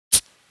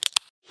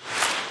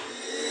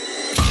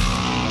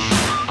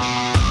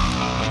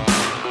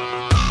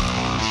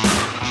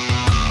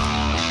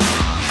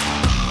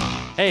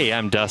Hey,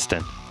 I'm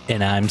Dustin.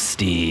 And I'm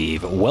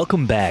Steve.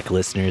 Welcome back,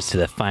 listeners, to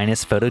the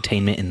finest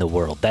phototainment in the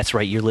world. That's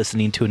right, you're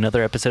listening to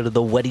another episode of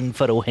the Wedding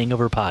Photo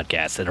Hangover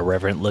Podcast, an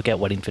irreverent look at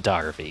wedding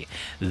photography.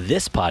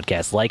 This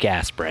podcast, like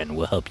aspirin,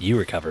 will help you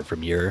recover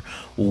from your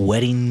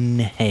wedding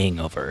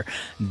hangover.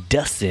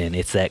 Dustin,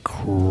 it's that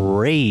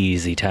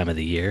crazy time of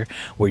the year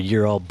where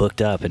you're all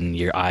booked up and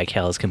your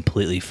iCal is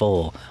completely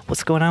full.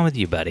 What's going on with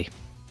you, buddy?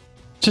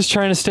 Just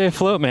trying to stay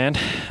afloat, man.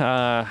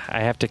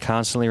 I have to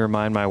constantly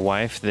remind my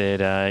wife that,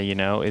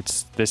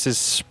 this is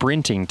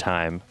sprinting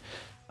time.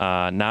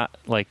 Not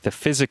like the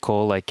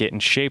physical, like get in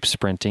shape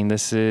sprinting.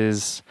 This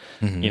is,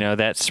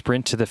 that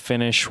sprint to the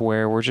finish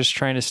where we're just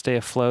trying to stay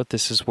afloat.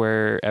 This is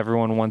where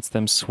everyone wants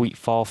them sweet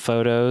fall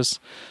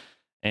photos.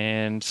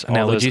 And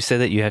now, would you say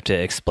that you have to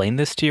explain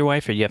this to your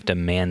wife or you have to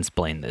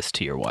mansplain this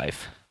to your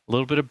wife? A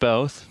little bit of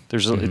both.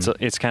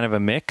 It's kind of a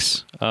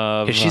mix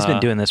of. Because she's been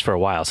doing this for a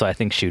while, so I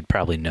think she would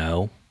probably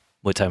know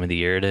what time of the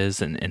year it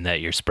is and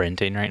that you're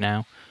sprinting right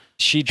now.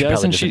 She probably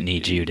doesn't. Doesn't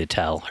need you to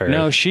tell her.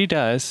 No, she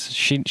does.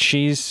 She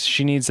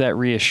needs that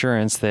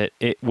reassurance that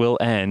it will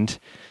end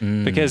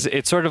because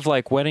it's sort of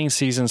like wedding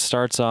season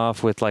starts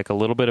off with like a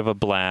little bit of a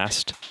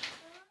blast.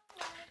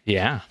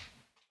 Yeah.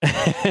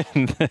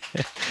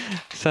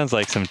 Sounds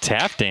like some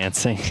tap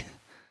dancing.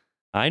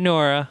 Hi,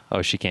 Nora.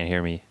 Oh, she can't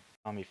hear me.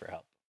 Mommy for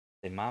help.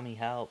 Say, Mommy,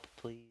 help,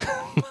 please.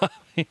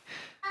 Mommy.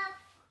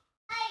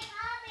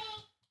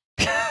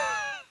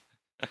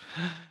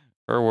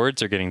 Her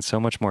words are getting so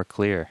much more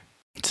clear.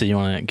 So you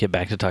want to get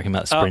back to talking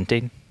about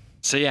sprinting?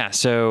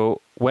 So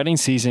wedding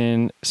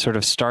season sort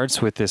of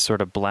starts with this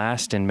sort of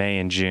blast in May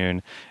and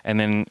June, and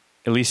then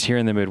at least here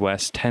in the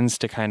Midwest tends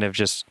to kind of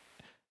just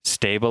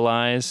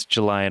stabilize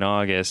July and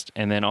August,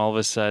 and then all of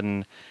a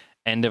sudden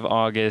end of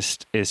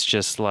August is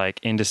just like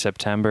into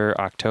September,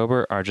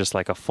 October are just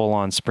like a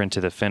full-on sprint to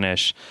the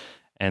finish,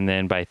 and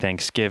then by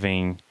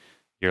Thanksgiving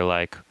you're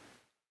like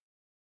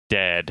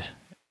dead.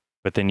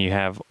 But then you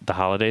have the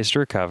holidays to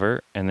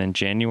recover, and then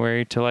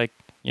January to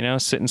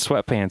sit in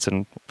sweatpants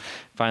and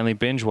finally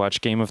binge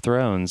watch Game of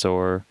Thrones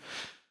or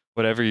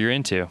whatever you're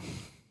into.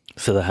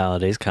 So the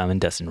holidays come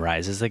and Dustin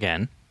rises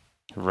again.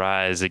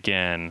 Rise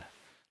again,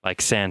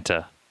 like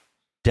Santa.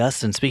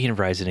 Dustin, speaking of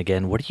rising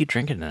again, what are you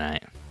drinking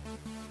tonight?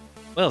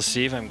 Well,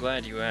 Steve, I'm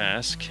glad you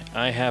asked.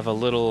 I have a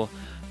little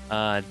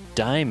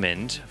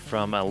diamond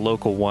from a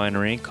local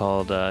winery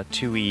called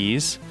Two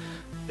E's.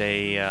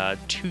 A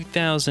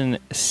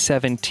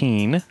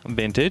 2017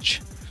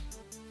 vintage,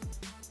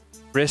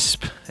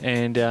 crisp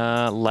and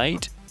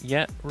light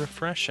yet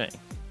refreshing.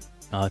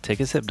 Oh, take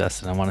a sip,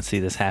 Dustin. I want to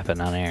see this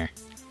happen on air.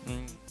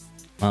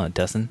 Oh,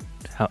 Dustin,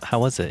 how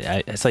was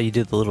it? I saw you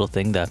did the little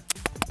thing, the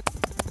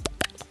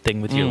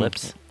thing with your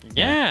lips.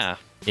 Yeah.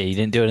 Yeah, you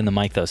didn't do it in the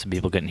mic though, so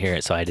people couldn't hear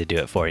it. So I had to do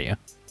it for you.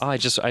 Oh, I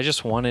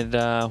just wanted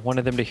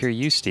them to hear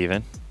you,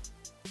 Steven.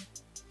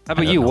 How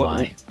about you?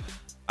 Why?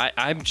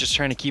 I'm just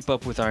trying to keep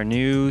up with our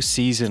new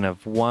season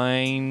of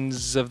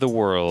Wines of the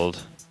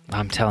World.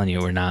 I'm telling you,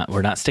 we're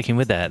not sticking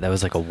with that. That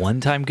was like a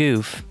one-time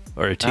goof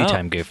or a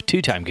two-time goof.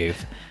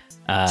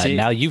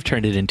 Now you've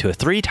turned it into a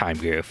three-time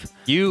goof.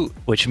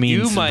 Which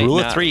means rule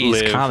of three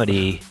is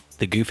comedy.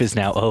 The goof is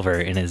now over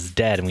and is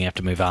dead, and we have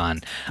to move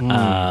on.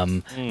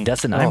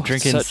 Dustin, I'm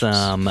drinking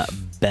some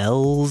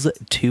Bell's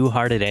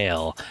Two-Hearted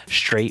Ale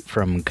straight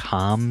from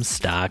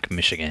Comstock,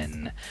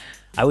 Michigan.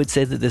 I would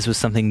say that this was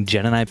something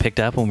Jen and I picked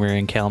up when we were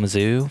in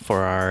Kalamazoo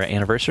for our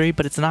anniversary,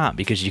 but it's not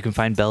because you can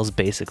find Bell's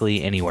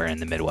basically anywhere in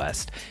the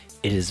Midwest.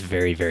 It is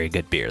very, very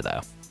good beer,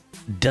 though.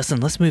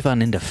 Dustin, let's move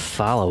on into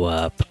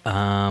follow-up.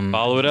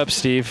 Follow it up,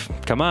 Steve.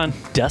 Come on.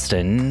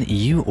 Dustin,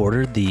 you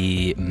ordered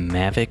the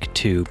Mavic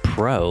 2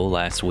 Pro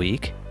last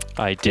week.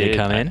 I did. Did it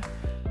come in?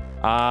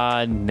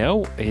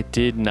 No, it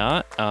did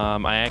not.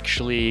 I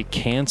actually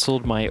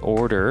canceled my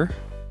order.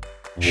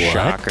 What,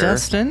 Shocker.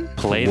 Dustin?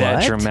 Play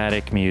that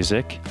dramatic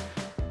music.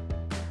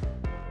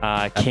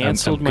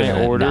 Canceled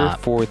my order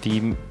for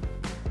the...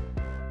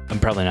 I'm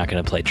probably not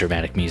going to play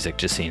dramatic music,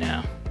 just so you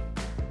know.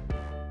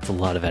 It's a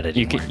lot of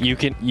editing work.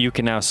 You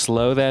can now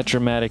slow that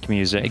dramatic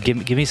music. Hey,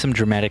 give me some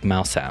dramatic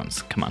mouse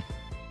sounds. Come on.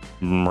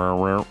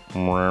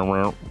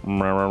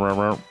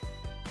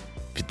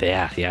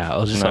 Yeah.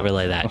 I'll just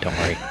overlay that. Don't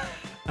worry.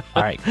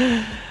 All right.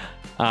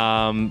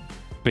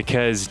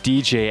 Because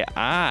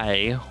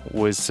DJI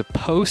was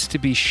supposed to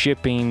be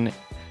shipping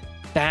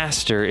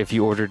faster if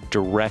you ordered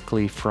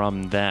directly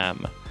from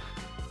them.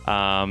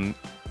 And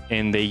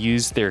they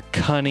used their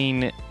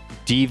cunning,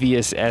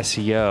 devious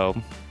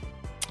SEO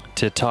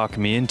to talk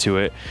me into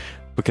it,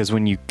 because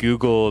when you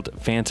Googled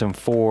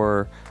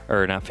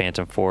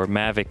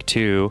Mavic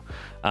 2,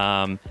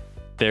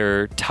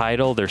 their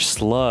title, their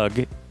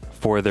slug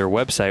for their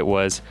website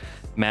was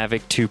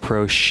Mavic 2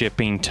 Pro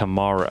shipping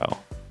tomorrow.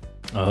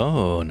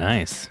 Oh,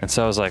 nice. And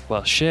so I was like,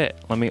 well, shit,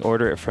 let me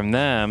order it from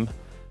them.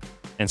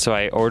 And so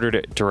I ordered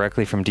it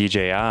directly from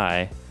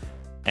DJI,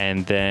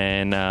 and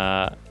then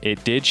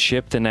it did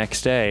ship the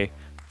next day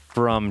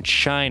from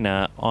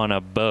China on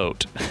a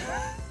boat.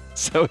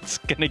 So it's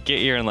going to get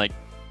here in like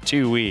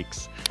 2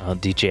 weeks. Well,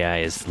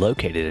 DJI is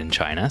located in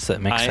China, so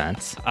it makes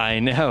sense. I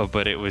know,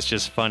 but it was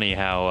just funny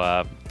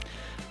how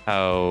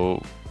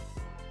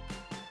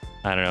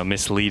I don't know,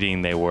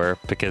 misleading they were,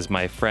 because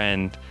my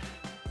friend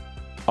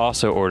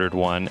also ordered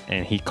one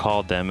and he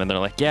called them and they're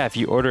like, yeah, if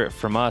you order it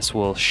from us,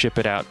 we'll ship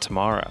it out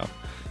tomorrow.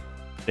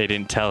 They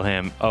didn't tell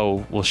him,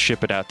 oh, we'll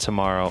ship it out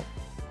tomorrow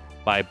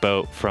by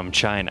boat from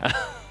China.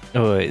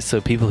 Oh, wait, so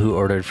people who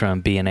ordered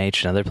from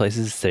B&H and other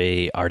places,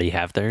 they already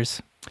have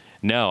theirs?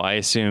 No, I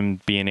assume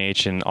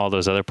B&H and all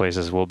those other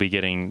places will be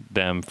getting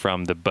them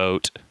from the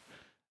boat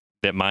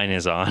that mine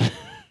is on.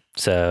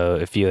 So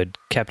if you had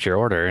kept your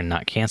order and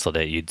not canceled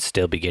it, you'd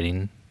still be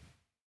getting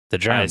the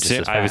drone just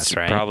as fast,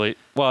 right?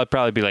 It'd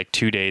probably be like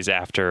 2 days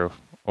after,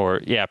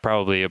 or yeah,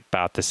 probably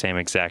about the same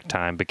exact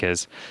time,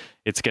 because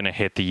it's going to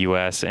hit the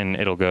U.S. and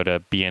it'll go to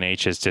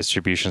B&H's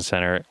distribution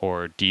center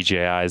or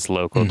DJI's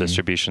local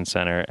distribution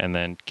center and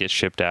then get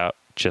shipped out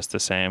just the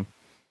same.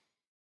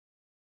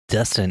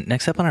 Dustin,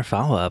 next up on our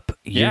follow-up,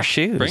 your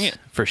shoes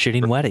for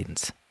shooting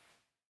weddings.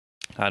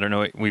 I don't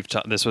know.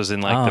 This was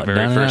in like the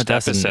very first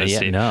episode,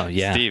 Steve.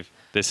 Steve,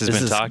 this has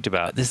been talked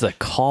about. This is a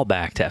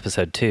callback to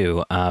episode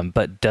 2.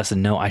 But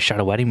Dustin, no, I shot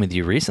a wedding with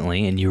you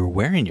recently, and you were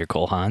wearing your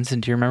Cole Haans.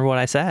 And do you remember what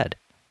I said?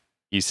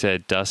 You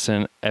said,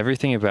 Dustin,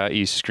 everything about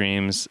you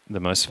screams the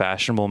most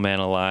fashionable man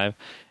alive.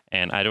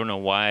 And I don't know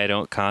why I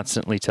don't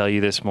constantly tell you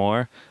this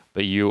more,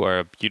 but you are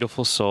a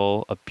beautiful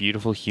soul, a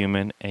beautiful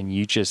human, and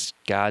you just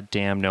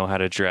goddamn know how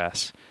to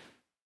dress.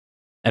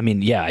 I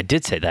mean, yeah, I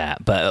did say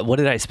that, but what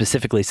did I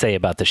specifically say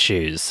about the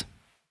shoes?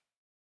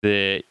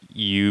 That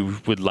you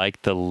would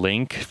like the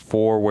link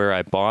for where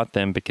I bought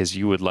them because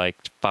you would like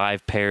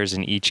 5 pairs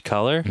in each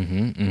color.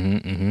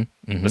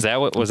 Was that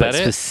what? Was that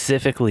it?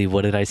 Specifically,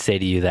 what did I say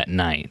to you that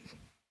night?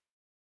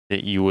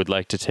 That you would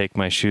like to take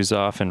my shoes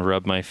off and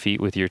rub my feet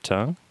with your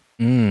tongue?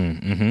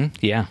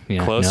 Yeah.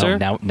 Closer?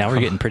 No, now we're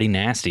getting pretty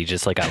nasty,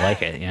 just like I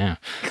like it, yeah.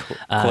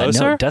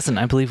 Closer? No, Dustin,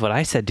 I believe what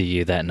I said to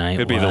you that night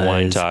Could be the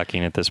wine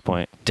talking at this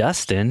point.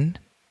 Dustin,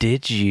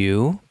 did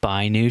you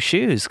buy new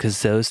shoes?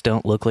 Because those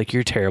don't look like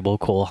your terrible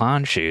Cole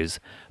Haan shoes,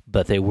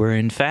 but they were,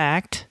 in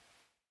fact...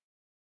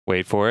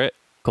 Wait for it.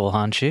 Cole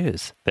Haan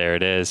shoes. There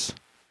it is.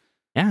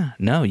 Yeah,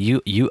 no, you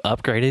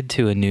upgraded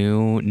to a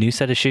new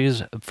set of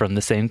shoes from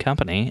the same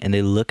company, and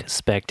they look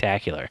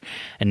spectacular.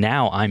 And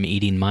now I'm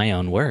eating my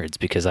own words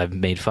because I've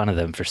made fun of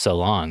them for so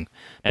long.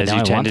 But now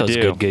I want those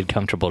good,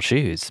 comfortable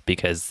shoes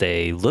because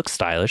they look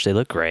stylish, they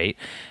look great,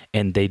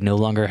 and they no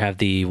longer have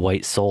the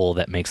white sole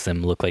that makes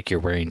them look like you're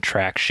wearing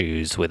track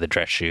shoes with a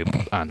dress shoe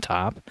on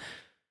top.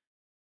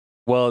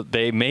 Well,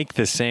 they make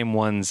the same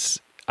ones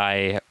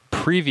I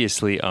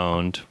previously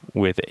owned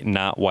with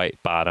not white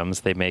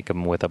bottoms. They make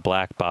them with a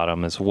black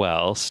bottom as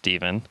well,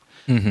 Stephen.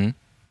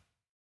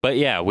 But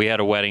yeah, we had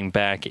a wedding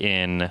back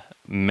in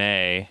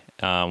May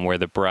where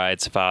the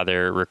bride's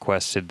father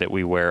requested that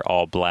we wear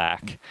all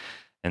black.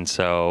 And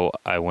so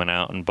I went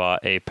out and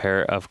bought a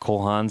pair of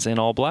Cole Haans in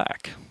all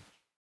black.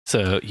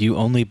 So you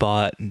only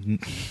bought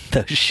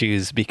those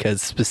shoes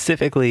because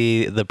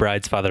specifically the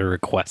bride's father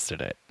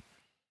requested it?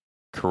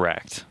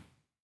 Correct.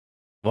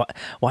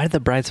 Why did the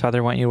bride's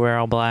father want you to wear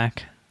all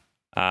black?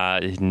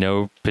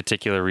 No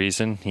particular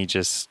reason. He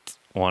just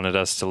wanted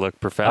us to look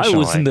professional. I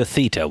was in the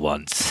theater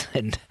once,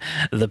 and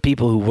the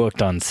people who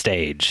worked on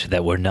stage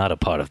that were not a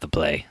part of the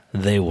play,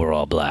 they were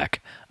all black.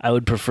 I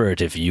would prefer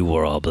it if you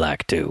were all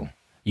black too.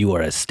 You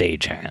are a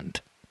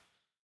stagehand.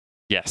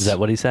 Yes. Is that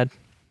what he said?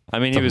 I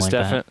mean, he was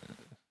definitely...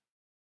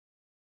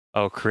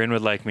 Oh, Corinne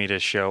would like me to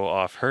show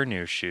off her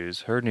new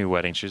shoes, her new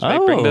wedding shoes.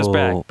 Wait, bring those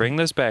back. Bring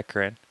those back,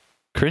 Corinne.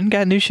 Corinne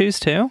got new shoes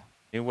too?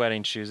 New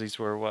wedding shoes. These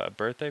were what, a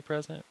birthday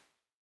present?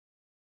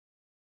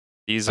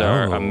 These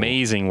are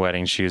amazing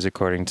wedding shoes,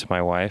 according to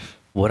my wife.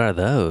 What are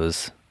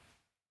those?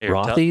 Here,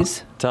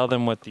 Rothy's? Tell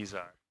them what these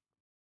are.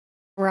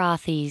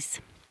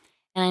 Rothy's.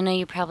 And I know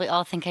you probably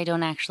all think I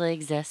don't actually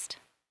exist,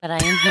 but I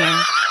am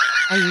here.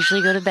 I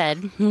usually go to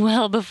bed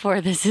well before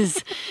this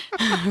is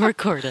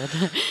recorded.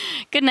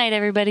 Good night,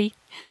 everybody.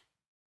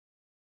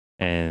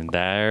 And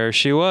there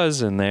she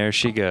was, and there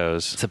she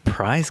goes.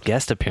 Surprise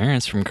guest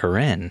appearance from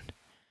Corinne.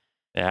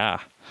 Yeah.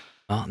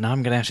 Well, now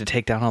I'm going to have to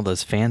take down all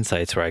those fan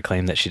sites where I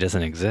claim that she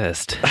doesn't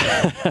exist.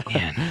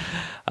 Man.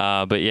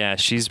 But yeah,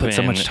 she's put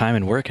so much time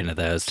and work into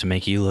those to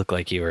make you look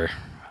like you were a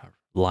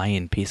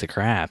lying piece of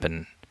crap.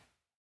 And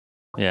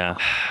yeah.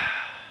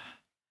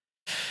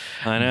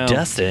 I know.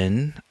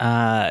 Dustin,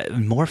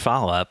 more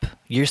follow-up.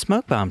 Your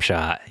smoke bomb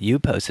shot. You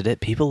posted it.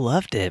 People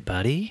loved it,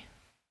 buddy.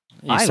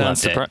 You sound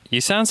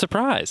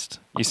surprised.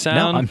 You sound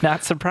no, I'm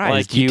not surprised.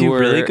 Like you do were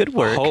really good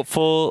work.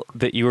 Hopeful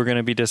that you were going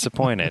to be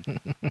disappointed.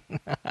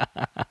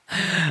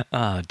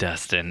 Oh,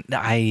 Dustin,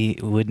 I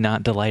would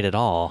not delight at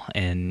all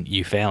in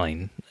you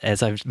failing.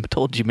 As I've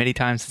told you many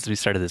times since we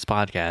started this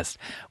podcast,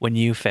 when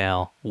you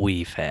fail,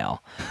 we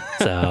fail.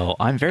 So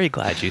I'm very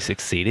glad you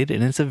succeeded,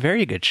 and it's a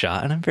very good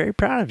shot, and I'm very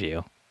proud of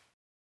you.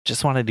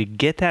 Just wanted to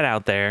get that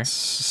out there.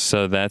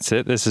 So that's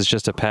it. This is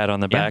just a pat on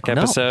the back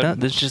episode. No,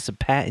 this is just a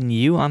patting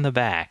you on the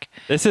back.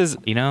 This is,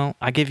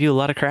 I give you a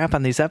lot of crap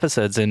on these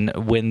episodes, and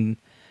when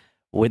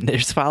when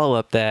there's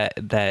follow-up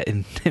that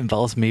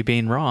involves me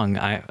being wrong,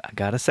 I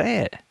gotta say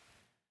it.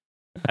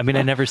 I mean,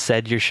 I never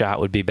said your shot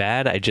would be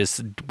bad. I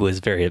just was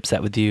very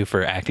upset with you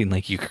for acting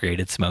like you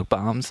created smoke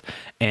bombs,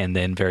 and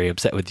then very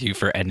upset with you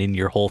for ending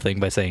your whole thing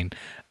by saying,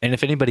 and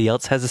if anybody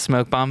else has a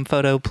smoke bomb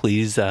photo,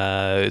 please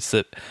send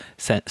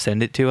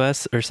it to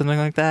us or something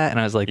like that. And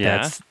I was like,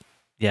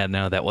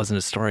 no, that wasn't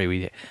a story.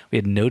 We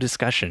had no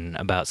discussion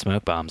about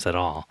smoke bombs at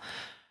all.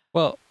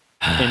 Well,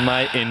 in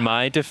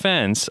my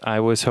defense, I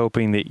was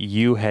hoping that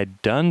you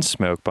had done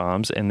smoke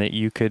bombs and that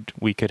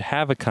we could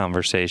have a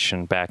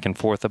conversation back and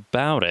forth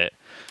about it.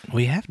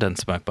 We have done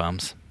smoke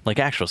bombs, like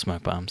actual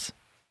smoke bombs.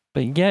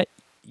 But yet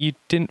you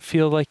didn't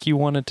feel like you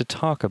wanted to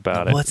talk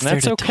about it. What's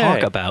there to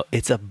talk about?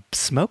 It's a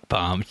smoke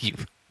bomb.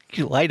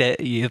 You light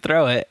it, you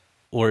throw it,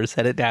 or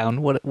set it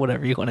down,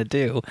 whatever you want to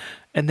do,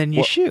 and then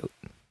you shoot.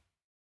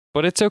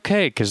 But it's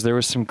okay, because there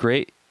was some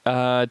great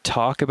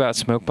talk about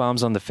smoke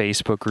bombs on the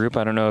Facebook group.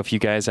 I don't know if you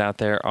guys out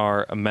there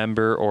are a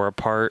member or a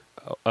part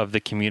of the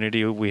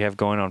community we have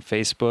going on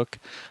Facebook.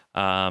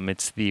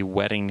 It's the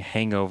Wedding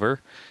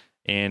Hangover,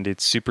 and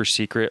it's super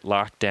secret,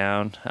 locked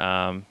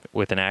down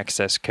with an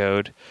access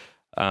code.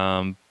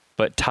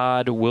 But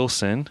Todd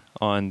Wilson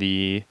on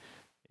the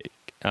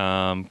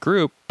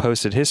group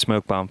posted his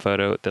smoke bomb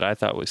photo that I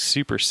thought was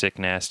super sick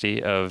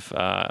nasty of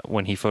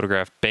when he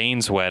photographed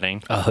Bane's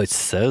wedding. Oh, it's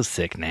so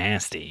sick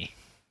nasty.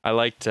 I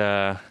liked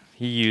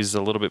he used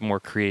a little bit more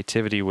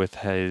creativity with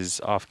his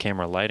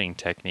off-camera lighting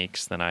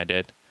techniques than I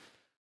did.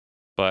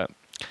 But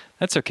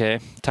that's okay.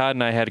 Todd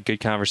and I had a good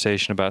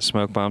conversation about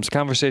smoke bombs.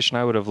 Conversation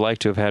I would have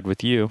liked to have had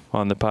with you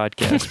on the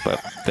podcast,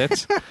 but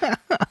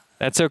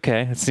that's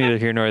okay. It's neither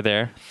here nor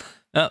there.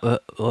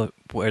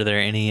 Were there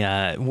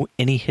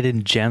any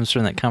hidden gems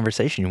from that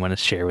conversation you want to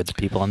share with the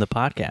people on the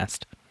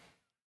podcast?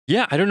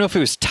 Yeah, I don't know if it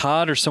was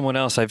Todd or someone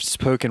else. I've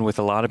spoken with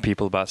a lot of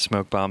people about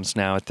smoke bombs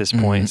now at this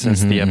point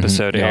since the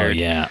episode aired. Oh,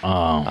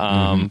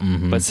 yeah.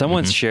 But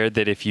someone shared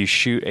that if you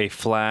shoot a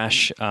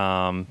flash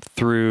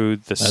through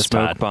the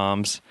smoke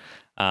bombs,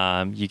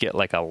 you get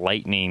like a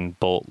lightning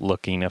bolt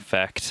looking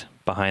effect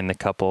behind the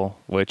couple,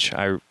 which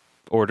I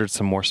ordered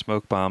some more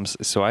smoke bombs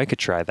so I could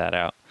try that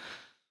out.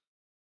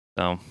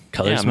 So,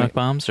 color smoke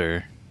bombs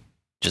or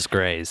just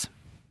grays?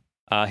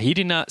 He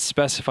did not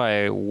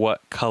specify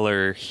what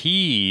color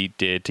he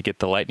did to get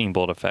the lightning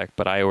bolt effect,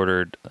 but I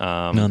ordered...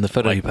 no, in the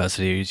photo he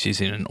posted, he was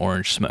using an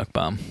orange smoke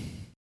bomb.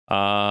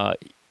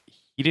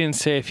 He didn't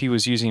say if he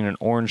was using an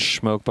orange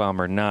smoke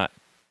bomb or not,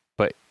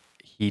 but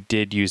he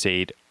did use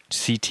a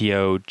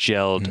CTO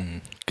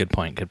gelled good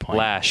point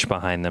flash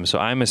behind them. So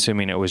I'm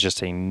assuming it was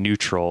just a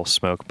neutral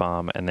smoke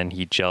bomb, and then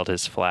he gelled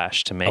his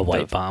flash to make a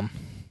white bomb.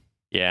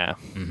 Yeah.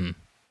 Mm-hmm.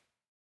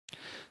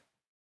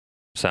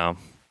 So...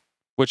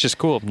 which is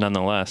cool,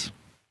 nonetheless.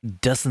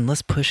 Dustin,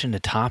 let's push into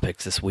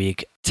topics this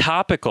week.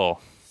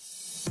 Topical.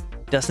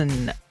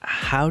 Dustin,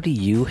 how do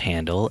you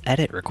handle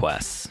edit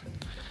requests?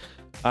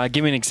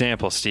 Give me an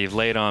example, Steve.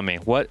 Lay it on me.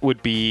 What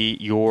would be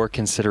your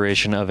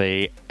consideration of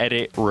a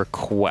edit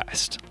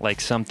request?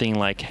 Like something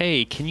like,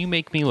 hey, can you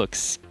make me look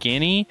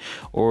skinny?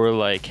 Or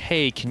like,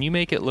 hey, can you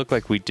make it look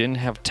like we didn't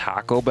have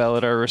Taco Bell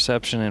at our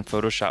reception and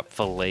Photoshop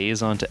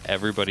fillets onto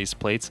everybody's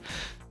plates?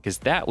 Because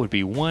that would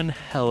be one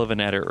hell of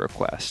an edit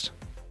request.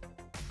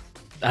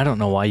 I don't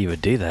know why you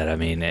would do that. I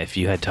mean, if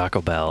you had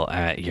Taco Bell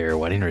at your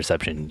wedding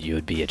reception, you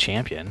would be a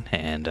champion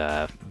and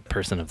a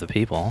person of the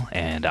people,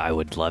 and I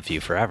would love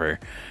you forever.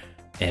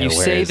 And you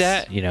say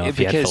that, if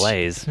you had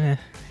fillets.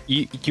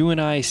 You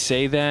and I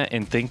say that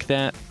and think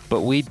that,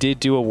 but we did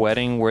do a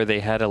wedding where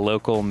they had a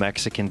local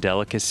Mexican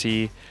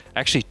delicacy.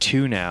 Actually,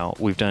 two now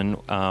we've done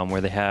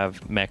where they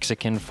have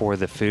Mexican for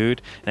the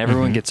food, and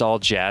everyone gets all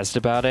jazzed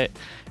about it.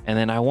 And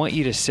then I want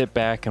you to sit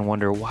back and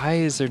wonder, why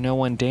is there no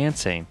one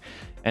dancing?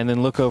 And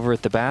then look over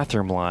at the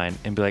bathroom line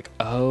and be like,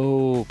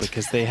 oh,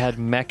 because they had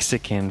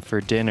Mexican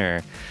for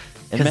dinner.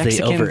 Because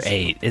they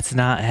overate. It's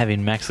not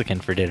having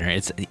Mexican for dinner.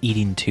 It's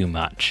eating too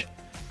much.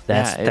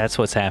 That's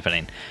what's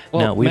happening.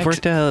 Well, no, we've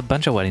worked a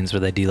bunch of weddings where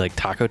they do like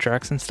taco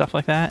trucks and stuff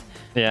like that.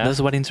 Yeah.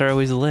 Those weddings are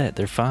always lit.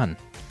 They're fun.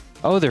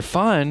 Oh, they're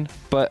fun.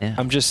 But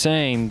I'm just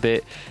saying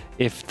that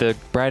if the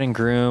bride and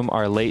groom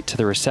are late to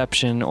the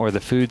reception or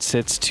the food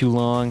sits too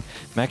long,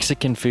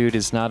 Mexican food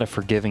is not a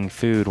forgiving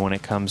food when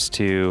it comes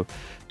to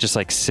just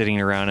like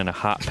sitting around in a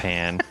hot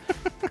pan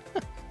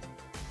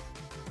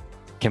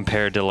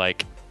compared to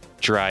like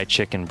dry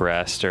chicken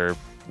breast or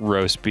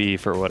roast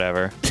beef or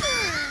whatever.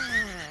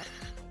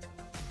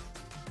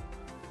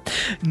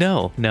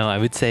 No, I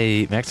would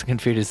say Mexican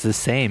food is the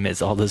same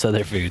as all those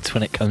other foods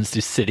when it comes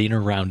to sitting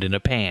around in a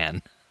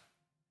pan.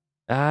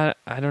 I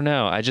don't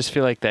know. I just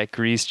feel like that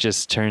grease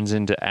just turns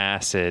into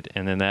acid,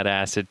 and then that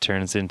acid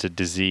turns into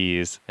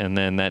disease, and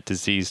then that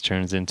disease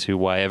turns into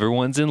why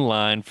everyone's in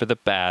line for the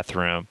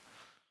bathroom.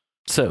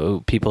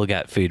 So people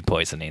got food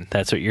poisoning.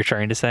 That's what you're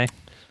trying to say?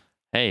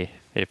 Hey,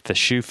 if the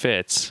shoe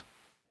fits,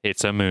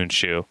 it's a moon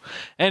shoe.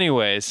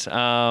 Anyways,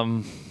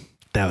 that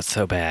was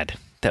so bad.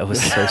 That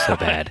was so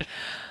bad.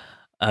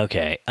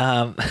 Okay.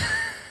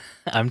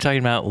 I'm talking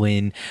about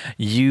when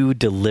you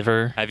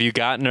deliver. Have you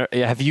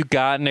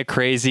gotten a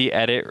crazy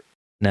edit?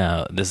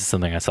 No, this is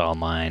something I saw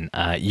online.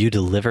 You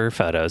deliver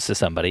photos to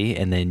somebody,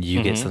 and then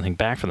you get something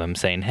back from them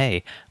saying,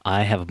 "Hey,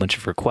 I have a bunch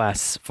of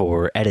requests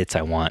for edits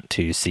I want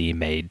to see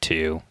made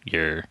to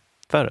your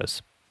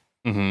photos."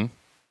 Mm-hmm.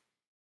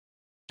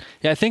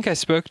 Yeah, I think I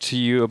spoke to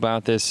you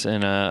about this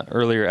in an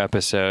earlier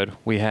episode.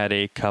 We had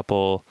a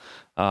couple,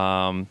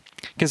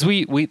 because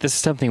we this is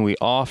something we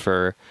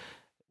offer,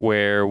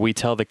 where we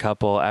tell the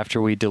couple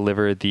after we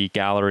deliver the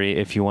gallery,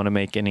 if you want to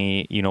make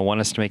any,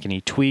 want us to make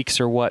any tweaks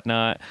or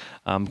whatnot,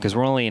 because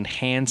we're only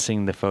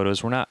enhancing the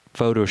photos. We're not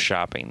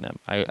photoshopping them.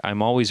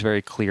 I'm always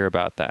very clear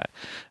about that.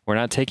 We're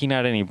not taking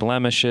out any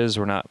blemishes.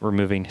 We're not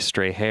removing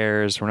stray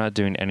hairs. We're not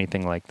doing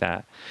anything like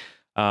that.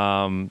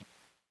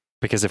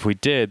 Because if we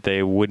did,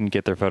 they wouldn't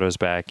get their photos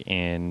back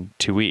in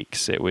 2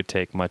 weeks. It would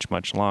take much,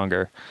 much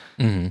longer.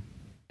 Mm-hmm.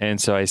 And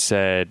so I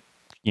said,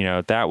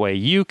 that way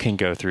you can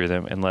go through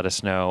them and let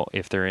us know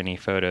if there are any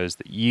photos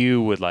that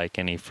you would like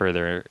any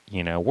further,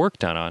 work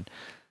done on.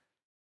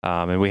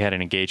 And we had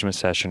an engagement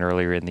session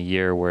earlier in the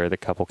year where the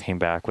couple came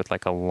back with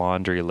like a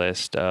laundry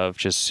list of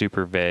just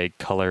super vague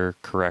color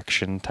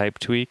correction type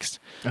tweaks.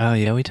 Oh,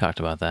 yeah, we talked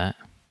about that.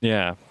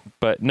 Yeah,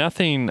 but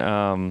nothing.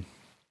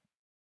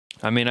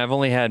 I've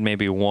only had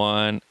maybe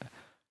one.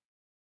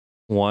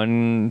 I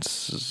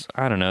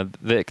don't know.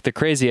 The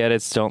crazy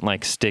edits don't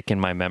like stick in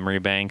my memory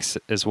banks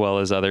as well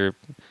as other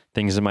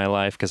things in my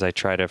life because I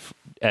try to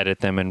edit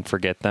them and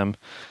forget them.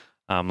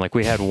 Like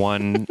we had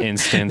one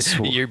instance.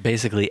 You're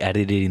basically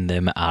editing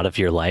them out of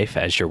your life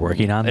as you're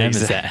working on them.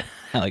 Is that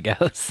how it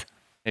goes?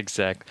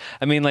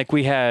 Exactly. Like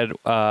we had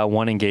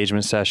one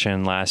engagement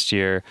session last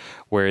year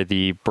where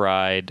the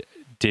bride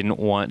didn't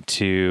want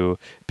to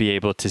be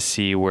able to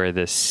see where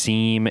the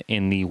seam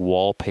in the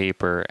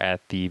wallpaper at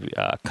the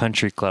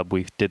country club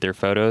we did their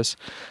photos.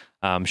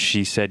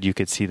 She said you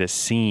could see the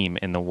seam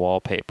in the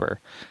wallpaper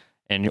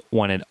and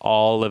wanted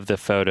all of the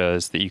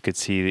photos that you could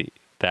see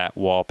that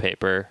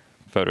wallpaper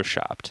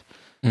photoshopped.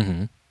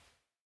 Mm-hmm.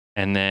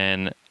 And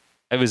then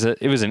it was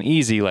an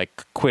easy,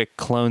 like quick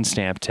clone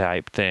stamp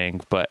type thing.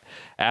 But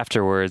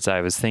afterwards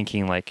I was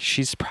thinking like,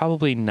 she's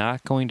probably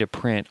not going to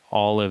print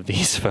all of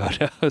these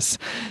photos.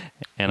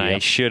 And I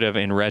should have,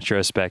 in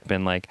retrospect,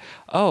 been like,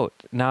 oh,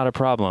 not a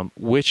problem.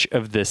 Which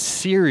of the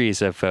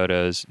series of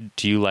photos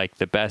do you like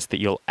the best that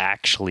you'll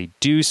actually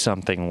do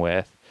something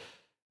with?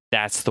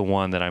 That's the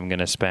one that I'm going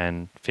to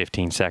spend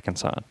 15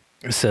 seconds on.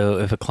 So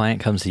if a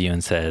client comes to you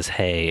and says,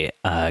 hey,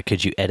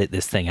 could you edit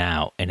this thing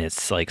out? And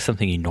it's like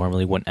something you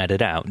normally wouldn't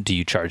edit out. Do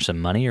you charge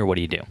them money or what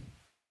do you do?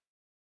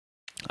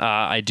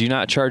 I do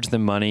not charge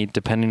them money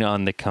depending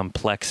on the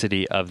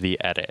complexity of the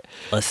edit.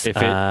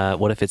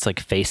 What if it's like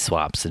face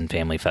swaps and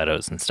family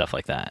photos and stuff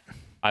like that?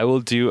 I will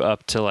do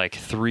up to like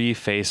 3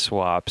 face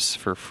swaps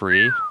for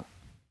free.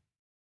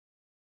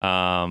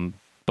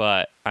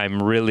 But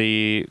I'm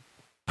really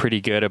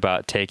pretty good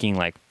about taking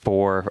like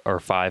 4 or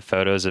 5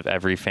 photos of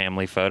every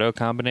family photo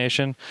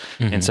combination.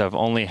 Mm-hmm. And so I've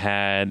only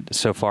had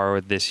so far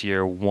with this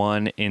year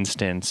one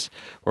instance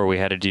where we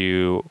had to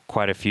do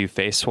quite a few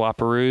face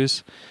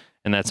swaparoos.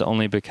 And that's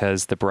only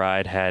because the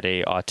bride had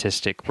a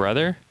autistic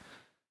brother.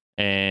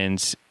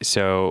 And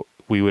so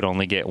we would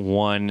only get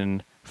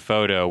one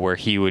photo where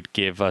he would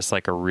give us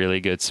like a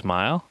really good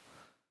smile.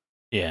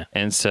 Yeah.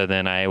 And so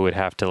then I would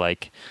have to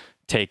like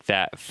take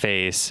that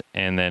face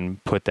and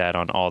then put that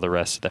on all the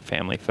rest of the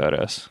family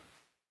photos.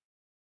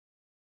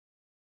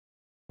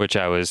 Which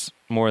I was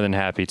more than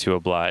happy to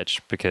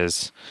oblige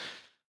because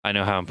I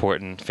know how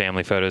important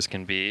family photos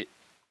can be.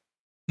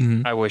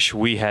 Mm-hmm. I wish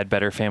we had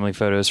better family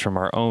photos from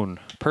our own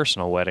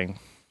personal wedding.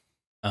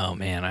 Oh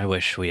man, I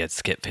wish we had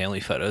skipped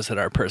family photos at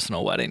our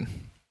personal wedding.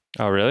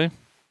 Oh really?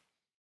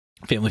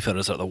 Family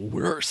photos are the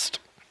worst.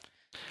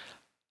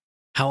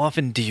 How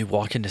often do you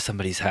walk into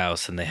somebody's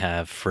house and they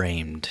have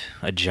framed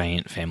a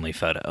giant family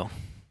photo?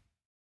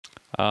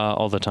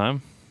 All the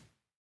time.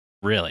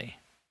 Really?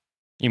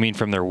 You mean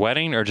from their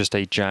wedding or just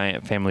a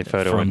giant family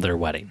photo? From their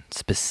wedding,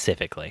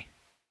 specifically.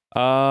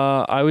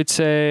 I would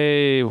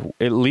say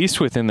at least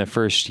within the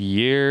first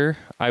year.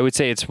 I would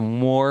say it's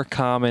more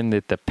common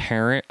that the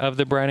parent of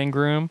the bride and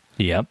groom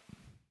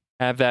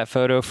have that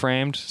photo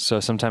framed. So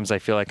sometimes I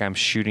feel like I'm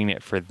shooting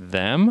it for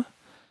them.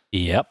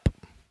 Yep.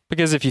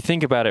 Because if you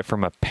think about it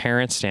from a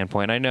parent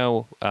standpoint, I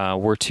know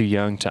we're too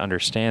young to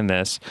understand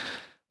this,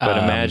 but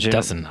imagine...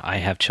 Dustin, I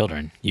have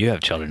children. You have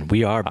children.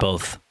 We are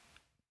both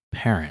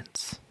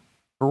parents.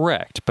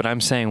 Correct. But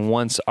I'm saying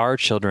once our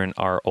children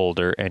are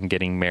older and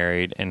getting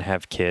married and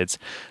have kids,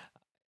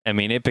 I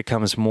mean, it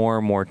becomes more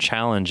and more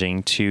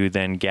challenging to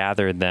then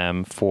gather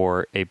them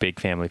for a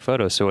big family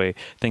photo. So a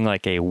thing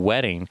like a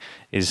wedding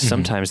is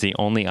sometimes the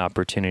only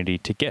opportunity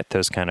to get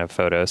those kind of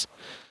photos.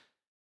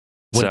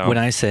 When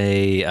I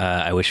say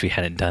I wish we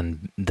hadn't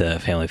done the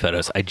family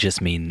photos, I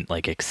just mean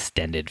like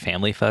extended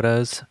family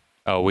photos.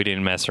 Oh, we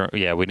didn't mess around.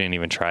 Yeah, we didn't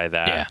even try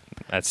that. Yeah.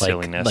 That's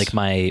silliness. Like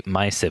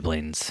my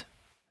siblings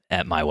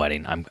at my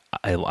wedding.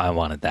 I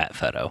wanted that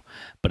photo,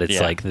 but it's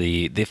like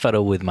the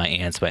photo with my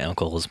aunts, my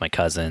uncles, my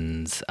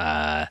cousins,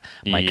 my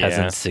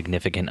cousins'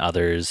 significant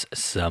others,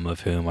 some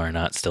of whom are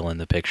not still in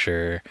the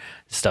picture,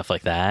 stuff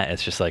like that.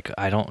 It's just like,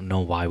 I don't know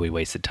why we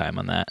wasted time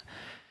on that.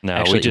 No,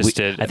 actually, we just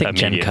did. I think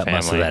Jen cut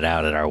most of that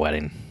out at our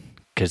wedding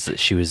because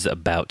she was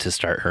about to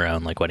start her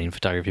own like wedding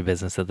photography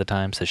business at the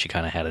time, so she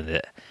kind of had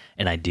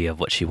an idea of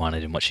what she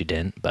wanted and what she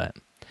didn't, but.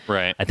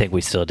 Right. I think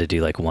we still had to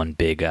do like one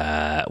big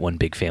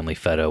family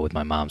photo with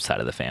my mom's side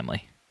of the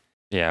family.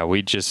 Yeah,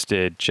 we just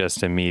did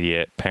just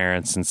immediate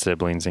parents and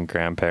siblings and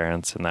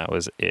grandparents, and that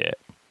was it.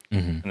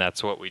 Mm-hmm. And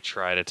that's what we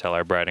try to tell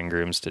our bride and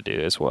grooms to do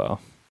as well.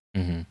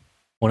 Mm-hmm.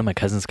 One of my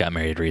cousins got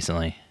married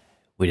recently.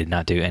 We did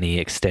not do any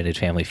extended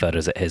family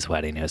photos at his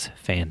wedding. It was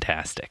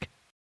fantastic.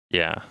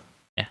 Yeah.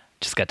 Yeah,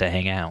 just got to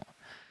hang out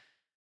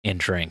and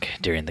drink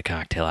during the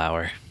cocktail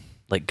hour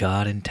like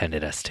God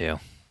intended us to.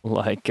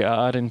 Like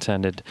God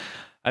intended.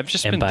 I've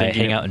just been by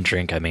hang out and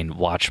drink, I mean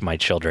watch my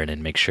children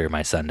and make sure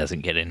my son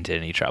doesn't get into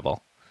any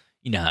trouble.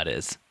 You know how it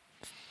is.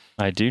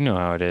 I do know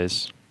how it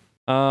is.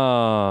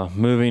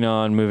 Moving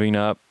on, moving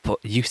up.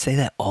 You say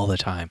that all the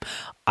time.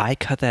 I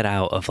cut that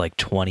out of like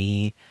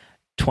 20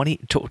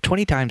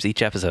 times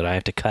each episode. I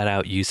have to cut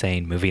out you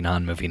saying moving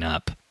on, moving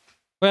up.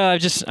 Well,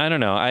 I don't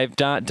know. I've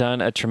not done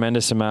a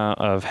tremendous amount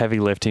of heavy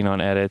lifting on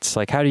edits.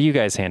 Like, how do you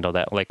guys handle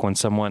that? Like when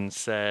someone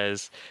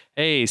says,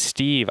 hey,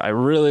 Steve, I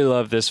really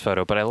love this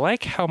photo, but I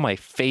like how my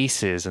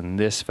face is in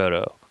this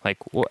photo. Like,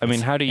 I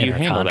mean, how do you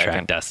handle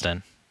that?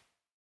 Dustin.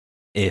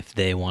 If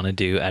they want to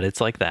do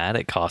edits like that,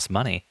 it costs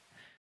money.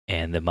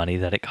 And the money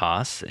that it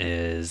costs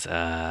is,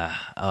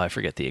 I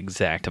forget the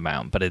exact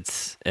amount, but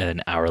it's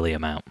an hourly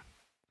amount.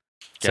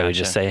 So we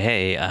just say,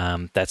 hey,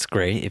 that's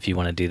great. If you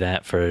want to do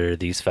that for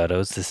these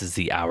photos, this is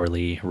the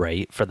hourly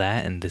rate for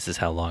that. And this is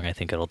how long I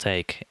think it'll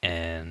take.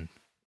 And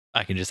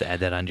I can just add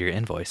that onto your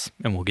invoice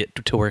and we'll get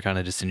to work on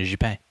it as soon as you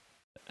pay.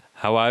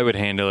 How I would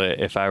handle it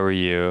if I were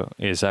you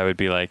is I would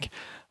be like,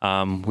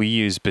 we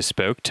use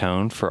Bespoke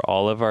Tone for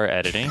all of our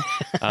editing.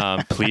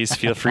 Please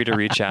feel free to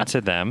reach out to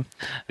them.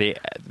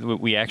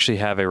 We actually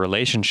have a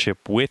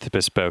relationship with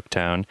Bespoke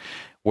Tone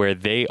where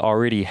they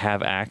already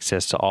have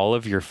access to all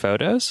of your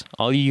photos.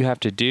 All you have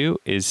to do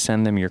is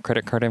send them your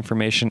credit card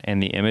information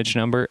and the image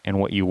number and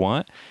what you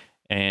want.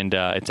 And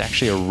it's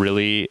actually a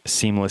really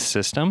seamless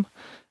system.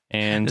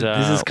 And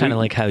this is kind of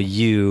like how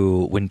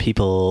when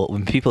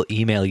people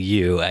email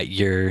you at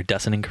your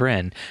Dustin and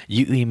Corinne,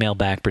 you email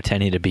back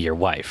pretending to be your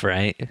wife,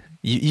 right?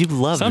 You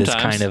love Sometimes.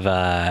 This kind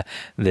of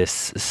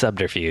this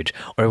subterfuge.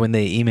 Or when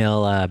they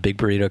email Big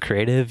Burrito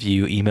Creative,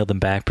 you email them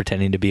back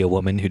pretending to be a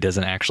woman who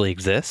doesn't actually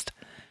exist.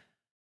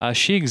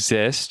 She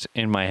exists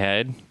in my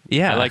head.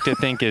 Yeah. I like to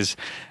think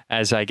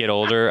as I get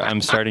older,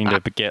 I'm starting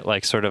to get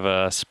like sort of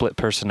a split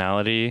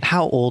personality.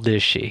 How old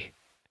is she?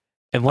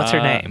 And what's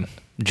her name?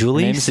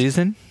 Julie?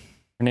 Susan?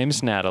 Her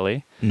name's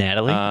Natalie.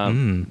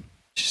 Natalie?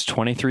 She's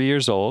 23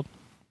 years old.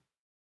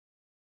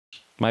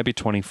 Might be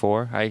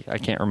 24. I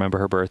can't remember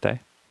her birthday.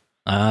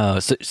 Oh,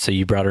 so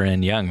you brought her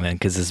in young then,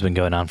 because this has been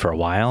going on for a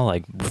while,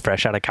 like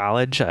fresh out of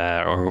college,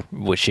 or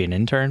was she an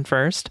intern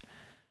first?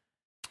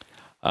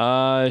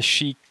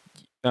 She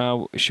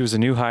was a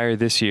new hire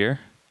this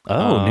year.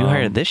 Oh, new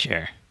hire this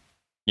year.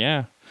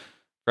 Yeah.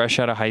 Fresh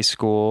out of high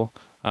school.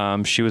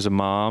 She was a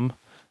mom.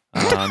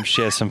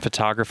 She has some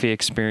photography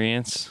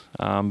experience,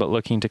 but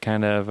looking to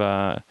kind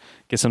of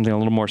get something a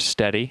little more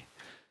steady.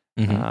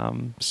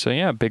 Mm-hmm. So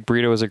yeah, Big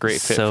Burrito was a great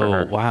fit for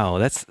her. Wow,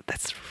 that's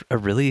a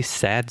really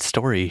sad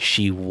story.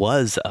 She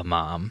was a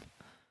mom.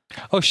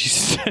 Oh,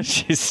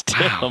 she's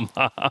still a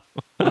mom.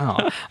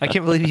 Wow. I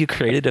can't believe you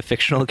created a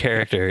fictional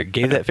character,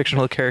 gave that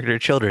fictional character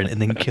children,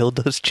 and then killed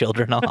those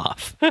children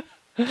off.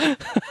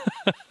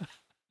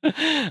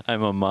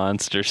 I'm a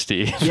monster,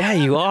 Steve. Yeah,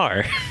 you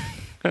are.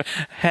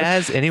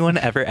 Has anyone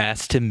ever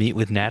asked to meet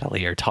with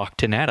Natalie or talk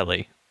to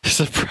Natalie?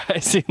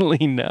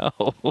 Surprisingly, no.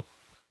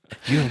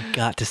 You have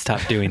got to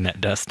stop doing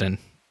that, Dustin.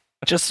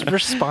 Just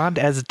respond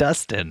as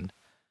Dustin.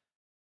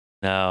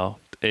 No,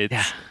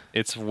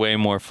 it's way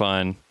more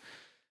fun.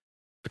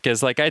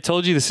 Because like I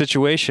told you the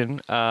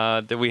situation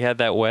that we had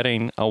that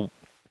wedding a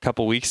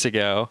couple weeks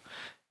ago,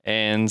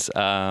 and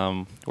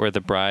where the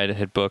bride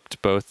had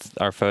booked both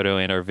our photo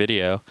and our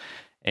video.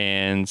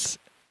 And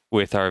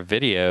with our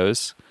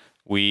videos,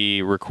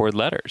 we record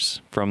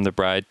letters from the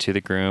bride to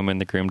the groom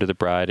and the groom to the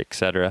bride,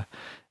 etc.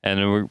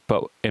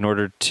 But in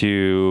order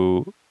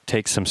to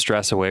take some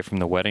stress away from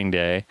the wedding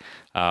day,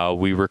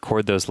 we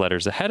record those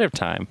letters ahead of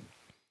time.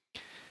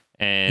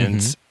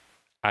 And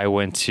I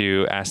went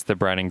to ask the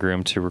bride and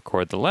groom to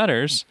record the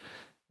letters,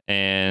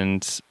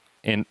 and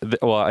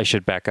I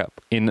should back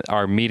up. In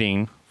our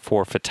meeting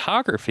for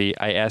photography,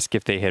 I asked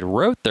if they had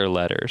wrote their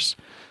letters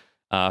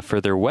for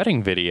their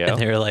wedding video. And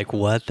they were like,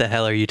 what the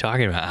hell are you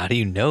talking about? How do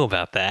you know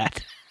about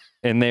that?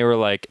 And they were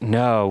like,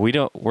 no,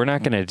 we're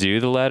not going to do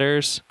the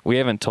letters. We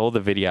haven't told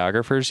the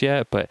videographers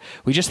yet, but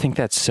we just think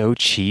that's so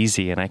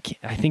cheesy. And I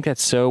think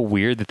that's so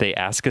weird that they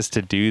ask us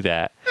to do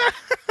that.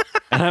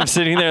 And I'm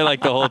sitting there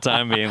like the whole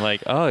time being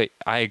like, oh,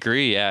 I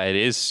agree. Yeah, it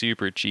is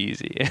super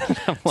cheesy.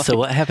 Like, so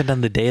what happened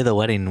on the day of the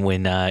wedding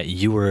when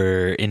you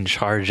were in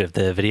charge of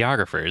the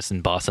videographers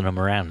and bossing them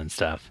around and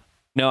stuff?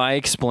 No, I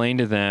explained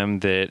to them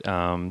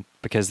that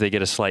because they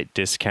get a slight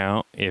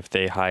discount if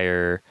they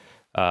hire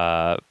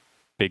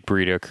Big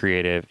Burrito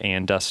Creative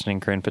and Dustin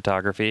and Corinne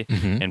Photography.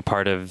 Mm-hmm. And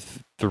part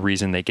of the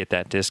reason they get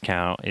that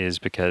discount is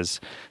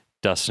because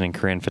Dustin and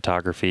Corinne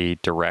Photography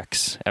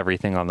directs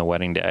everything on the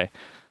wedding day,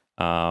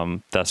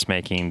 thus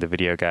making the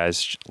video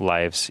guys'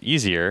 lives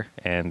easier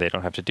and they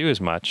don't have to do as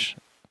much.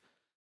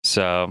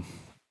 So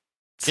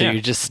yeah.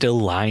 You're just still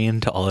lying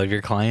to all of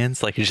your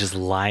clients? Like it's just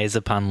lies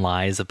upon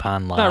lies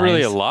upon lies? Not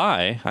really a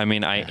lie. I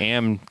mean, I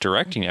am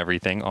directing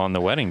everything on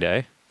the wedding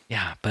day.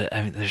 Yeah, but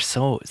I mean, there's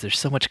so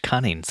much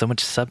cunning, so much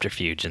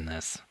subterfuge in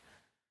this.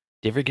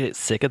 Do you ever get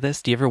sick of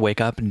this? Do you ever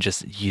wake up and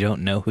just, you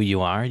don't know who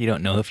you are? You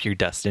don't know if you're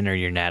Dustin or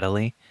you're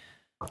Natalie?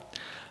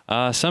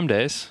 Some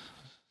days.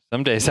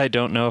 Some days I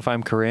don't know if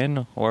I'm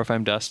Corinne or if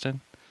I'm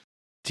Dustin.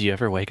 Do you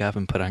ever wake up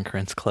and put on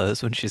Corinne's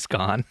clothes when she's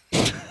gone?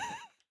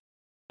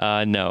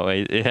 No,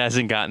 it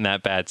hasn't gotten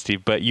that bad,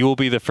 Steve, but you will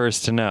be the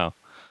first to know.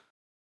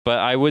 But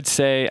I would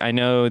say, I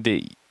know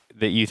that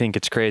you think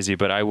it's crazy,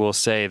 but I will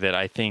say that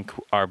I think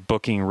our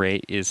booking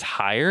rate is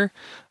higher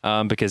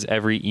because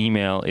every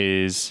email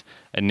is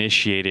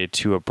initiated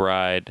to a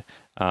bride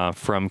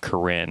from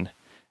Corinne.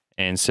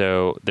 And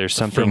so there's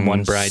something... From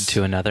one bride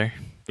to another?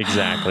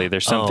 Exactly.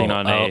 There's something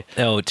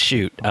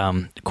shoot.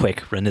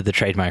 Quick, run to the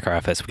trademark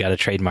office. We got to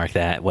trademark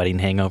that. Wedding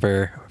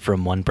hangover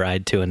from one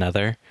bride to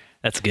another.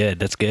 That's good.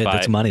 That's good.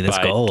 That's money. That's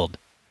gold.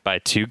 By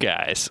two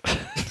guys.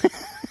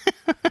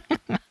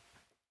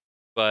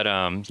 But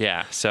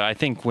yeah, so I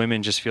think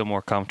women just feel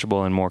more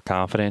comfortable and more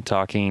confident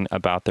talking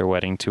about their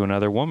wedding to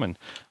another woman.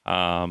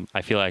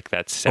 I feel like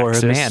that's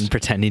sexist. Or a man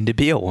pretending to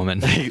be a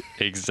woman.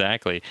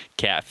 Exactly.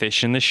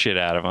 Catfishing the shit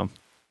out of them.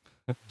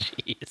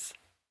 Jeez.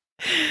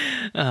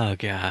 Oh,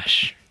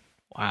 gosh.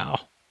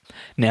 Wow.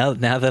 Now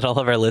that all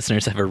of our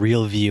listeners have a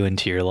real view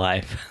into your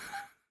life.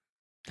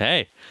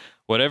 Hey,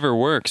 whatever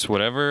works,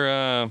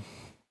 whatever.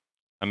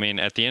 I mean,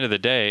 at the end of the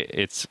day,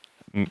 it's,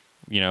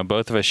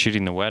 both of us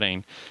shooting the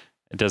wedding.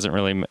 It doesn't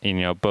really,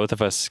 both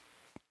of us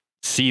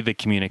see the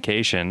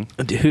communication.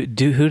 Who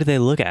do they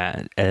look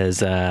at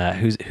as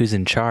who's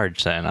in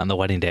charge then on the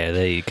wedding day? Are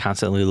they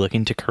constantly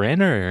looking to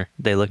Corinne or are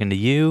they looking to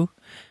you?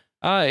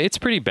 It's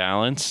pretty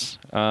balanced.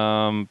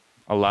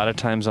 A lot of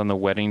times on the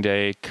wedding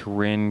day,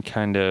 Corinne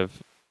kind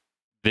of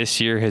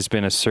this year has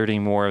been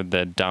asserting more of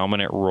the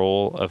dominant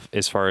role of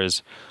as far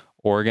as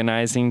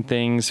organizing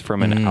things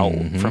from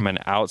an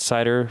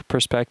outsider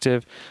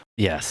perspective.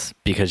 Yes,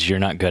 because you're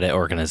not good at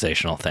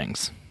organizational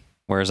things.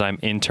 Whereas I'm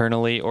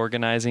internally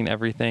organizing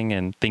everything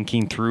and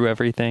thinking through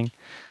everything.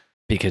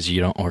 Because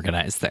you don't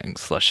organize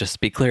things. Let's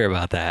just be clear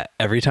about that.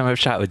 Every time I've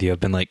shot with you, I've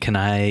been like, can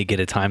I get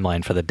a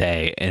timeline for the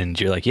day? And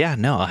you're like, yeah,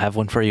 no, I'll have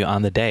one for you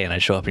on the day. And I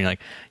show up and you're like,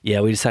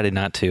 yeah, we decided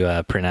not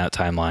to print out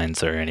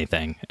timelines or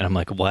anything. And I'm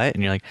like, what?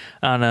 And you're like,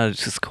 oh, no,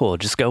 it's just cool.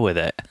 Just go with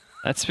it.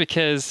 That's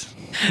because...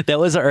 That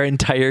was our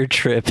entire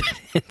trip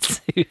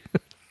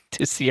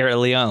to Sierra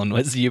Leone,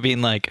 was you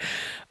being like,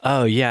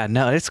 oh, yeah,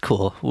 no, it's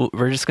cool.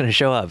 We're just going to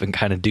show up and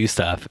kind of do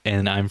stuff.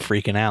 And I'm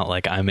freaking out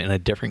like I'm in a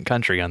different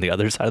country on the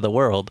other side of the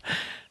world.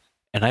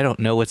 And I don't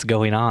know what's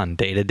going on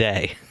day to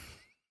day.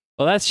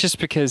 Well, that's just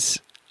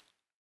because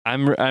I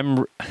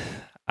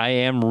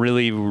am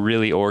really,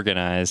 really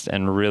organized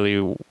and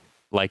really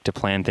like to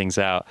plan things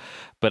out.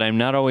 But I'm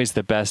not always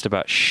the best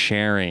about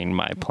sharing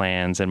my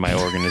plans and my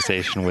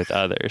organization with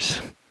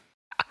others.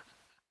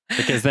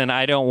 Because then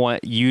I don't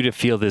want you to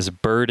feel this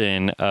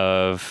burden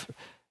of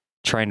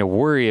trying to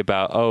worry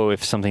about,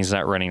 if something's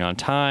not running on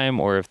time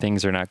or if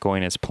things are not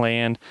going as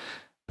planned,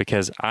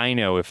 because I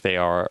know if they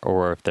are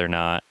or if they're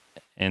not.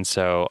 And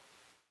so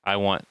I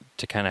want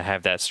to kind of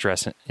have that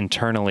stress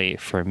internally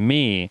for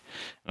me.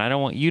 And I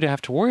don't want you to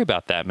have to worry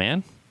about that,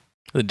 man.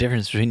 The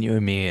difference between you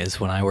and me is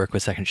when I work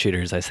with second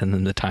shooters, I send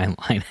them the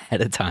timeline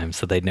ahead of time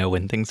so they know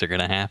when things are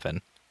going to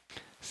happen.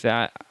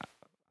 So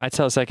I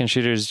tell second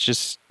shooters,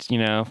 just,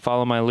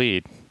 follow my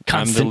lead.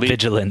 Constant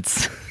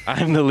vigilance.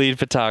 I'm the lead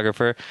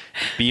photographer.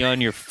 Be on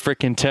your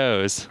frickin'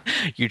 toes.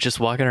 You're just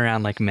walking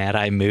around like Mad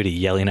Eye Moody,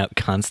 yelling out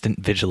constant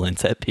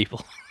vigilance at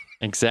people.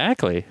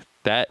 Exactly.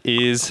 That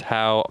is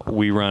how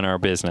we run our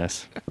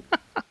business.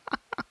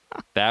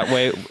 That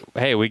way,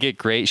 hey, we get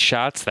great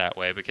shots that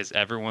way because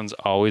everyone's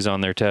always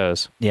on their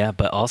toes. Yeah,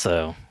 but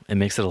also it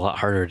makes it a lot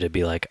harder to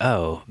be like,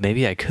 oh,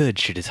 maybe I could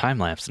shoot a time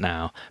lapse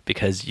now,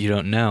 because you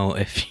don't know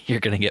if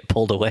you're going to get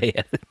pulled away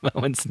at a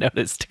moment's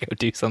notice to go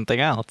do something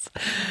else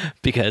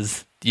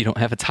because you don't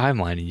have a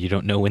timeline and you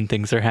don't know when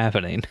things are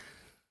happening.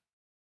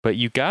 But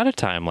you got a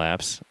time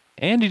lapse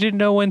and you didn't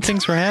know when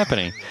things were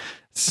happening.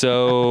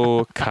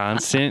 So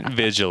constant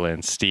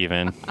vigilance,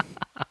 Stephen.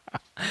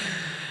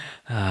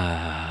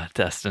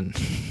 Dustin,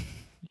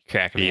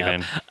 cracking me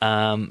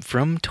up.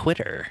 From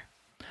Twitter,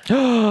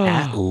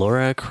 at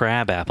Laura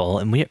Crabapple,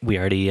 and we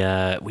already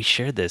we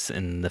shared this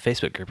in the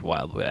Facebook group a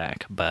while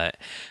back, but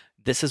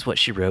this is what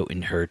she wrote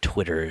in her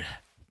Twitter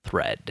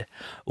thread.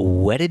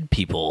 Wedded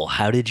people,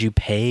 how did you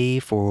pay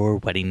for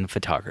wedding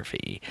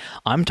photography?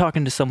 I'm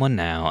talking to someone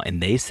now,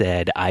 and they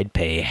said I'd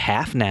pay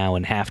half now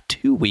and half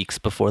 2 weeks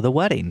before the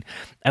wedding.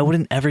 I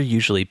wouldn't ever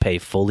usually pay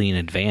fully in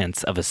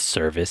advance of a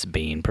service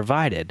being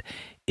provided.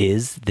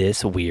 Is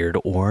this weird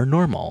or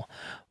normal?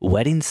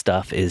 Wedding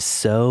stuff is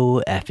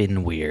so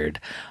effing weird.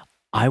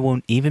 I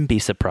won't even be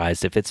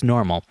surprised if it's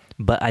normal,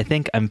 but I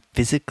think I'm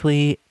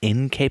physically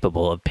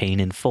incapable of paying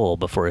in full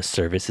before a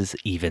service is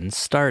even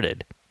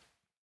started.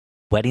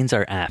 Weddings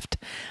are effed.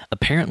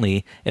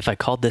 Apparently, if I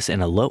called this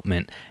an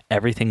elopement,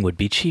 everything would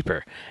be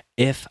cheaper.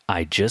 If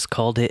I just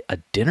called it a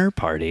dinner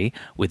party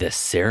with a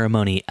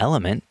ceremony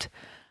element,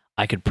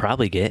 I could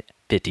probably get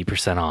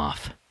 50%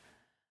 off.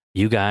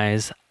 You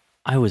guys,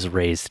 I was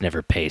raised to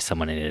never pay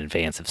someone in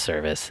advance of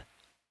service.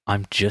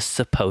 I'm just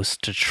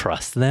supposed to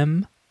trust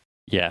them?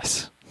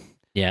 Yes.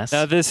 Yes.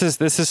 Now, this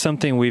is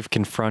something we've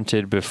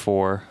confronted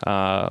before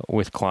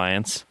with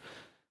clients.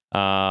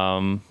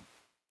 It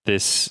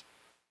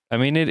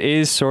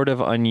is sort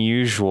of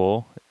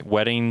unusual.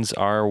 Weddings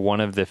are one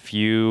of the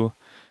few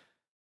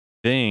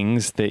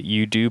things that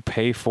you do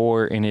pay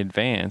for in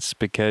advance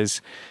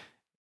because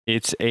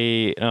it's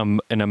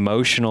an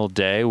emotional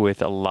day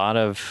with a lot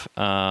of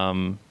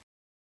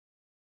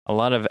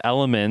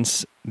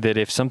elements that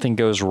if something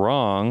goes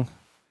wrong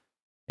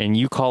and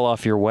you call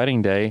off your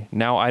wedding day,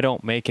 now I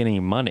don't make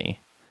any money.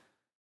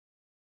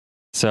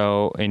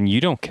 So, and you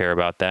don't care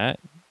about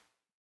that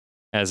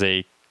as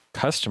a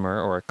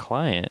customer or a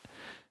client.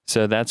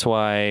 So that's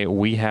why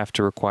we have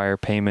to require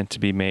payment to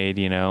be made,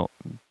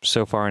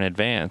 so far in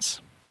advance.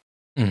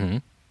 Mm-hmm.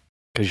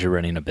 Because you're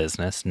running a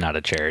business, not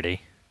a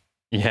charity.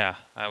 Yeah,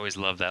 I always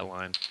love that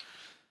line.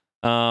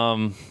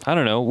 I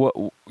don't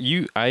know.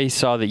 I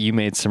saw that you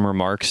made some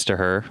remarks to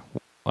her.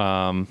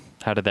 How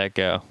did that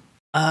go?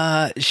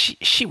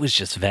 She was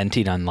just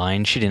venting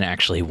online. She didn't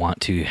actually want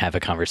to have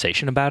a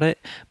conversation about it,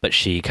 but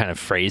she kind of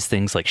phrased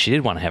things like she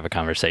did want to have a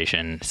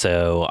conversation.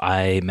 So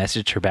I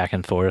messaged her back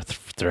and forth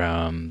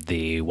from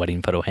the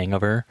Wedding Photo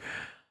Hangover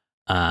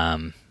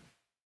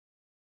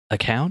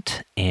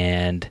account,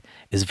 and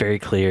it was very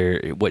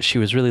clear what she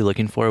was really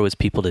looking for was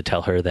people to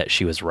tell her that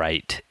she was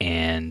right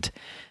and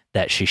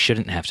that she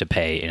shouldn't have to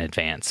pay in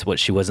advance. What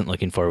she wasn't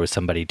looking for was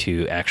somebody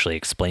to actually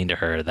explain to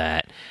her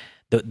that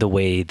the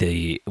way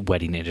the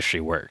wedding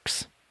industry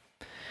works.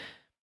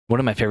 One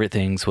of my favorite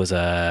things was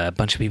a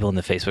bunch of people in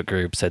the Facebook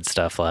group said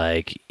stuff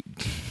like,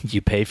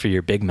 you pay for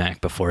your Big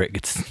Mac before it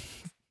gets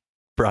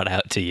brought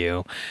out to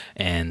you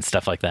and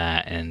stuff like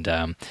that. And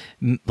a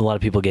lot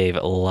of people gave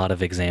a lot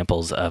of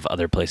examples of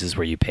other places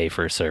where you pay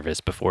for a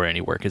service before any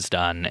work is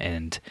done.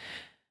 And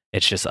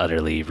it's just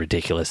utterly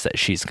ridiculous that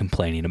she's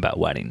complaining about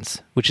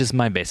weddings, which is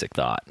my basic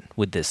thought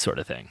with this sort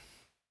of thing.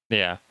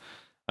 Yeah.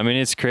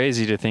 It's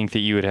crazy to think that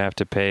you would have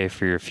to pay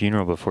for your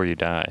funeral before you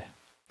die.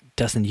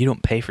 Dustin, you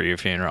don't pay for your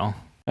funeral.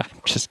 I'm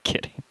just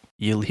kidding.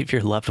 You leave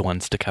your loved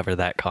ones to cover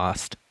that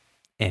cost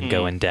and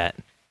go in debt.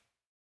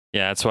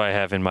 Yeah, that's why I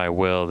have in my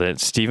will that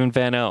Stephen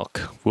Van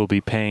Elk will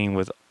be paying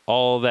with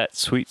all that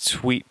sweet,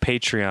 sweet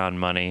Patreon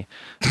money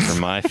for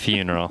my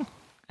funeral.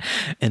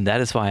 And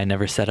that is why I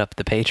never set up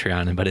the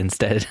Patreon, but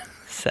instead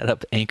set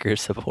up Anchor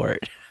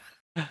support.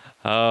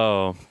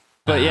 Oh,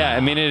 but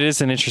yeah, it is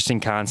an interesting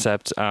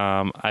concept.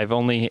 I've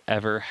only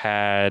ever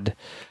had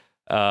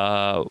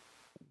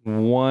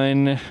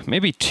one,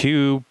 maybe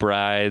two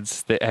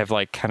brides that have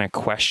kind of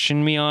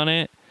questioned me on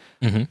it.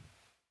 Mm-hmm.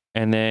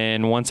 And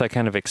then once I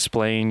kind of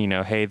explain,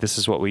 hey, this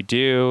is what we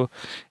do.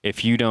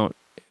 If you don't,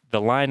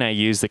 the line I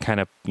use that kind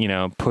of,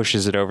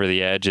 pushes it over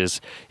the edge is,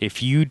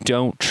 if you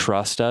don't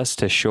trust us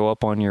to show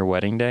up on your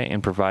wedding day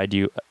and provide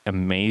you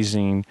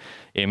amazing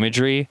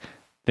imagery,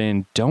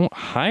 then don't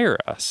hire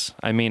us.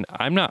 I'm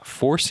not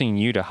forcing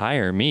you to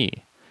hire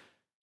me.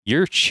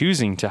 You're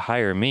choosing to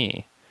hire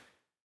me.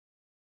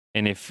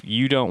 And if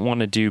you don't want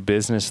to do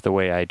business the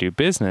way I do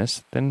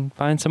business, then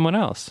find someone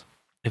else.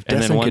 If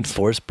Dustin could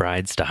force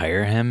brides to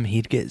hire him,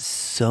 he'd get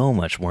so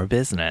much more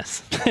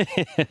business.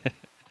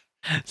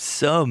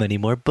 So many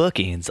more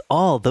bookings.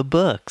 All the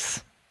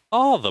books.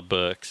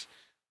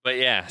 But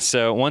yeah,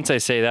 so once I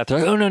say that, they're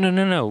like, oh,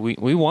 no.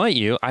 We want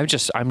you. I'm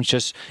just, I'm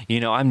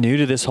new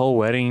to this whole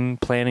wedding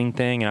planning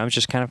thing, and I'm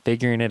just kind of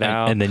figuring it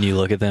out. And then you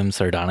look at them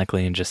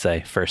sardonically and just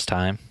say, first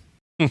time.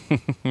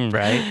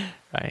 Right?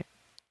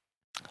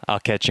 I'll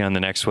catch you on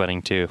the next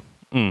wedding too.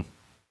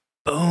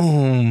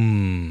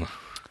 Boom.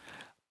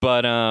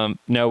 But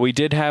no, we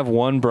did have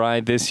one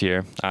bride this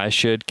year. I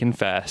should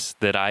confess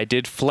that I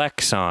did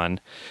flex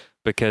on,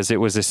 because it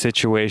was a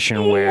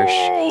situation where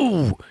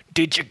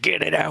did you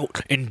get it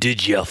out and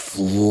did you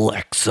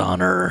flex on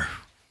her?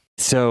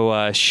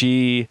 So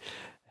she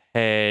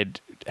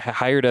had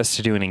hired us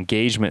to do an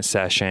engagement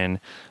session.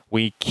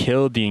 We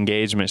killed the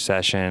engagement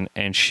session,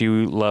 and she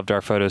loved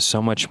our photos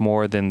so much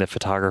more than the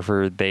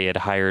photographer they had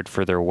hired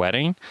for their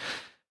wedding.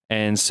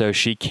 And so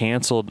she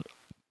canceled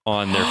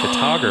on their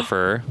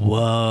photographer.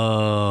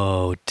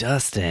 Whoa,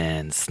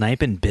 Dustin,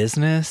 sniping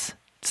business?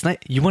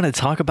 You want to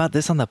talk about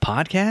this on the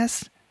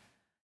podcast?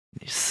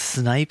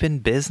 Sniping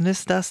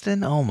business,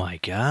 Dustin? Oh my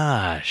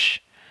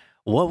gosh.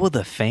 What will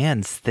the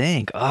fans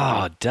think?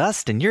 Oh,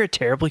 Dustin, you're a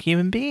terrible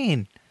human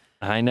being.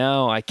 I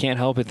know. I can't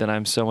help it that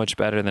I'm so much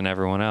better than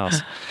everyone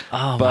else.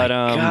 Oh my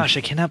gosh,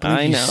 I cannot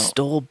believe you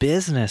stole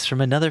business from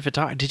another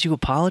photographer. Did you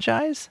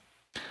apologize?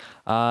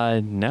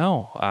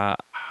 No.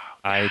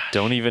 I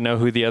don't even know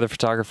who the other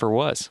photographer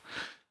was.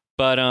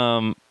 But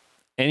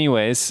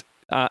anyways,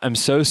 I'm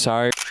so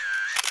sorry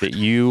that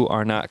you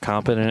are not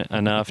competent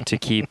enough to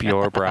keep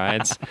your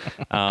brides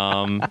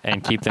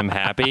and keep them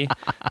happy.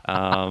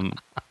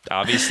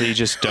 Obviously, you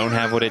just don't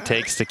have what it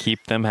takes to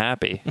keep them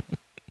happy.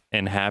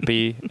 And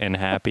happy and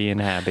happy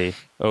and happy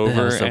over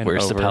that was the and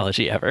worst over.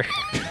 Apology ever.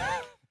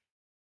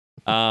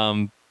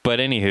 But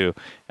anywho,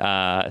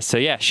 so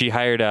yeah, she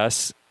hired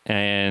us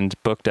and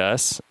booked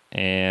us,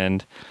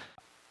 and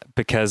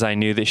because I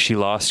knew that she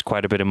lost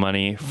quite a bit of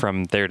money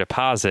from their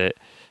deposit,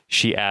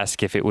 she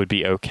asked if it would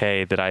be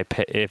okay that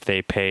if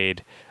they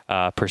paid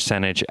a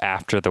percentage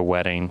after the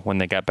wedding when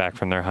they got back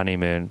from their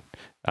honeymoon,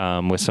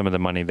 with some of the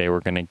money they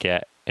were going to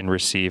get and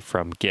receive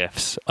from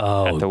gifts.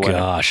 Oh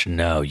gosh,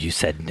 no! You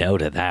said no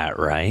to that,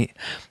 right?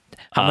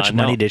 How much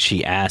money did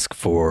she ask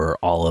for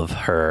all of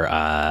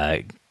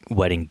her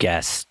wedding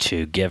guests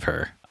to give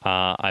her?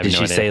 Did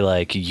she say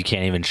like you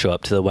can't even show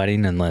up to the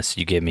wedding unless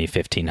you give me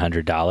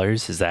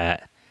 $1,500? Is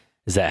that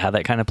how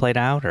that kind of played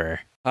out,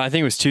 or? I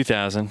think it was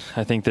 2,000.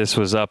 I think this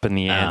was up in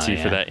the ante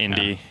for that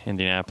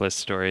Indianapolis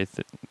story.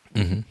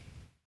 Mm-hmm.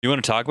 You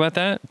want to talk about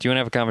that? Do you want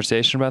to have a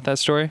conversation about that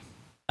story?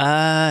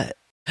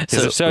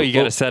 So you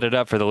got to set it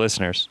up for the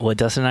listeners. What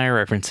Dustin and I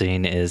are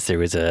referencing is there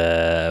was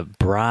a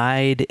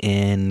bride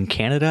in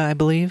Canada, I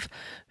believe,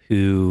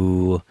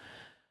 who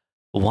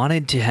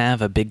wanted to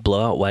have a big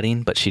blowout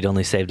wedding, but she'd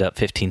only saved up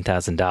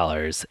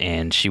 $15,000,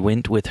 and she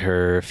went with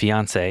her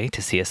fiance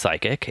to see a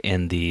psychic,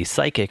 and the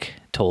psychic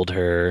told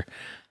her,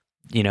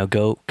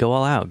 go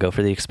all out, go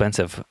for the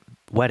expensive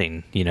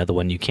wedding, the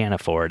one you can't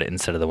afford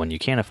instead of the one you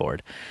can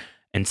afford.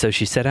 And so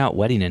she sent out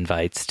wedding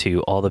invites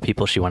to all the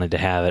people she wanted to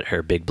have at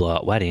her big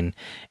blowout wedding,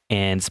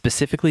 and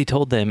specifically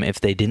told them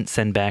if they didn't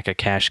send back a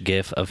cash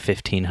gift of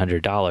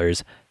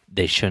 $1,500,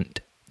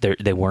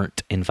 they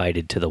weren't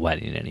invited to the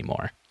wedding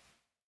anymore.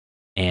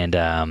 And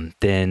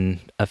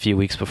then a few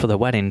weeks before the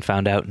wedding,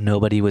 found out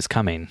nobody was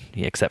coming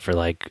except for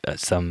like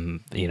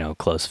some,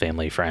 close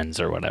family, friends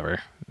or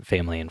whatever,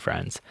 family and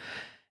friends.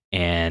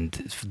 And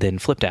then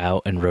flipped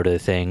out and wrote a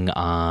thing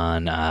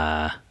on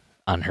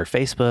her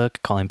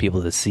Facebook, calling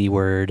people the C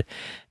word,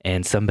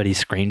 and somebody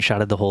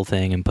screenshotted the whole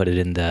thing and put it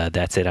in the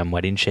 "That's It, I'm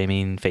Wedding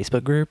Shaming"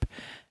 Facebook group.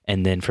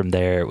 And then from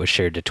there, it was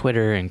shared to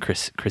Twitter, and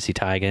Chrissy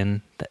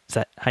Teigen, is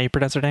that how you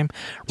pronounce her name?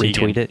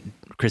 Retweeted.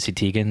 Chrissy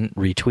Teigen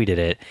retweeted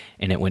it,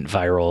 and it went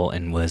viral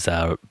and was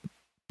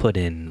put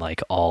in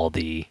like all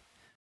the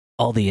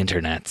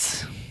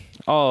internets,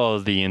 all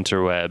the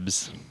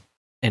interwebs,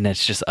 and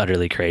that's just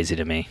utterly crazy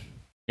to me.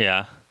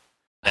 Yeah,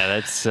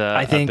 that's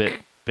I think a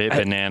bit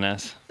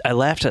bananas. I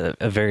laughed a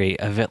very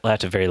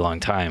long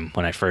time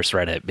when I first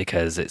read it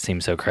because it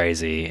seemed so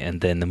crazy,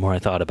 and then the more I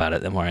thought about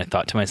it, the more I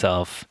thought to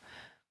myself,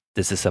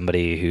 this is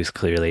somebody who's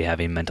clearly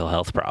having mental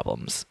health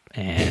problems.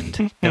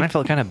 And then I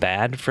felt kind of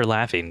bad for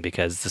laughing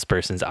because this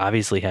person's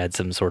obviously had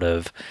some sort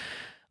of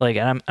like,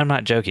 and I'm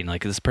not joking,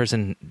 like this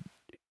person,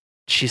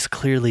 she's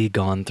clearly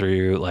gone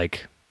through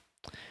like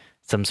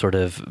some sort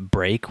of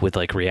break with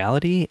like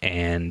reality,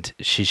 and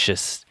she's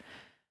just,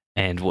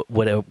 and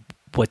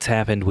what's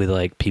happened with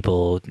like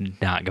people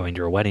not going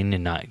to her wedding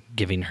and not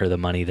giving her the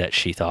money that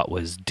she thought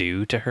was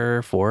due to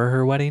her for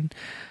her wedding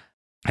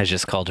has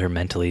just called her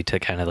mentally to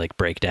kind of like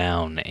break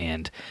down.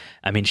 And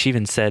I mean, she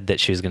even said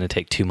that she was going to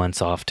take 2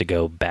 months off to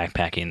go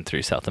backpacking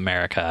through South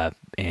America.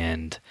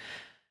 And,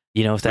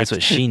 if that's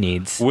what she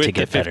needs to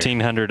get better. With the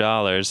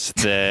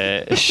 $1,500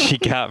 that she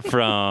got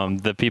from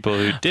the people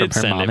who did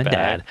send mom it and back.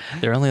 Dad.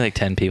 There are only like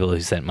 10 people who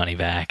sent money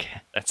back.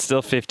 That's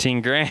still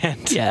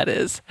 $15,000. Yeah, it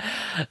is,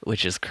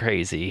 which is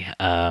crazy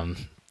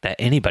that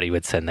anybody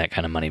would send that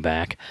kind of money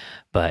back.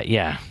 But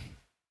yeah.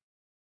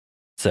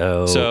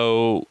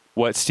 So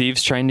what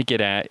Steve's trying to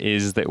get at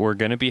is that we're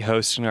going to be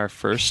hosting our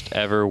first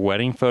ever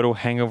wedding photo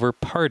hangover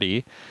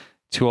party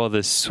to all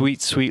the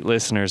sweet, sweet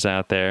listeners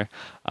out there.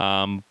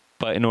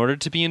 But in order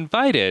to be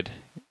invited,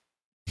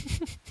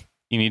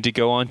 you need to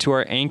go onto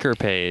our Anchor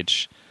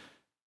page,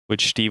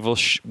 which Steve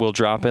will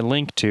drop a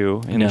link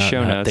to in the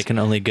show notes. They can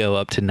only go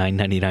up to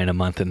 $9.99 a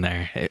month in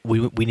there.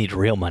 We need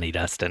real money,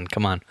 Dustin.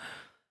 Come on.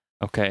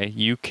 Okay,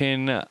 you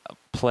can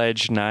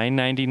pledge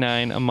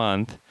 $9.99 a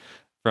month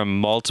from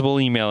multiple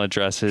email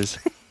addresses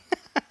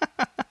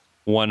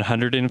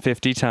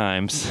 150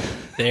 times.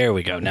 There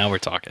we go. Now we're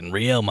talking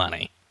real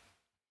money.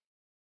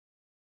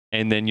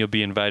 And then you'll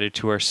be invited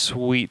to our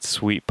sweet,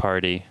 sweet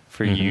party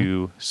for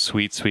you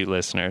sweet, sweet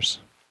listeners.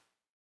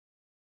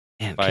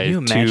 Man, can you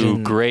imagine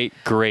two great,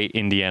 great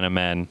Indiana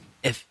men.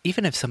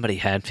 Even if somebody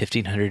had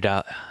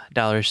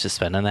 $1,500 to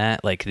spend on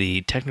that, like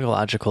the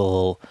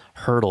technological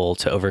hurdle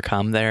to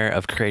overcome there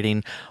of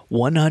creating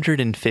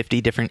 150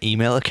 different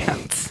email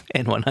accounts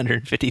and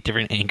 150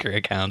 different Anchor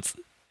accounts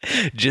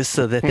just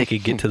so that they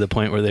could get to the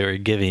point where they were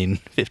giving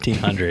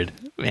 1,500.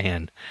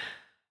 Man,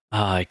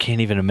 I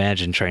can't even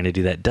imagine trying to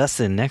do that.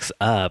 Dustin, next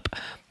up.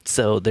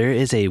 So there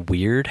is a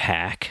weird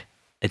hack.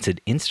 It's an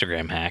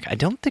Instagram hack. I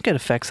don't think it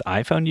affects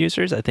iPhone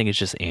users. I think it's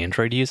just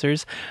Android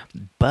users.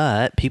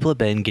 But people have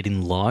been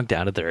getting logged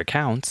out of their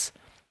accounts.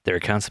 Their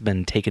accounts have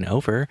been taken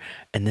over,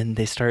 and then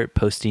they start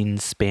posting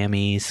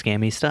spammy,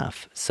 scammy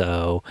stuff.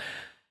 So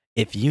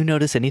if you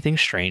notice anything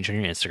strange on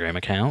your Instagram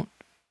account,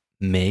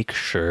 make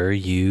sure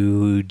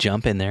you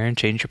jump in there and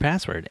change your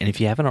password. And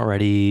if you haven't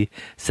already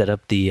set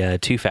up the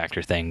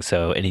two-factor thing,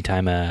 so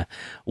anytime a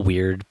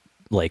weird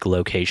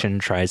location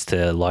tries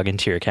to log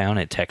into your account,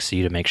 it texts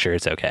you to make sure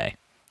it's okay.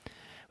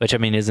 Which, I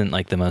mean, isn't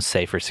the most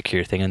safe or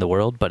secure thing in the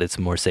world, but it's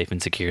more safe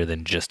and secure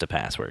than just a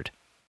password.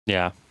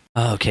 Yeah.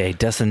 Okay,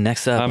 Dustin,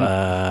 next up.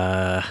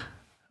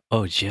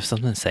 Do you have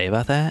something to say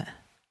about that?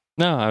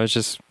 No, I was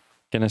just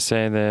going to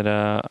say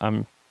that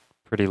I'm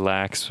pretty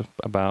lax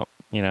about,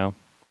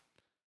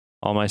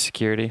 all my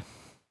security.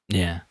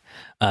 Yeah.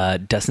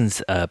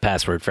 Dustin's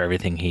password for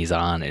everything he's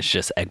on is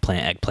just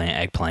eggplant, eggplant,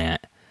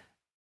 eggplant.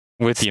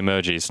 With the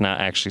emojis,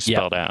 not actually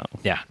spelled out.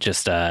 Yeah,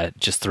 just 3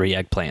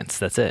 eggplants.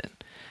 That's it.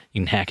 You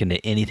can hack into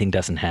anything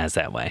Dustin has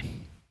that way.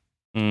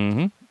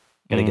 Mm-hmm.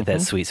 Gotta get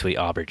that sweet, sweet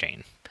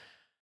aubergine.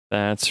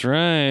 That's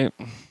right.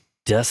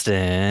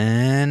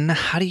 Dustin,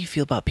 how do you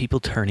feel about people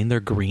turning their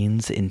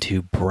greens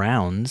into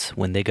browns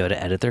when they go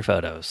to edit their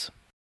photos?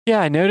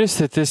 Yeah, I noticed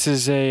that this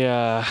is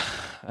a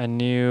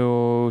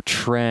new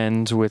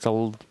trend with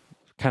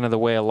kind of the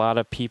way a lot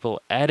of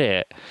people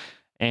edit.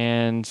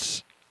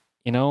 And,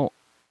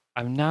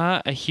 I'm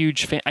not a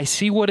huge fan. I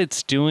see what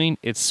it's doing.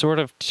 It's sort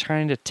of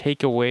trying to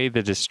take away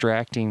the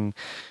distracting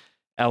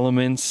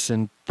elements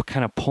and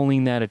kind of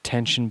pulling that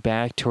attention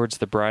back towards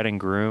the bride and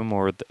groom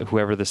or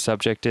whoever the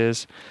subject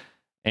is.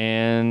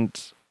 And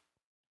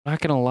I'm not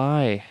going to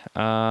lie,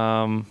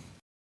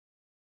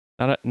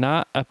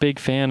 not a big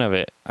fan of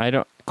it. I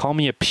don't call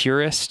me a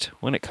purist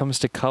when it comes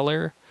to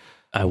color.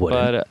 I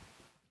wouldn't. But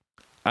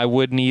I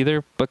wouldn't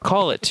either, but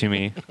call it to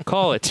me.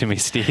 Call it to me,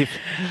 Steve.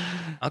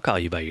 I'll call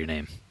you by your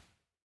name.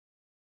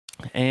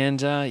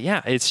 And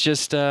it's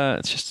just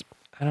I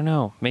don't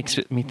know, makes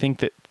me think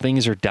that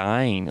things are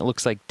dying. It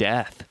looks like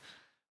death.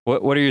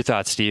 What are your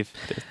thoughts, Steve?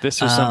 This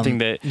was something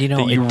that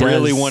you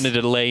really wanted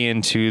to lay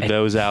into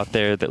those out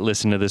there that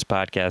listen to this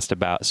podcast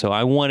about. So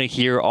I want to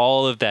hear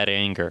all of that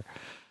anger.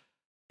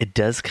 It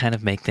does kind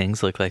of make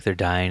things look like they're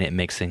dying. It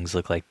makes things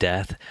look like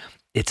death.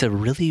 It's a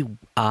really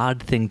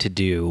odd thing to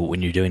do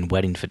when you're doing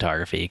wedding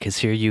photography, because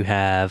here you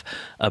have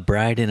a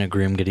bride and a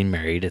groom getting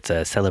married. It's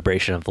a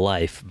celebration of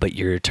life, but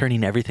you're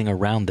turning everything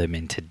around them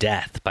into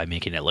death by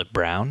making it look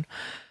brown.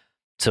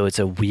 So it's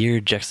a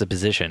weird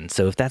juxtaposition.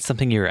 So if that's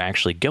something you're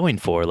actually going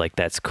for,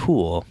 that's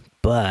cool.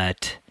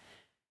 But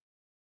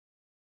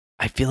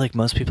I feel like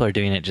most people are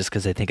doing it just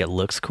because they think it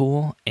looks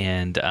cool,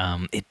 and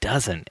it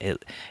doesn't.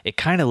 It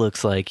kind of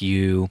looks like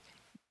you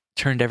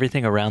turned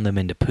everything around them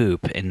into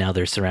poop, and now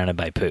they're surrounded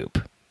by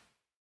poop.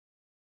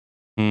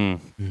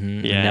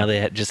 Mm-hmm. Yeah. And now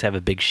they just have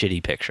a big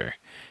shitty picture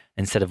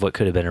instead of what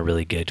could have been a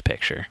really good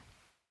picture.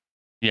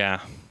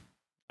 Yeah.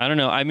 I don't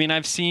know. I mean,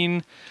 I've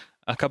seen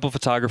a couple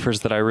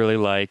photographers that I really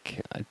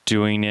like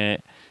doing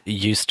it.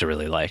 Used to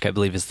really like, I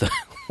believe is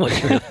what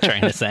you're really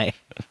trying to say.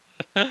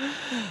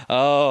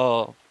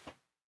 Oh.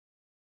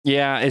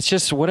 Yeah, it's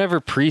just whatever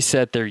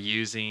preset they're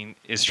using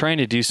is trying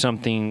to do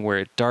something where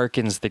it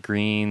darkens the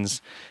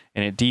greens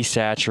and it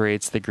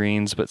desaturates the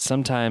greens, but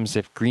sometimes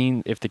if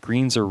the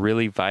greens are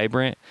really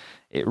vibrant,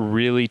 it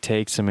really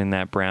takes them in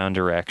that brown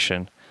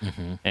direction.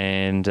 Mm-hmm.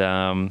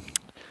 And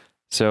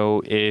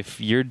so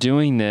if you're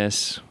doing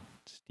this,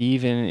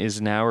 Steven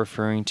is now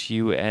referring to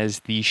you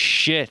as the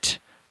shit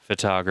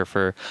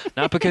photographer,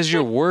 not because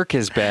your work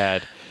is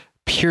bad,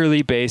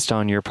 purely based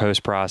on your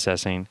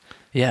post-processing.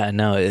 Yeah,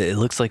 no, it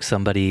looks like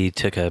somebody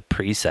took a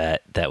preset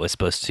that was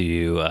supposed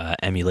to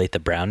emulate the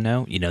brown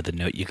note. You know, the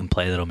note you can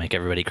play that'll make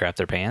everybody crap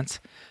their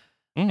pants.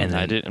 And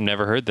I've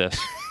never heard this.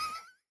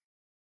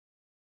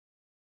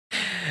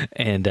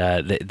 And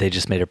they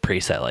just made a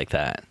preset like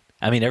that.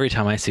 I mean, every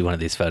time I see one of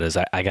these photos,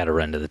 I got to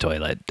run to the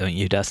toilet. Don't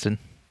you, Dustin?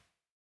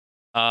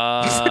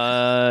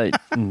 No,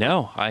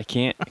 I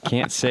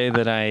can't say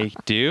that I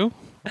do.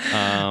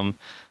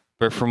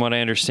 But from what I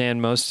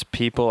understand, most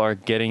people are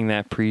getting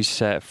that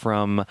preset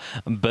from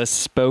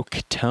Bespoke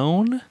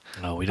Tone.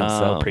 Oh, we don't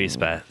sell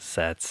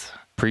presets.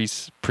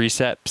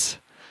 Precepts.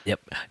 Yep.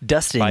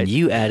 Dustin,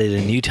 you added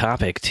a new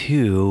topic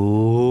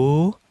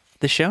to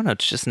the show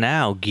notes just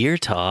now. Gear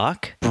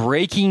talk.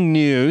 Breaking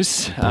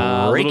news.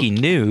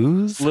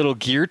 Little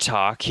gear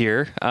talk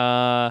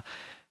here.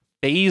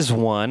 Phase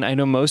 1. I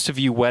know most of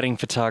you wedding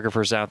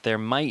photographers out there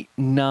might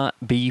not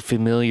be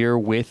familiar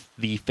with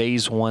the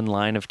Phase 1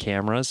 line of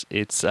cameras.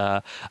 It's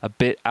a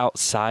bit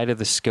outside of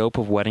the scope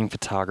of wedding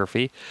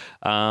photography.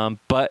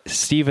 But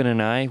Steven and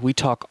I, we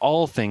talk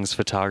all things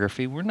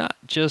photography. We're not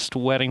just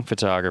wedding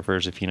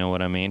photographers, if you know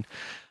what I mean.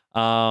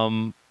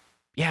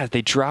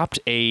 They dropped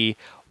a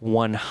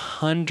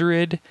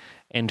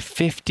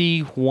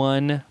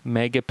 151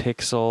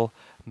 megapixel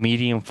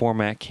medium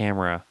format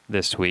camera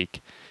this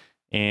week.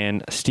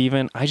 And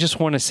Steven, I just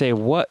want to say,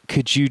 what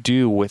could you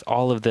do with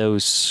all of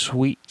those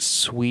sweet,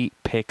 sweet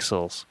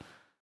pixels?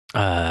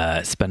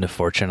 Spend a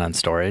fortune on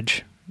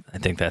storage. I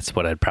think that's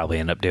what I'd probably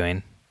end up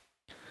doing.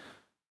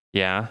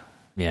 Yeah.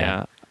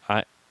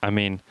 I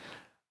mean,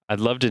 I'd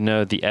love to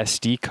know the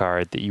SD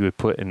card that you would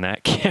put in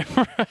that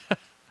camera.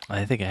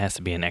 I think it has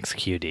to be an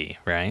XQD,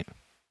 right?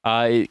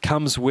 It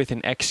comes with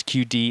an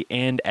XQD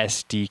and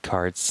SD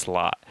card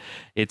slot.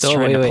 It's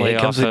trying to play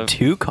it comes with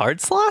 2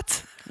 card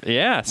slots?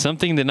 Yeah,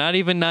 something that not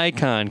even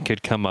Nikon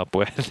could come up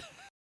with.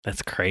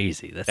 That's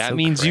crazy. That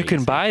means you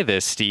can buy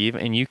this, Steve,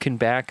 and you can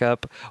back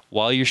up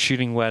while you're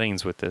shooting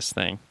weddings with this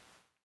thing.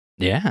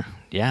 Yeah.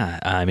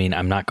 I mean,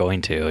 I'm not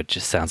going to. It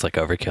just sounds like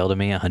overkill to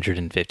me.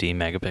 150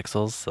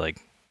 megapixels. Like,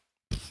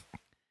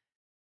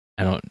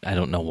 I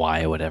don't know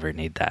why I would ever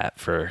need that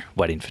for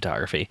wedding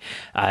photography.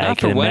 I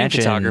can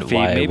imagine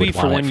why maybe I would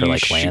want it for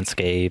like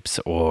landscapes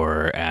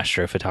or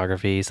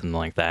astrophotography, something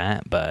like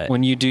that. But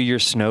when you do your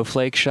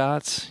snowflake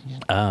shots,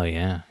 oh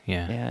yeah.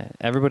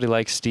 Everybody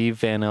likes Steve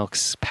Van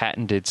Elk's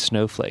patented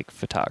snowflake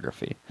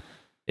photography.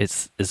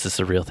 Is this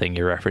a real thing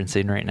you're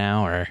referencing right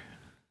now, or?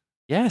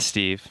 Yeah,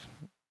 Steve.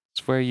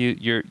 It's where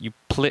you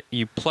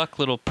pluck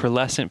little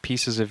pearlescent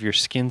pieces of your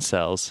skin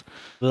cells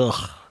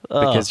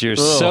because you're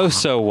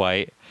so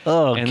white.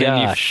 Oh, and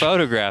then you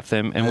photograph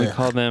them, and we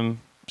call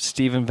them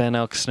Steven Van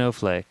Elk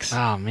snowflakes.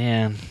 Oh,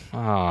 man.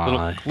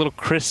 Little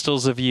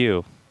crystals of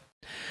you.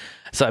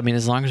 So, I mean,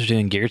 as long as we're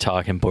doing gear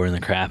talk and boring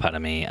the crap out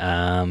of me,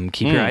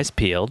 keep your eyes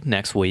peeled.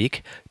 Next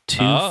week,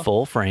 2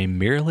 full-frame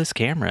mirrorless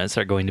cameras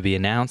are going to be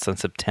announced on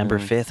September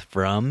 5th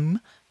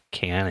from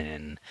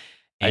Canon.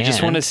 I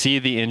just want to see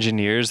the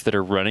engineers that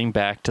are running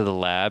back to the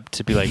lab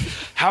to be like,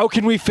 how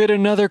can we fit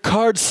another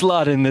card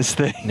slot in this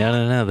thing?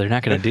 No. They're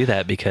not going to do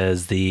that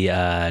because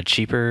the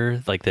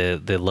cheaper, like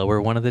the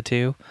lower one of the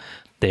 2,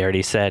 they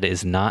already said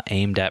is not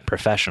aimed at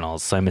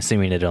professionals. So I'm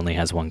assuming it only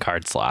has 1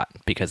 card slot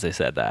because they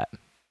said that.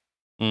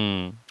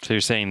 So you're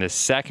saying the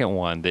second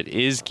one that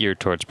is geared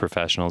towards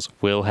professionals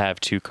will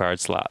have 2 card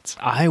slots?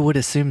 I would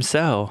assume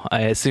so. I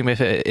assume if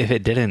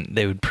it didn't,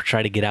 they would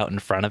try to get out in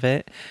front of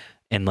it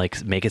and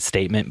like make a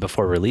statement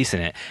before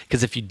releasing it.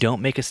 Because if you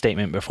don't make a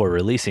statement before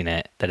releasing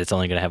it that it's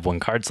only going to have 1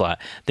 card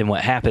slot, then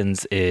what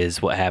happens is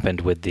what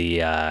happened with the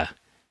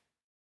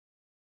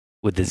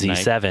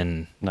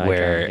Z7,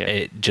 where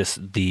it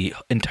just the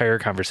entire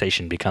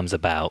conversation becomes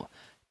about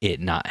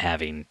it not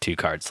having 2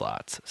 card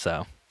slots.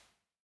 So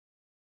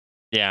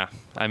yeah,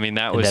 I mean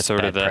that was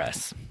sort of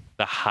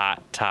the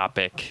hot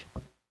topic,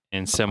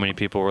 and so many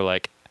people were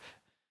like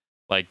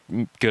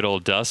good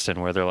old Dustin,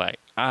 where they're like,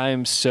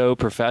 I'm so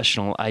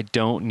professional, I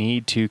don't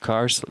need 2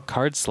 card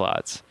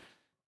slots.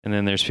 And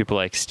then there's people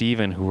like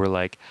Steven who were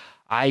like,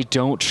 I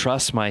don't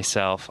trust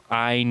myself,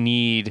 I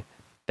need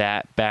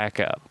that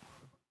backup.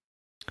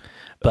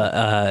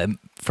 But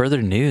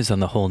further news on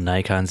the whole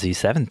Nikon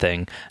Z7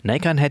 thing,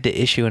 Nikon had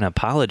to issue an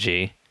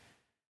apology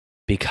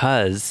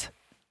because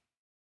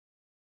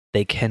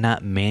they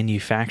cannot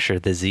manufacture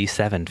the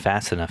Z7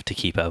 fast enough to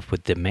keep up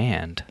with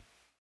demand.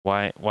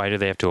 Why do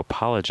they have to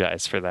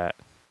apologize for that?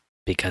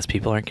 Because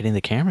people aren't getting the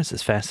cameras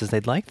as fast as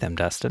they'd like them,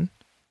 Dustin.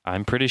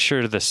 I'm pretty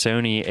sure the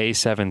Sony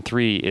A7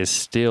 III is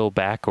still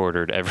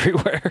back-ordered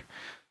everywhere.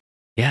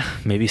 Yeah,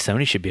 maybe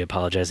Sony should be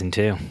apologizing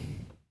too.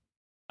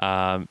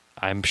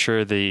 I'm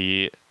sure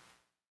the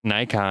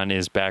Nikon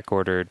is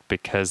back-ordered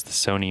because the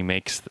Sony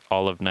makes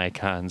all of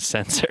Nikon's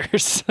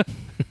sensors.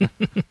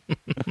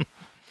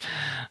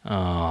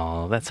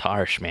 Oh, that's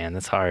harsh, man.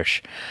 That's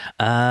harsh.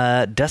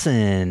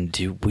 Dustin,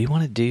 do we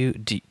want to do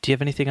you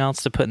have anything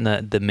else to put in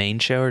the main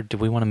show, or do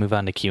we want to move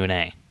on to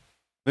Q&A?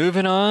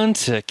 Moving on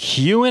to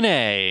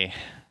Q&A.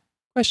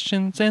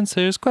 Questions,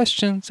 answers.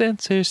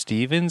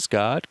 Steven's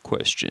got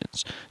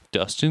questions.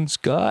 Dustin's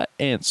got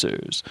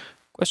answers.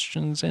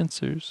 Questions,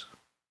 answers.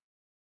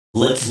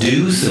 Let's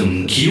do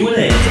some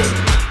Q&A.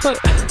 But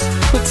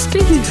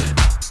Steve...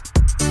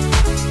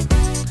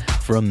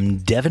 From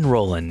Devin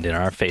Rowland in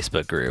our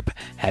Facebook group,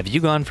 have you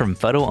gone from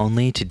photo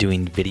only to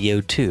doing video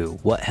too?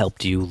 What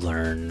helped you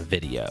learn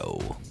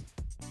video?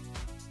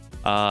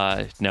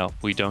 No,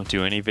 we don't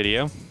do any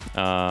video.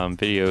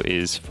 Video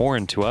is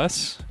foreign to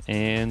us,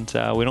 and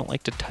we don't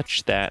like to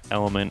touch that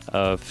element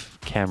of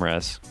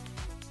cameras.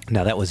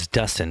 Now that was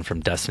Dustin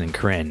from Dustin and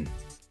Corinne.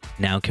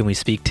 Now can we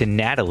speak to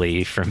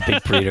Natalie from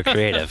Big Burrito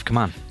Creative? Come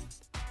on.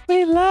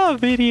 We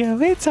love video.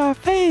 It's our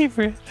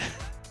favorite.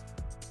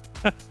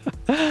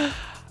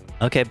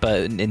 Okay,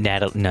 but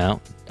Natalie,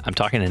 no, I'm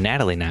talking to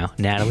Natalie now.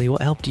 Natalie,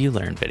 what helped you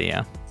learn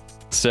video?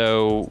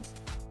 So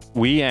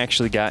we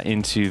actually got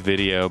into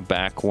video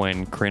back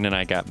when Corinne and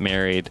I got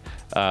married.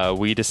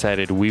 We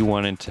decided we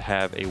wanted to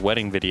have a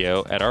wedding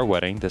video at our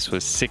wedding. This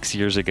was 6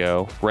 years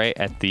ago, right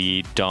at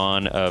the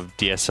dawn of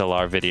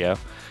DSLR video.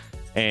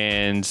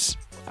 And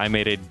I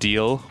made a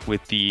deal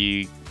with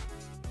the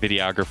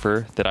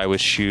videographer that I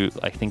would shoot,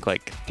 I think,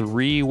 like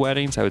 3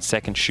 weddings. I would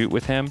second shoot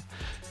with him,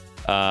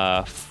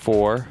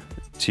 4,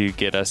 to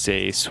get us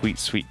a sweet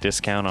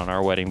discount on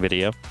our wedding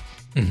video.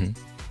 Mm-hmm.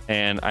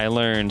 And I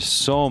learned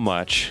so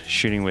much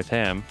shooting with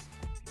him,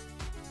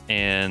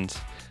 and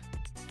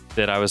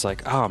that I was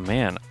like, oh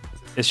man,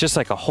 it's just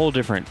like a whole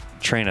different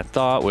train of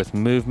thought with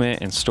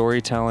movement and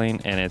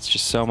storytelling, and it's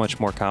just so much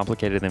more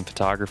complicated than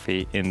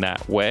photography in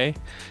that way,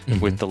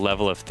 with the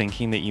level of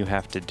thinking that you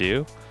have to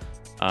do.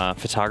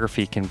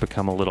 Photography can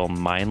become a little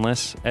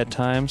mindless at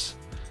times.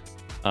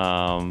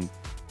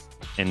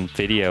 In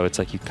video, it's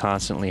like you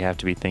constantly have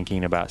to be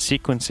thinking about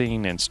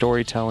sequencing and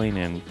storytelling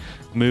and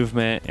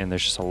movement, and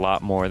there's just a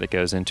lot more that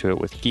goes into it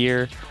with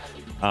gear.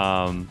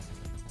 A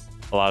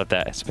lot of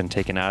that has been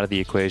taken out of the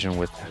equation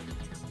with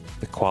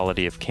the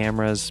quality of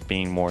cameras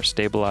being more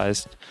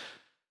stabilized.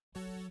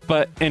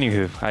 But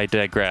anywho, I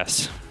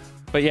digress.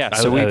 But yeah,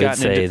 so I would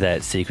say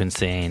that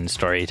sequencing,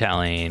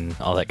 storytelling,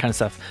 all that kind of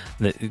stuff,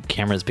 the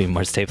cameras being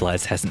more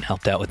stabilized hasn't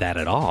helped out with that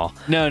at all.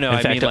 No, in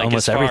fact, mean, like,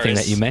 almost everything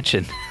that you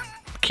mentioned,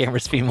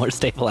 cameras being more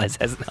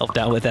stabilized hasn't helped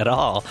out with at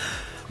all.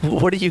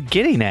 What are you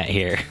getting at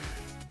here?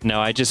 No,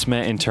 I just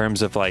meant in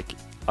terms of like,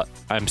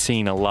 I'm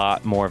seeing a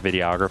lot more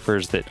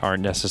videographers that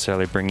aren't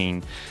necessarily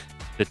bringing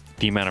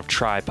the amount of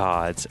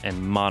tripods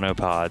and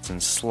monopods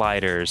and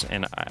sliders.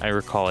 And I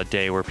recall a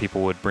day where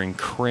people would bring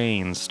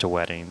cranes to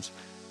weddings.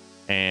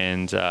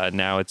 And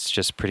now it's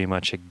just pretty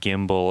much a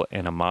gimbal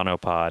and a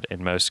monopod,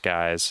 and most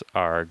guys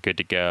are good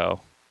to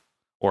go.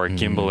 Or a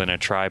gimbal and a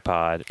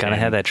tripod. Gotta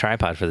have that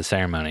tripod for the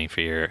ceremony,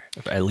 for your,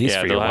 at least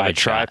for your wide shot. Yeah, they'll have a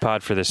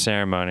tripod for the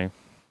ceremony.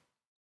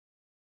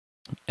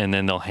 And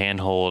then they'll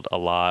handhold a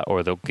lot,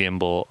 or they'll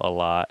gimbal a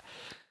lot.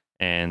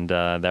 And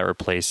that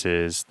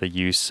replaces the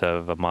use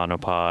of a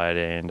monopod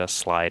and a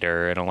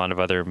slider and a lot of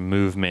other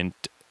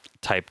movement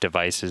type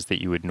devices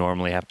that you would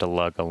normally have to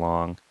lug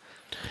along.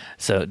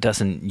 So,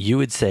 Dustin, you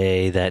would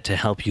say that to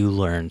help you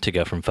learn to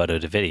go from photo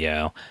to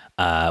video,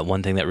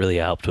 one thing that really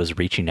helped was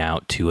reaching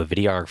out to a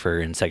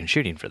videographer and second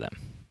shooting for them.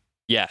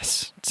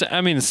 Yes. So,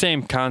 I mean, the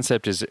same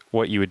concept is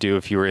what you would do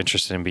if you were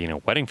interested in being a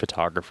wedding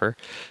photographer,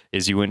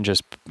 is you wouldn't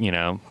just,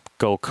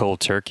 go cold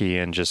turkey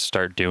and just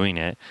start doing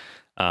it.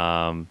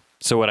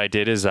 So what I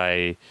did is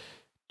I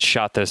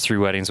shot those 3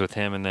 weddings with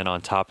him, and then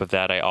on top of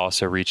that, I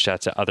also reached out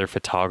to other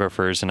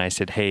photographers, and I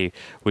said, hey,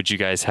 would you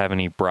guys have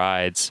any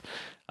brides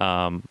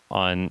on,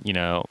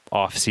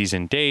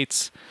 off-season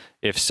dates?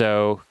 If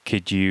so,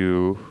 could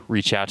you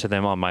reach out to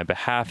them on my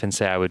behalf and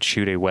say I would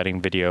shoot a wedding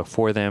video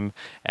for them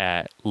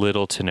at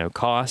little to no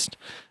cost?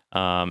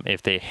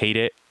 If they hate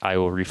it, I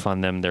will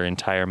refund them their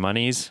entire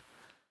monies.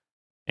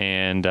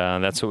 And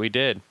that's what we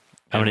did.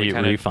 How many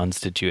refunds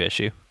did you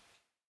issue?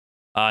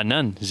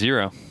 None.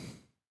 0.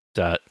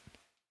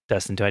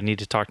 Dustin, do I need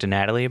to talk to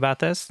Natalie about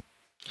this?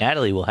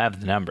 Natalie will have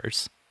the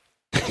numbers.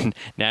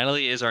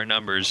 Natalie is our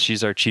numbers.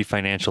 She's our chief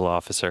financial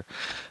officer.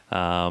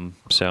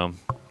 So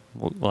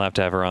we'll have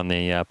to have her on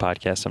the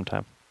podcast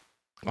sometime.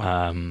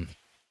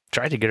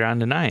 Tried to get her on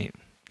tonight.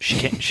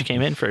 She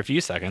came in for a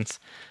few seconds.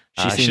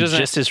 She seems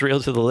just as real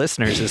to the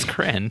listeners as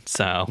Corinne.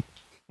 So,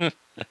 but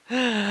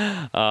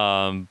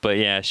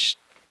yeah.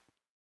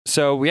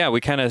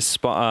 We kind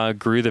of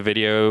grew the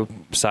video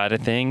side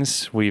of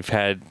things. We've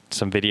had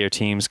some video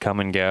teams come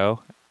and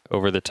go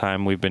over the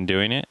time we've been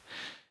doing it.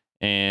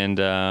 And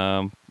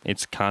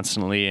it's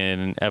constantly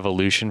an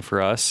evolution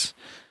for us.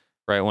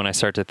 Right when I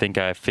start to think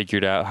I've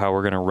figured out how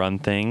we're going to run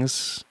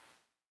things,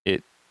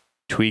 it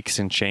tweaks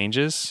and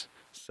changes.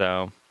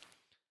 So,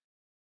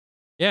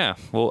 yeah.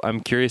 Well,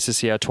 I'm curious to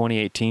see how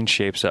 2018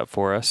 shapes up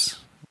for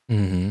us.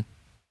 Mm-hmm.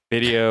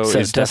 Video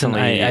is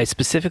definitely... I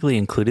specifically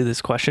included this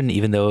question,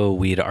 even though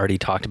we'd already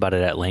talked about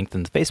it at length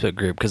in the Facebook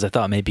group, because I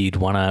thought maybe you'd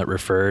want to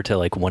refer to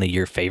like one of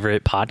your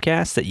favorite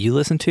podcasts that you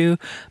listen to,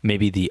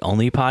 maybe the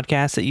only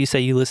podcast that you say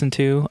you listen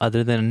to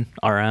other than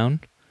our own.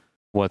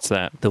 What's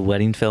that? The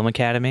Wedding Film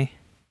Academy.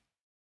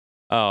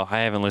 Oh, I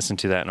haven't listened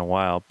to that in a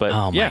while, but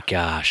oh my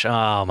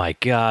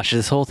gosh.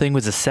 This whole thing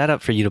was a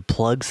setup for you to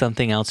plug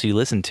something else you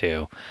listen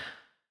to.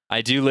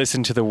 I do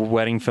listen to the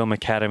Wedding Film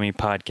Academy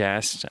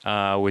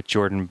podcast with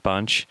Jordan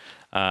Bunch.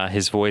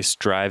 His voice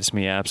drives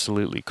me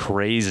absolutely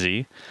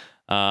crazy.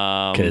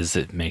 Because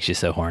it makes you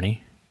so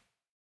horny?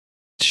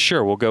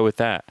 Sure, we'll go with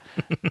that.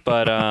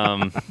 But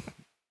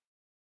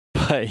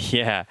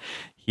yeah,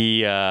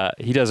 he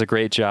does a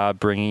great job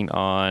bringing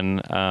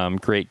on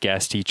great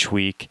guests each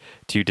week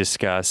to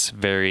discuss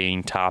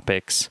varying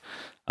topics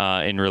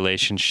in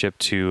relationship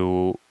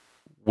to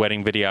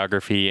wedding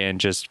videography and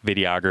just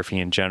videography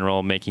in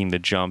general, making the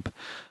jump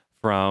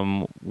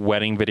from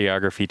wedding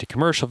videography to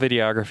commercial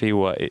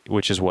videography,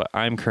 which is what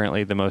I'm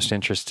currently the most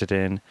interested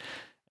in.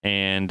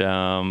 And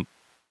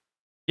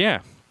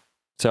yeah,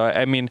 so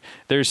I mean,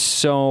 there's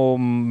so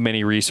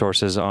many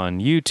resources on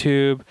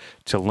YouTube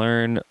to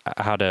learn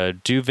how to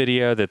do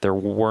video that there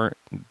weren't,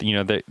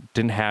 that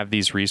didn't have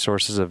these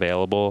resources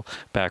available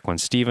back when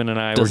Steven and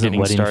I were getting started.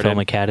 Does the Wedding Film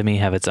Academy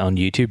have its own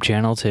YouTube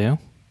channel too?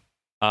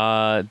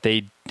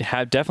 They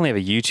definitely have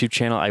a YouTube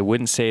channel. I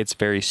wouldn't say it's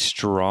very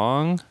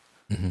strong.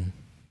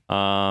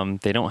 Mm-hmm.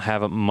 They don't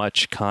have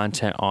much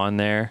content on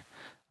there.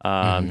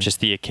 Just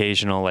the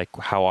occasional, like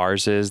how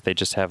ours is. They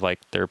just have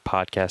like their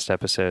podcast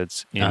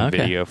episodes in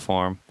video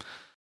form.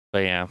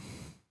 But yeah.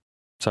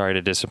 Sorry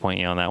to disappoint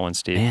you on that one,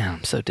 Steve. Damn,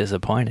 I'm so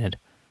disappointed.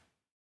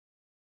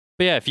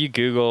 But yeah, if you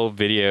Google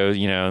video,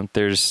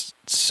 there's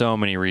so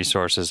many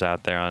resources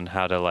out there on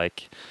how to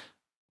like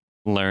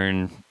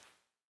learn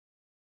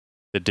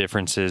the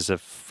differences of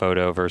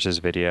photo versus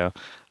video.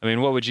 I mean,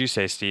 what would you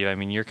say, Steve? I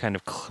mean, you're kind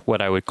of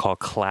what I would call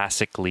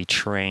classically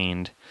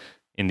trained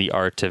in the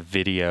art of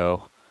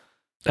video.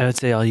 I would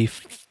say all you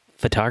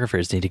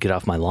photographers need to get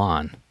off my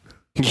lawn.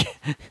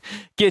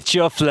 Get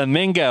your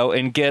flamingo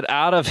and get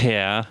out of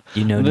here.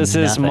 This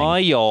nothing. Is my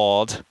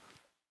yard.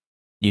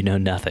 You know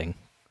nothing.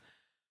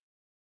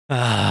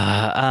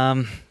 I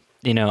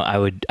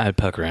would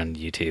poke around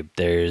YouTube.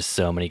 There's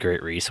so many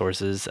great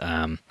resources.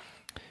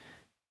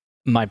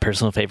 My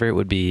personal favorite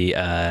would be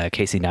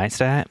Casey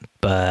Neistat,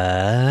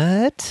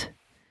 but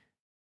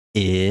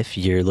if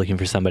you're looking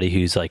for somebody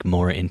who's like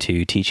more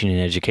into teaching and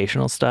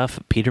educational stuff,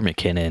 Peter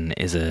McKinnon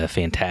is a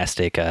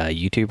fantastic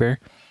YouTuber,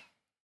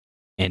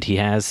 and he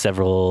has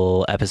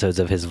several episodes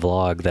of his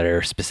vlog that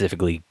are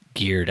specifically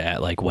geared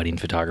at like wedding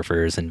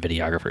photographers and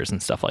videographers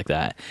and stuff like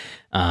that.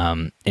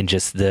 And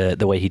just the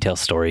way he tells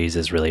stories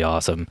is really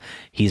awesome.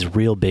 He's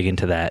real big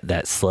into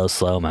that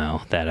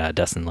slow-mo that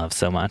Dustin loves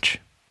so much.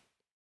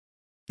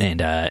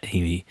 And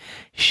he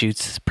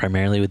shoots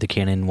primarily with the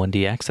Canon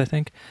 1DX, I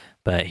think,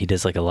 but he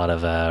does like a lot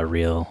of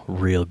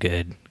real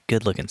good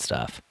looking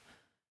stuff.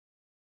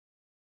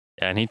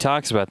 Yeah, and he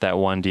talks about that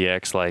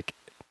 1DX like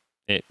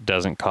it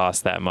doesn't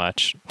cost that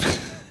much.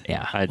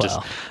 Yeah, I just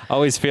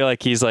always feel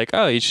like he's like,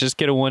 oh, you should just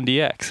get a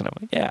 1DX, and I'm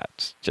like, yeah,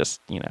 it's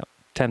just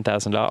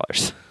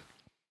 $10,000.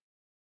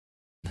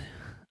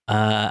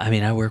 I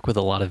mean, I work with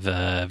a lot of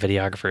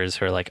videographers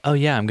who are like, oh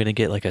yeah, I'm gonna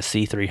get like a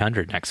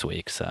C300 next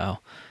week, so.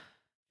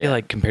 Yeah,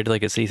 like compared to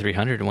like a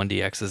C300,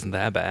 1DX isn't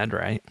that bad,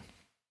 right?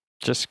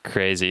 Just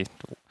crazy.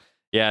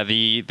 Yeah,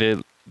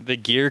 the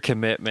gear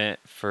commitment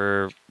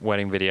for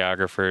wedding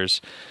videographers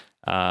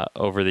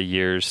over the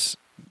years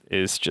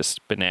is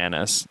just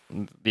bananas.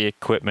 The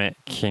equipment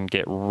can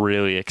get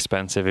really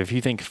expensive. If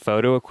you think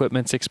photo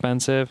equipment's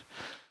expensive,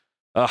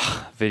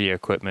 video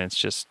equipment's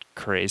just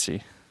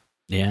crazy.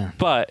 Yeah.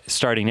 But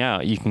starting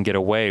out, you can get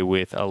away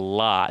with a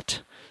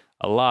lot.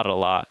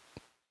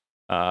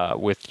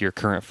 With your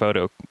current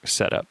photo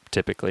setup,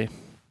 typically.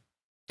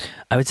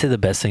 I would say the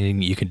best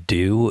thing you could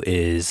do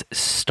is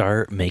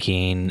start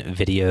making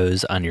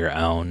videos on your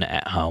own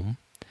at home.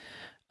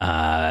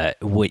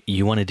 What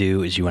you want to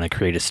do is you want to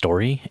create a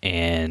story,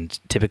 and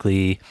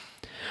typically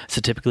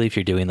if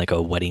you're doing like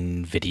a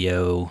wedding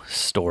video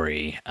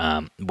story,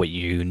 what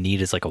you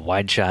need is like a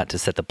wide shot to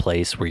set the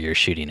place where you're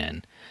shooting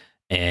in.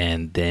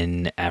 And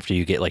then after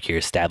you get like your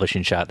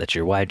establishing shot, that's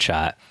your wide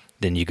shot,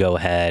 then you go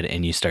ahead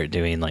and you start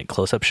doing like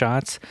close-up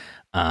shots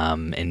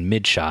and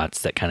mid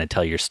shots that kind of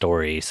tell your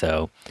story.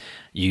 So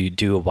you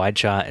do a wide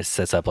shot, it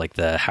sets up like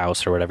the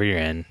house or whatever you're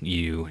in.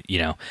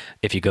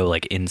 If you go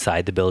like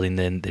inside the building,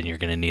 then you're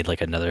going to need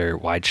like another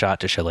wide shot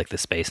to show like the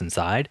space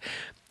inside.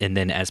 And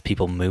then as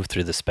people move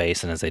through the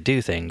space and as they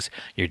do things,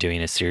 you're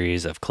doing a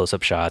series of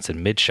close-up shots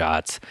and mid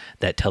shots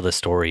that tell the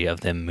story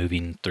of them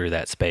moving through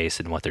that space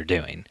and what they're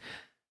doing.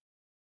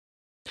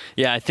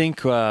 Yeah, I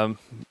think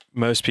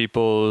most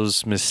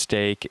people's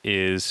mistake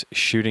is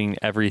shooting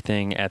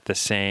everything at the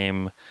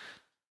same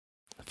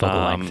focal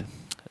length.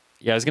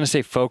 Yeah, I was going to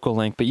say focal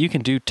length, but you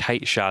can do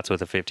tight shots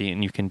with a 50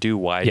 and you can do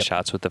wide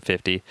shots with a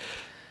 50.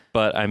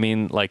 But I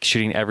mean, like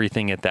shooting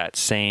everything at that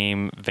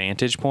same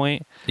vantage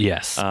point.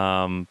 Yes.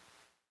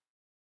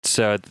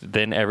 So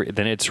then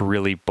it's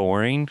really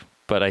boring.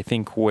 But I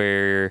think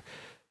where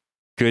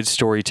good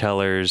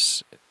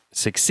storytellers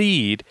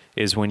succeed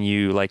is when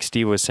you, like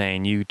Steve was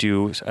saying, you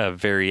do a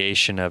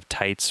variation of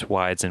tights,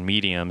 wides, and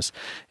mediums,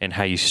 and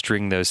how you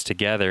string those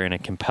together in a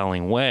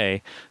compelling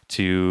way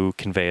to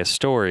convey a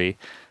story,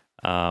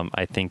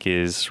 I think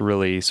is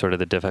really sort of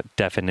the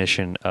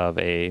definition of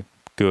a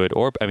good,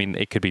 or I mean,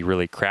 it could be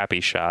really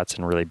crappy shots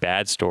and really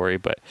bad story,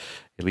 but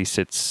at least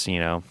it's,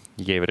 you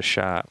gave it a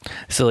shot.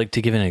 So like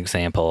to give an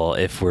example,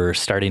 if we're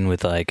starting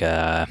with like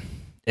a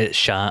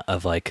shot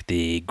of like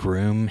the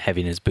groom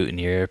having his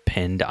boutonniere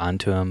pinned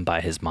onto him by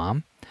his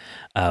mom,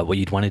 what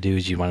you'd want to do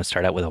is you'd want to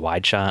start out with a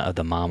wide shot of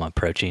the mom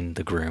approaching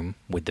the groom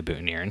with the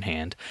boutonniere in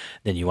hand.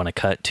 Then you want to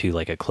cut to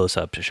like a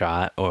close-up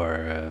shot,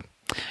 or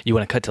you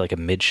want to cut to like a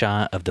mid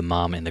shot of the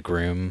mom and the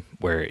groom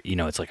where,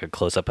 it's like a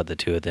close-up of the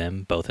two of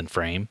them both in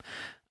frame,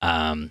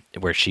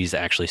 where she's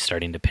actually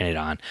starting to pin it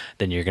on.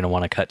 Then you're going to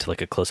want to cut to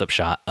like a close-up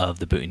shot of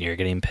the boutonniere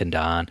getting pinned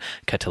on,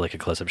 cut to like a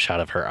close-up shot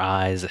of her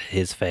eyes,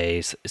 his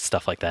face,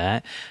 stuff like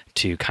that,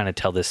 to kind of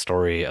tell this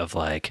story of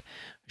like,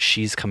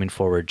 she's coming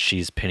forward,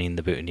 she's pinning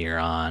the boutonniere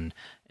on,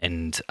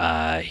 and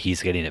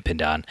he's getting it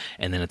pinned on.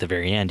 And then at the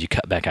very end, you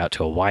cut back out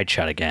to a wide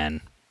shot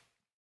again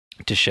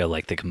to show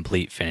like the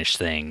complete finished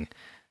thing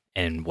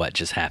and what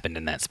just happened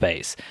in that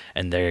space.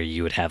 And there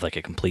you would have like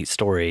a complete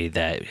story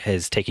that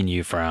has taken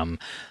you from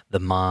the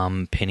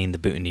mom pinning the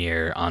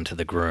boutonniere onto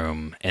the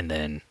groom and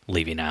then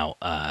leaving out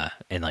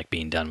and like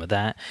being done with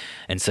that.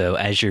 And so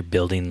as you're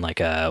building like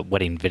a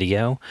wedding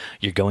video,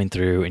 you're going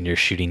through and you're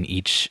shooting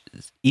each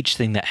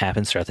thing that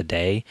happens throughout the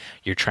day.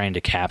 You're trying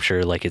to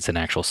capture like it's an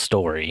actual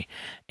story,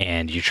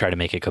 and you try to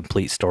make a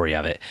complete story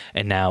of it.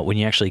 And now when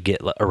you actually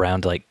get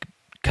around to like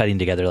cutting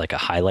together like a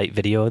highlight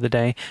video of the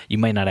day, you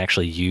might not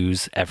actually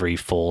use every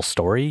full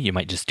story. You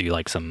might just do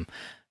like some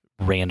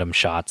random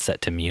shots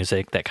set to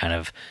music that kind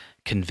of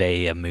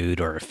convey a mood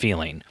or a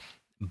feeling.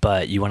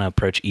 But you want to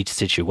approach each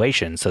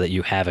situation so that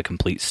you have a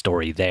complete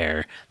story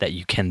there that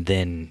you can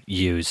then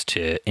use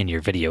to in your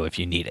video if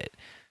you need it.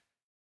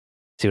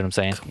 See what I'm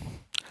saying?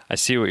 I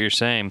see what you're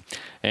saying.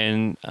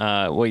 And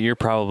what you're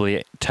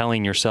probably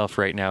telling yourself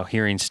right now,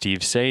 hearing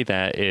Steve say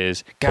that,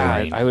 is,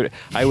 God,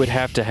 I would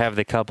have to have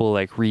the couple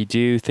like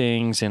redo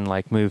things and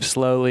like move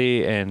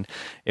slowly, and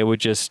it would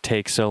just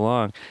take so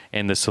long.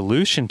 And the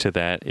solution to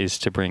that is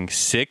to bring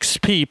 6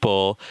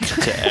 people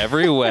to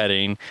every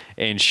wedding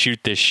and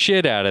shoot the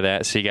shit out of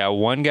that. So you got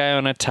one guy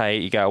on a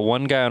tight, you got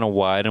one guy on a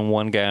wide, and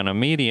one guy on a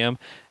medium.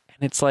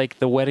 And it's like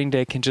the wedding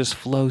day can just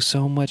flow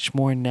so much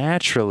more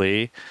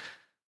naturally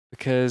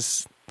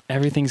because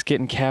everything's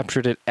getting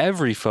captured at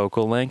every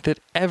focal length, at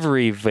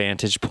every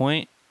vantage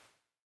point.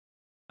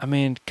 I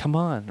mean, come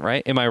on,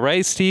 right? Am I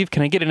right, Steve?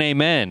 Can I get an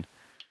amen?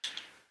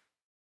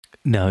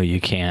 No, you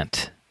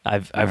can't.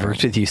 I've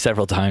worked with you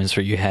several times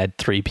where you had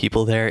 3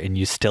 people there and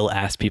you still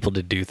ask people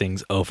to do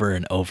things over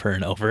and over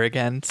and over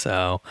again.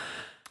 So,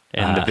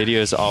 and the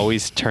videos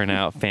always turn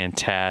out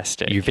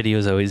fantastic. Your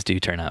videos always do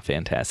turn out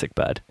fantastic,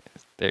 bud.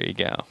 There you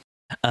go.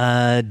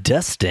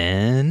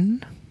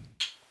 Dustin.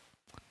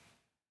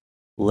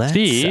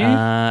 Steve,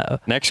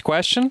 next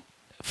question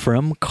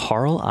from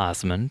Carl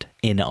Osmond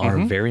in our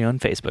very own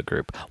Facebook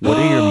group. What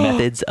are your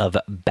methods of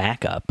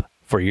backup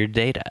for your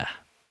data?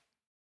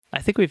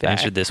 I think we've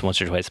answered this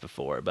once or twice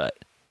before, but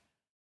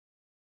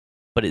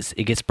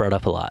it gets brought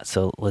up a lot.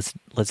 So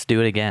let's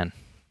do it again.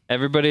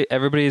 Everybody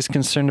is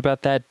concerned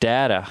about that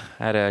data.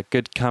 I had a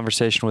good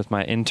conversation with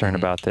my intern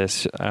about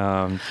this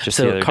just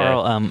the other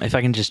Carl, day. If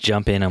I can just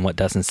jump in on what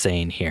Dustin's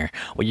saying here,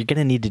 what you're going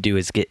to need to do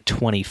is get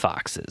 20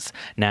 Foxes.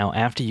 Now,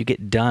 after you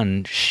get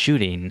done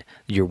shooting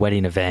your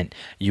wedding event,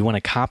 you want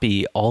to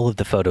copy all of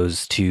the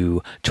photos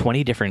to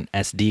 20 different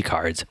SD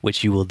cards,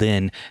 which you will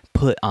then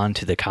put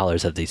onto the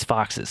collars of these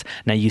Foxes.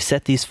 Now, you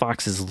set these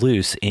Foxes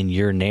loose in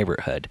your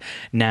neighborhood.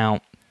 Now,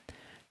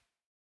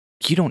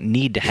 you don't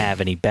need to have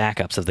any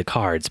backups of the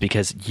cards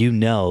because you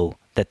know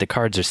that the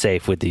cards are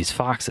safe with these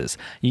Foxes.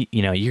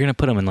 You know, you're going to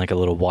put them in like a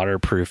little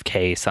waterproof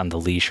case on the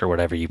leash or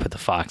whatever you put the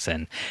Fox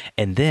in.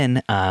 And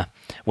then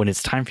when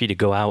it's time for you to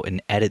go out and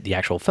edit the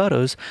actual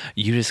photos,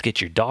 you just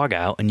get your dog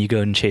out and you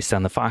go and chase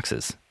down the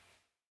Foxes.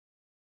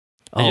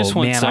 I just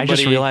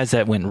realized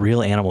that went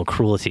real animal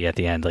cruelty at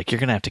the end. Like, you're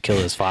going to have to kill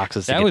those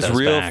Foxes to get those back. That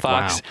was real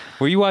Fox. Wow.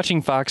 Were you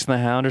watching Fox and the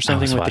Hound or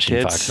something with the kids? I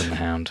was watching Fox and the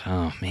Hound.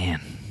 Oh,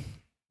 man.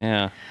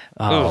 Yeah.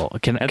 Oh,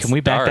 can we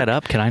back that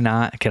up? Can I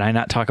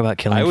not talk about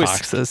killing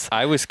foxes?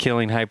 I was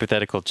killing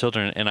hypothetical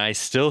children, and I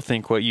still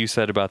think what you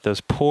said about those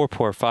poor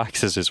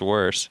foxes is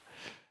worse.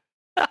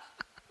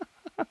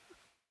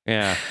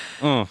 Yeah.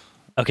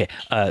 Okay.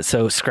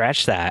 So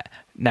scratch that.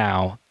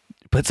 Now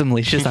put some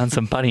leashes on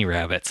some bunny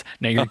rabbits.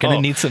 Now you're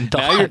gonna need some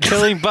dogs. Now you're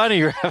killing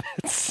bunny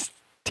rabbits.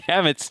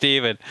 Damn it,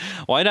 Steven.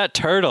 Why not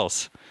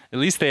turtles? At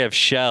least they have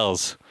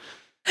shells.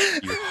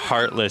 You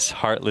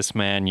heartless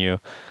man, you.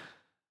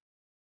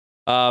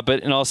 But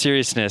in all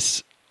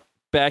seriousness,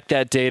 back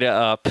that data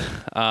up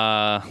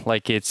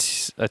like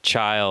it's a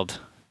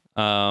child.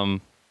 That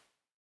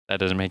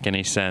doesn't make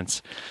any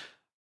sense.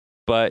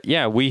 But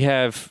yeah, we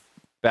have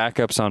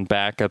backups on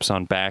backups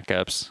on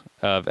backups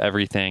of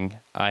everything.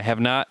 I have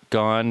not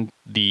gone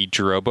the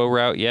Drobo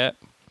route yet.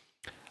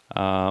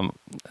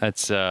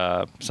 That's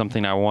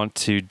something I want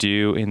to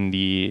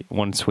do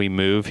once we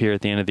move here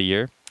at the end of the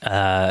year.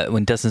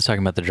 When Dustin's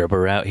talking about the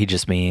Drobo route, he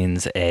just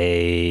means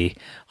a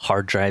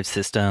hard drive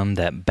system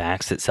that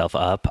backs itself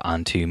up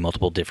onto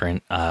multiple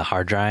different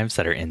hard drives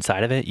that are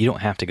inside of it. You don't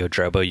have to go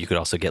Drobo. You could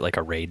also get like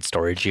a RAID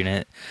storage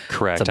unit.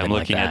 Correct. I'm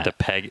looking at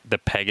the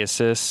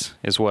Pegasus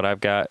is what I've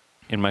got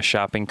in my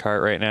shopping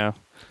cart right now.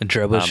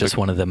 Drobo is just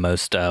one of the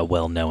most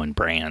well-known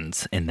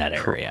brands in that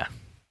area.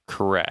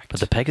 Correct.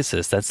 But the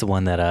Pegasus, that's the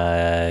one that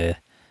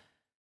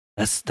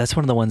That's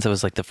one of the ones that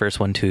was like the first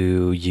one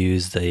to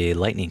use the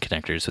Lightning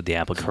connectors with the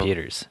Apple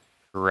computers.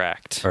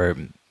 Correct. Or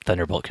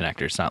Thunderbolt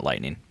connectors, not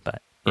Lightning,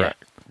 but yeah. Right.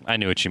 I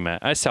knew what you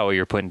meant. I saw what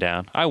you were putting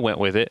down. I went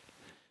with it.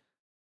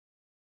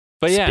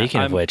 But yeah.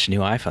 Speaking of which, new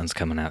iPhone's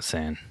coming out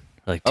soon.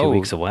 Like 2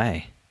 weeks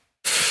away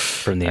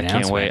from the announcement.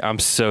 I can't wait. I'm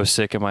so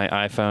sick of my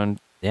iPhone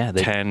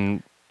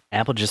 10.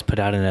 Apple just put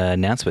out an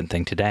announcement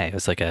thing today. It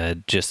was like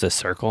just a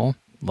circle,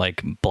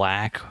 like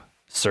black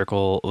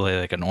circle,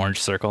 like an orange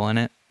circle in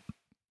it.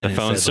 The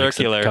phone's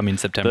circular. Like coming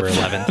September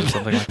 11th or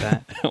something like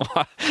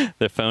that.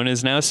 The phone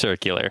is now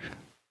circular.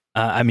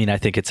 I mean, I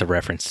think it's a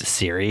reference to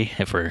Siri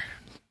if we're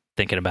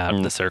thinking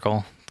about the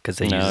circle. because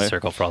they use the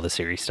circle for all the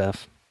serious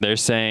stuff. They're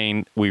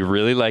saying, we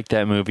really like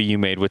that movie you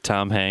made with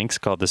Tom Hanks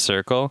called The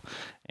Circle,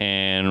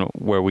 and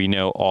where we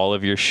know all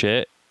of your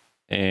shit.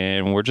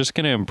 And we're just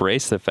going to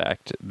embrace the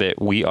fact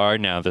that we are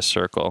now the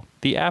circle,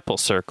 the Apple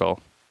Circle.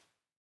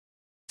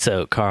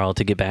 So, Carl,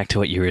 to get back to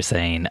what you were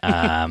saying,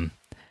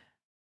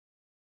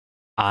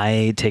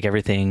 I take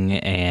everything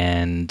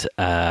and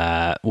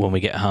when we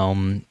get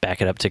home,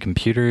 back it up to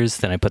computers.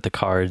 Then I put the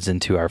cards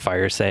into our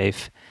fire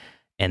safe.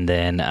 And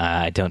then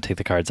I don't take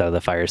the cards out of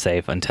the fire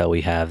safe until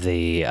we have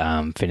the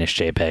finished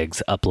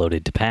JPEGs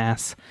uploaded to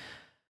pass.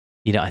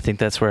 You know, I think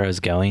that's where I was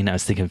going. I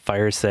was thinking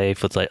fire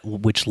safe,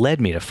 which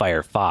led me to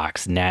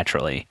Firefox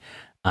naturally,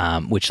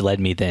 which led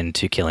me then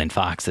to killing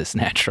foxes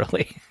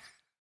naturally.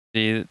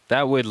 See,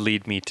 that would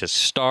lead me to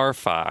Star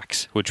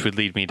Fox, which would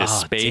lead me to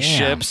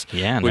spaceships,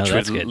 which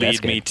would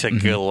lead me to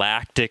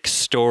galactic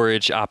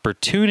storage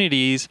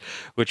opportunities,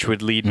 which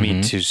would lead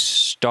me to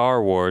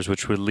Star Wars,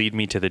 which would lead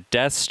me to the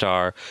Death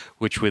Star,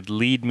 which would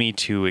lead me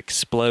to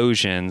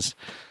explosions.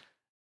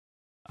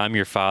 I'm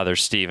your father,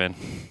 Steven.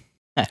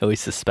 I always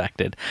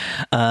suspected.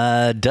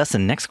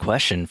 Dustin, next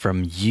question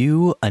from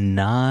you,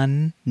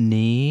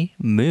 Anani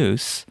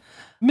Moose.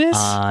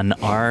 On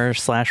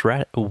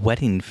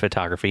r/wedding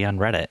photography on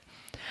Reddit.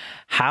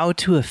 How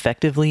to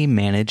effectively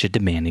manage a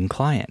demanding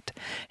client.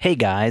 Hey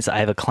guys, I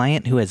have a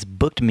client who has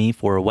booked me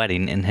for a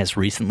wedding and has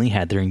recently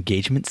had their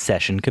engagement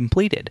session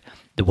completed.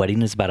 The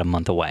wedding is about a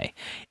month away.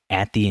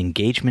 At the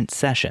engagement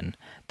session,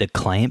 the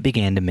client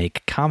began to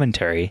make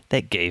commentary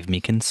that gave me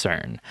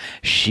concern.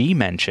 She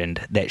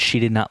mentioned that she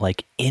did not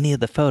like any of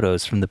the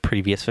photos from the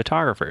previous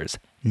photographers.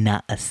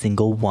 Not a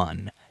single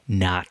one.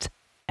 Not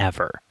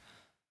ever.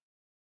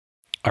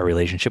 Our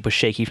relationship was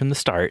shaky from the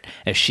start,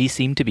 as she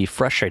seemed to be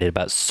frustrated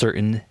about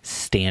certain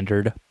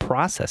standard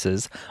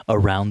processes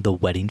around the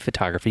wedding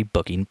photography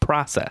booking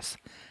process.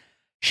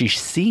 She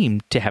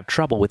seemed to have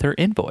trouble with her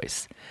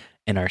invoice.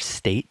 In our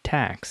state,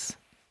 tax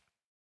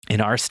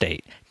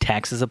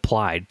is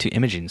applied to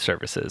imaging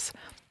services.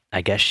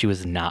 I guess she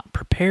was not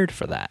prepared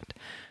for that.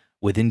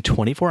 Within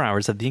 24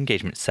 hours of the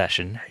engagement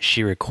session,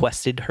 she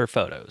requested her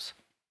photos.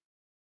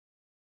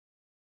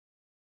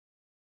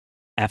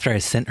 After I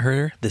sent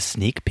her the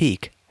sneak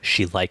peek,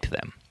 she liked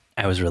them.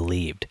 I was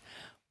relieved.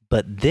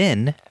 But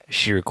then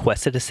she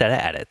requested a set of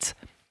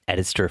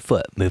edits to her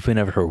foot, movement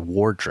of her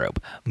wardrobe,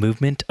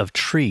 movement of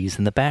trees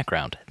in the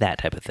background, that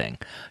type of thing.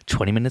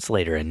 20 minutes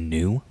later, a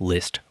new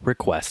list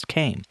request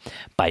came.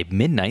 By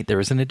midnight, there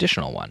was an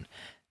additional one.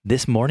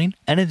 This morning,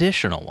 an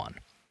additional one.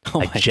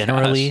 I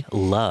generally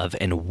love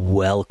and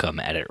welcome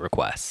edit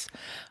requests.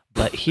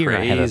 But here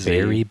I have a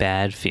very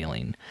bad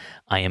feeling.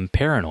 I am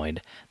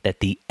paranoid that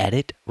the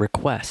edit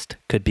request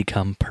could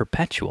become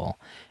perpetual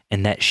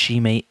and that she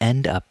may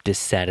end up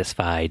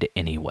dissatisfied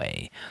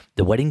anyway.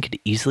 The wedding could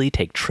easily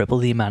take triple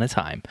the amount of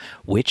time,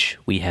 which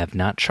we have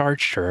not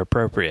charged her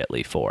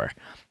appropriately for.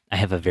 I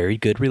have a very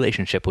good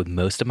relationship with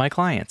most of my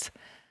clients.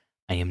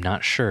 I am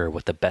not sure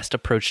what the best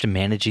approach to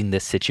managing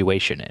this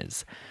situation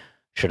is.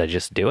 Should I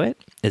just do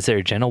it? Is there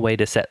a gentle way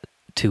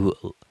to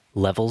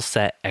level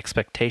set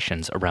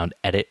expectations around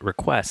edit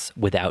requests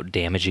without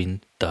damaging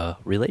the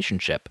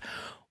relationship?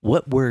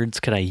 What words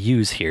could I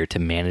use here to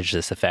manage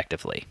this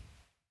effectively?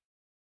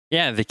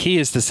 Yeah, the key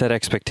is to set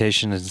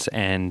expectations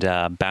and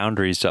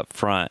boundaries up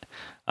front,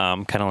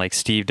 kind of like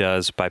Steve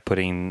does by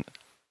putting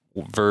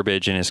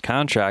verbiage in his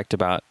contract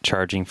about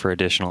charging for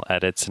additional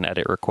edits and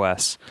edit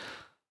requests.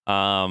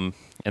 And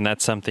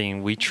that's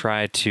something we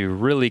try to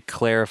really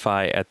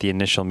clarify at the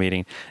initial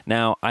meeting.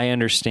 Now, I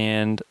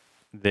understand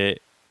that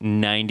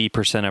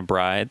 90% of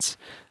brides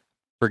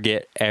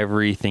forget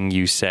everything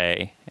you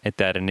say at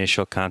that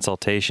initial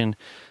consultation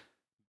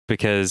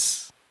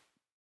because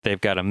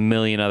they've got a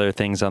million other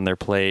things on their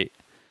plate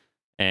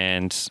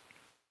and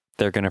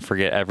they're going to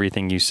forget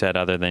everything you said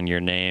other than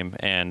your name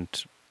and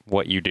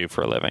what you do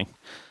for a living.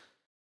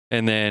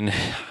 And then,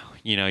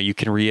 you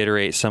can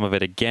reiterate some of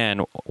it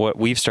again. What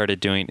we've started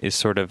doing is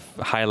sort of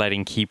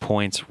highlighting key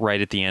points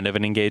right at the end of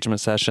an engagement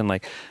session.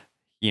 Like,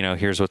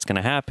 here's what's going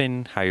to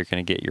happen, how you're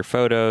going to get your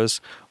photos,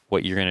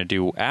 what you're going to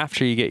do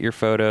after you get your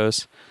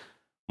photos.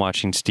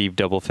 Watching Steve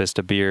double fist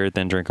a beer,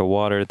 then drink a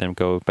water, then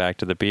go back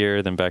to the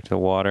beer, then back to the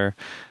water.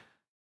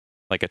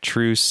 Like a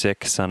true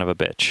sick son of a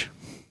bitch.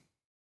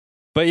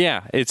 But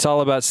yeah, it's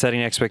all about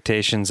setting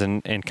expectations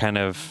and kind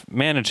of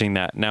managing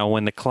that. Now,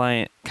 when the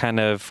client kind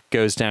of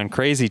goes down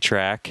crazy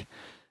track,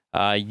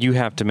 you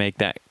have to make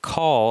that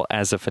call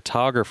as a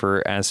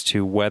photographer as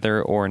to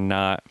whether or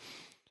not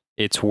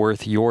it's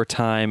worth your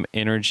time,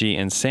 energy,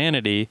 and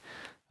sanity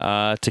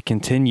to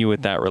continue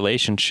with that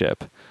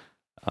relationship.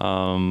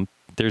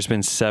 There's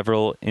been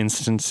several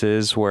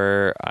instances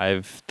where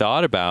I've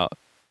thought about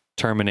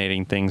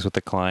terminating things with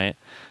the client,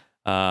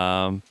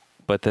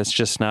 but that's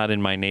just not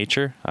in my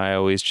nature. I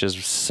always just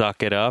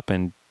suck it up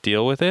and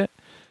deal with it,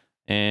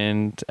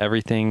 and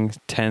everything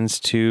tends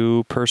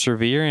to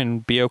persevere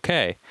and be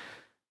okay.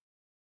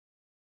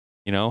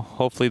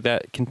 Hopefully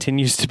that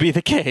continues to be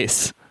the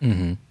case.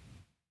 Mm-hmm.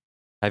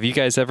 Have you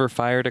guys ever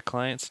fired a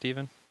client,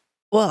 Steven?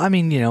 Well, I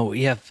mean,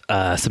 we have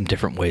some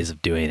different ways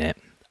of doing it.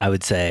 I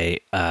would say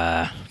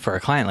for a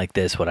client like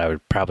this, what I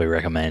would probably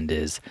recommend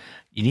is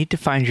you need to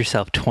find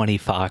yourself 20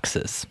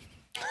 foxes.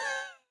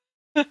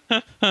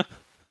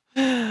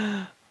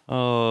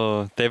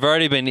 Oh, they've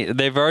already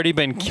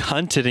been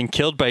hunted and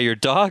killed by your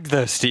dog,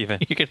 though, Stephen.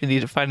 You're going to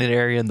need to find an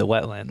area in the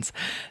wetlands.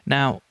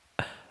 Now,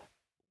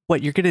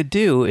 what you're going to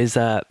do is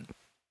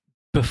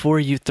before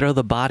you throw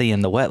the body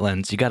in the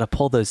wetlands, you got to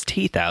pull those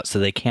teeth out so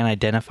they can't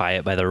identify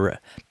it by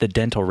the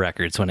dental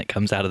records when it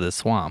comes out of the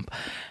swamp.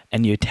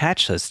 And you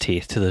attach those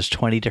teeth to those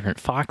 20 different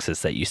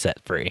foxes that you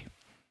set free.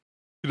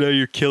 Now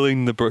you're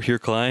killing your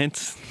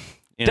clients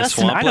in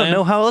Dustin, a swampland? I don't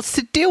know how else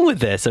to deal with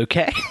this,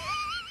 okay?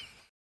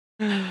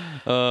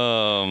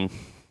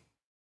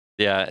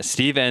 Yeah,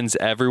 Steve ends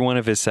every one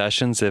of his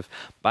sessions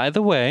by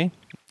the way,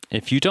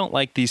 if you don't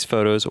like these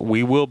photos,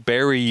 we will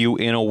bury you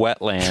in a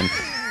wetland.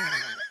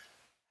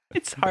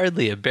 It's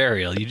hardly a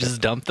burial. You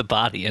just dump the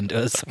body into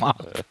a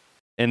swamp.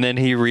 And then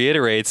he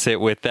reiterates it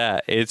with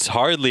that. It's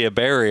hardly a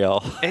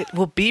burial. It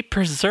will be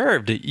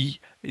preserved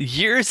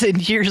years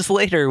and years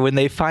later when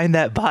they find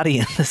that body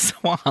in the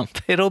swamp.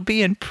 It'll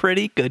be in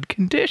pretty good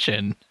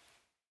condition.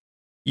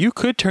 You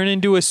could turn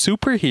into a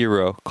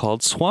superhero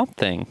called Swamp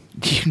Thing.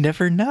 You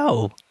never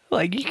know.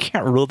 Like, you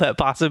can't rule that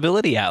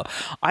possibility out.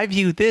 I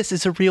view this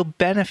as a real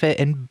benefit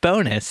and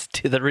bonus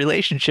to the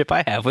relationship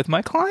I have with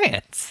my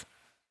clients.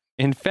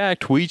 In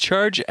fact, we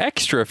charge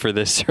extra for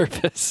this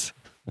service.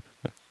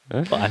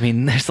 Well, I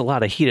mean, there's a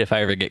lot of heat if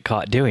I ever get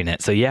caught doing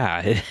it. So,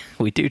 yeah,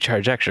 we do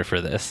charge extra for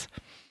this.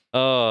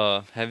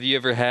 Oh, have you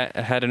ever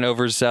had an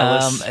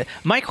overzealous?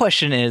 My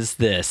question is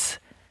this.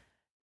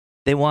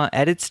 They want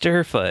edits to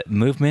her foot,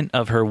 movement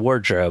of her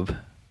wardrobe,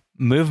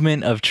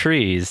 movement of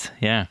trees.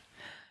 Yeah.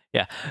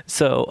 Yeah.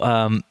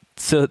 So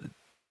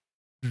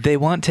they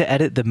want to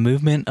edit the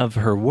movement of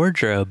her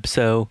wardrobe.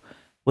 So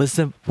was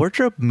the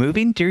wardrobe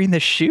moving during the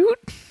shoot?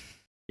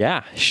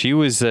 Yeah, she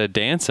was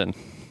dancing.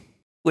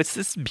 Was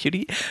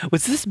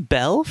this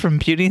Belle from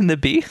Beauty and the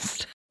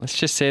Beast? Let's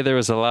just say there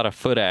was a lot of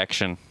foot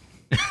action.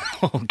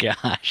 Oh,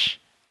 gosh.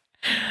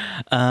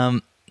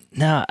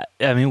 No,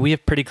 I mean, we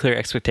have pretty clear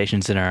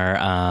expectations in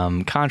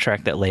our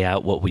contract that lay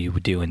out what we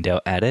would do and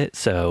don't edit.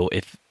 So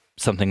if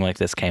something like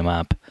this came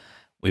up,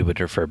 we would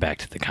refer back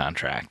to the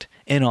contract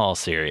in all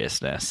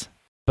seriousness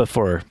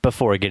before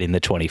getting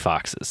the 20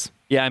 foxes.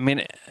 Yeah, I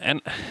mean,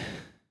 and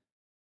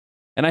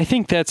I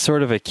think that's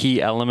sort of a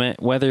key element,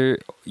 whether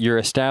you're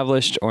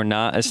established or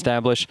not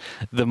established.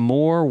 The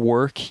more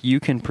work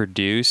you can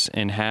produce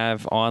and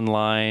have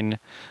online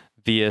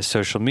via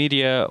social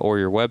media or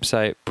your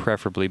website,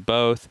 preferably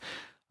both,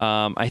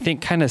 I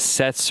think kind of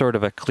sets sort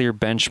of a clear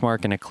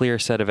benchmark and a clear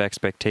set of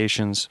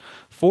expectations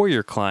for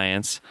your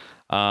clients,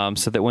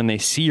 so that when they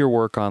see your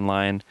work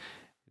online,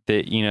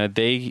 that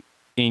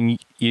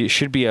it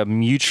should be a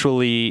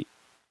mutually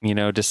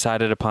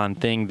decided upon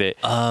thing that.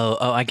 Oh,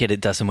 I get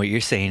it, Dustin. What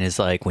you're saying is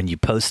like when you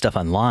post stuff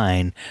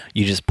online,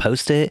 you just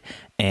post it,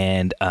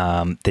 and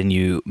then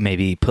you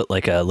maybe put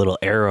like a little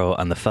arrow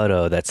on the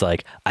photo that's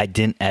like, I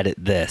didn't edit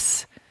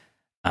this.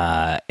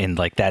 And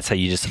like that's how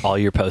you just all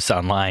your posts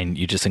online,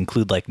 you just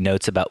include like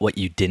notes about what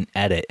you didn't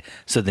edit,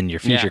 so then your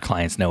future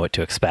clients know what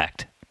to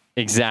expect.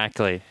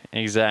 Exactly.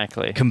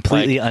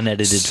 Completely like,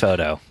 unedited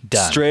photo.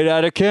 Done. Straight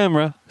out of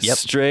camera. Yep.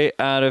 Straight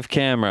out of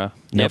camera.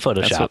 No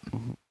Photoshop.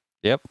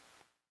 Yep.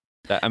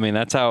 I mean,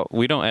 that's how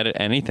we don't edit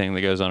anything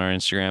that goes on our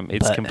Instagram.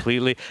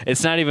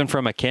 It's not even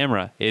from a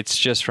camera. It's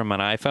just from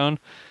an iPhone.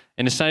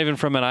 And it's not even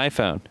from an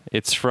iPhone.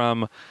 It's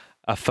from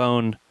a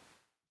phone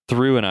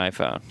through an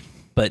iPhone.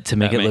 But to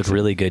make it look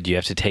really good, you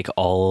have to take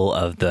all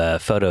of the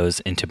photos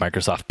into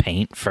Microsoft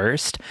Paint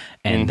first,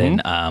 and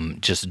then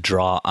just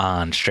draw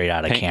on straight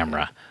out of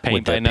camera.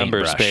 Paint by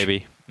numbers,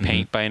 baby.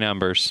 Paint by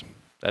numbers.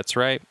 That's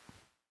right.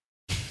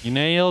 You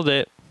nailed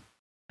it.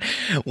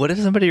 What if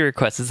somebody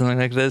requested something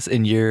like this,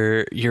 and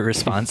your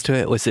response to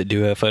it was to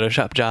do a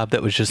Photoshop job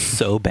that was just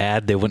so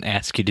bad they wouldn't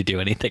ask you to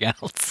do anything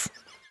else?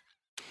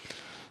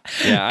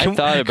 Yeah, I thought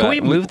about it. Can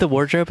we move the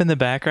wardrobe in the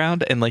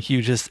background and like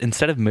you just,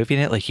 instead of moving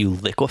it, like you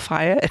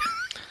liquefy it?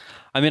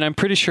 I mean, I'm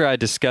pretty sure I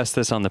discussed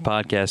this on the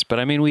podcast, but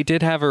I mean, we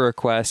did have a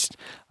request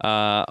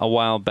a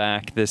while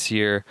back this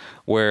year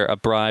where a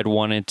bride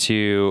wanted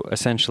to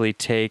essentially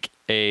take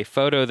a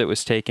photo that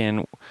was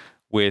taken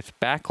with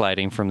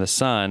backlighting from the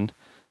sun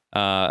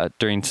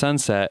during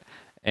sunset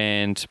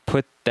and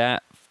put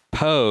that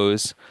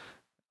pose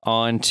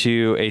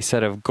onto a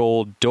set of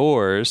gold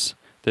doors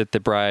that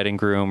the bride and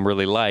groom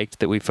really liked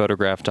that we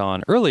photographed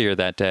on earlier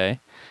that day.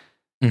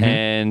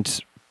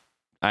 And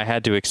I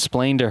had to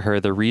explain to her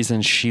the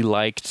reason she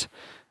liked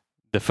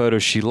the photo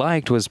she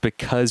liked was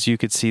because you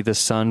could see the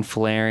sun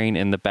flaring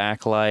in the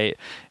backlight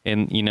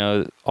and,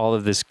 all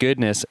of this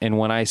goodness. And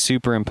when I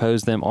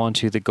superimpose them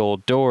onto the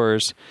gold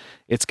doors,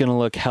 it's going to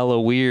look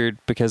hella weird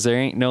because there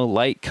ain't no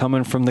light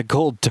coming from the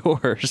gold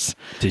doors.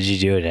 Did you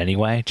do it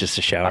anyway, just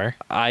to show her?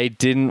 I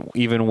didn't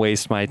even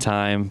waste my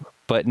time.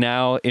 But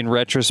now, in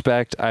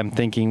retrospect, I'm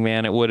thinking,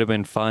 man, it would have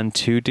been fun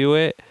to do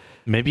it.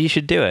 Maybe you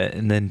should do it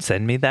and then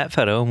send me that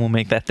photo and we'll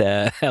make that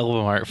the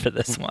album art for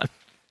this one.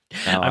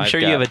 No, I'm sure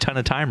you have a ton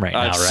of time right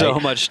now, right? So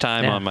much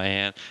time on my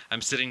hand.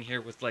 I'm sitting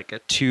here with like a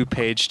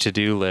 2-page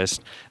to-do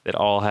list that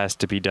all has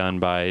to be done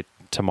by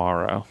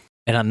tomorrow.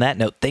 And on that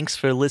note, thanks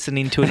for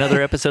listening to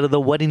another episode of the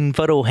Wedding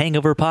Photo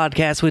Hangover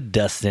Podcast with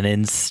Dustin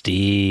and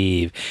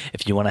Steve.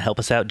 If you want to help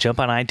us out,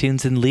 jump on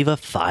iTunes and leave a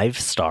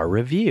 5-star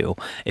review.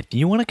 If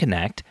you want to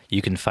connect,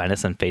 you can find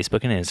us on Facebook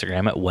and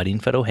Instagram at Wedding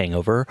Photo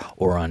Hangover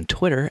or on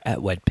Twitter at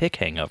WedPic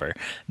Hangover.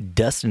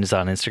 Dustin is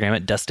on Instagram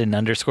at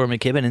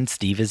Dustin_McKibben and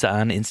Steve is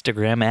on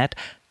Instagram at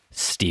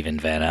Steven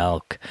Van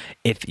Elk.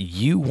 If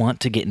you want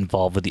to get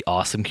involved with the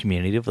awesome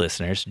community of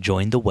listeners,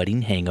 join the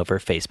Wedding Hangover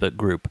Facebook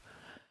group.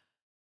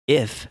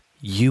 If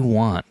you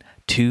want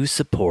to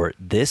support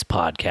this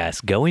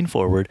podcast going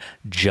forward,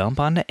 jump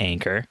onto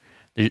Anchor.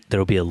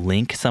 There'll be a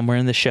link somewhere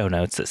in the show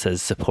notes that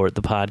says support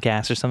the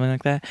podcast or something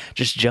like that.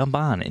 Just jump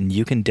on and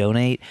you can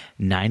donate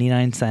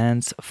 99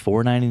 cents,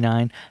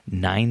 $4.99,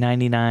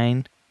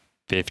 $9.99,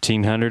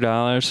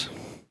 $1,500.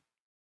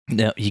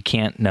 No, you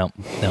can't. No,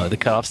 the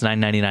cutoff's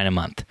 $9.99 a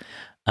month.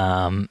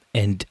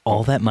 And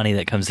all that money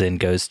that comes in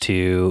goes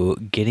to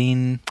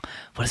getting,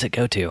 what does it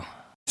go to?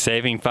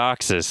 Saving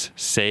foxes.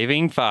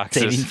 Saving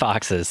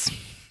foxes.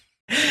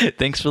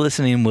 Thanks for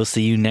listening. We'll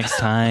see you next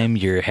time.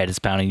 Your head is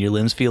pounding, your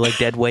limbs feel like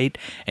dead weight,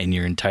 and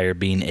your entire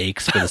being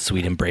aches for the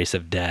sweet embrace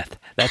of death.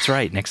 That's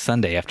right. Next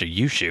Sunday after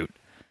you shoot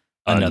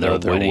another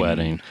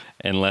wedding.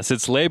 Unless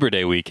it's Labor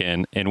Day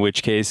weekend, in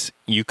which case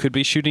you could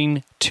be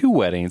shooting 2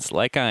 weddings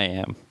like I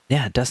am.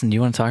 Yeah, Dustin, do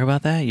you want to talk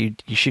about that? You're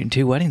shooting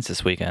 2 weddings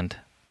this weekend.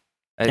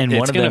 And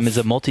one of them is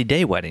a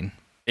multi-day wedding.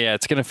 Yeah,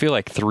 it's going to feel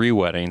like 3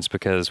 weddings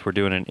because we're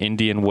doing an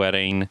Indian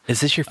wedding.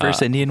 Is this your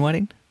first Indian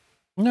wedding?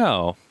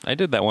 No, I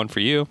did that one for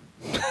you.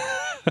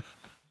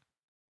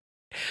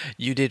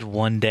 You did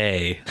 1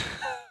 day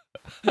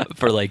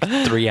for like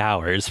 3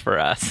 hours for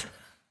us.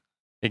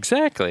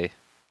 Exactly.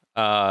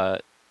 No,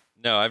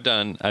 I've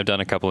done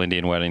a couple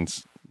Indian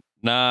weddings.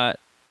 Not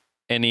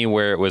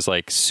anywhere it was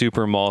like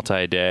super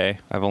multi-day.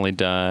 I've only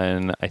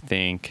done, I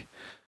think,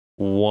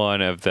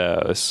 one of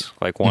those,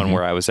 like one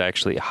where I was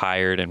actually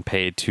hired and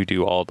paid to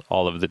do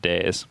all of the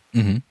days.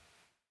 Mm-hmm.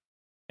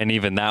 And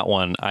even that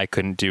one, I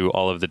couldn't do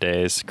all of the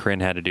days.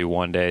 Corinne had to do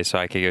 1 day so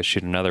I could go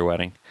shoot another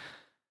wedding.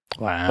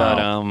 Wow.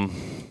 But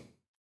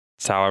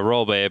it's how I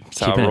roll, babe. It's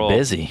Keeping how I roll. It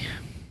busy.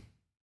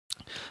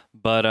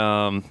 But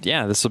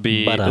yeah, this will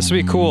be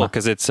cool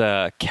because it's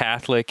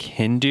Catholic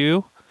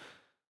Hindu.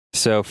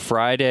 So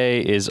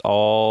Friday is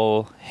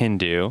all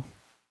Hindu.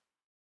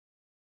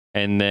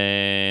 And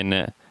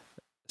then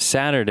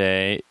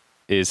Saturday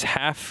is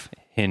half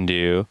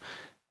Hindu,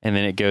 and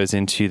then it goes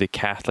into the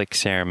Catholic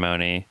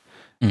ceremony.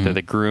 Mm-hmm. So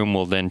the groom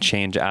will then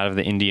change out of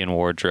the Indian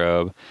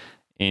wardrobe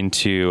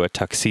into a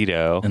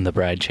tuxedo. And the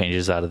bride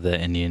changes out of the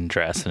Indian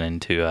dress and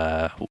into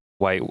a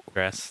white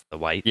dress, the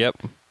white.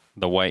 Yep,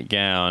 the white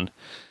gown.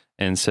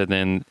 And so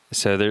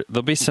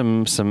there'll be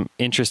some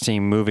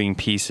interesting moving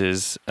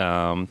pieces.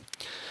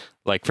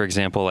 Like, for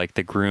example, like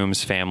the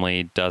groom's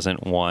family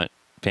doesn't want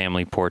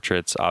family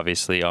portraits,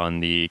 obviously, on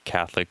the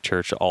Catholic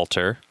Church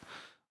altar,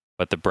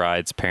 but the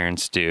bride's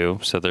parents do.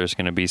 So there's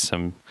going to be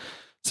some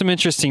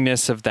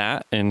interestingness of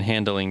that and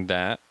handling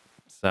that.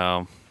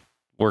 So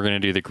we're going to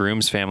do the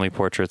groom's family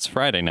portraits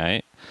Friday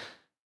night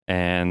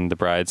and the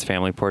bride's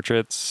family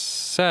portraits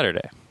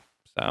Saturday.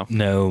 So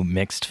no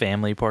mixed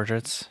family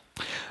portraits?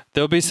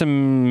 There'll be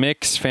some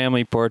mixed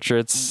family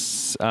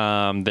portraits.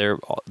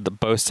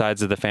 Both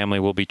sides of the family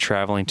will be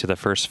traveling to the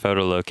first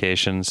photo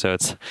location, so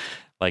it's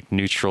like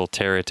neutral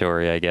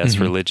territory, I guess,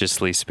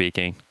 religiously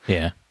speaking.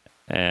 Yeah.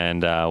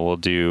 And we'll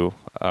do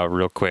a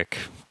real quick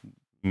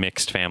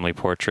mixed family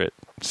portrait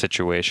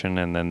situation,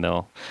 and then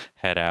they'll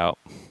head out.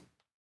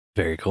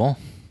 Very cool.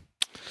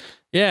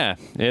 Yeah,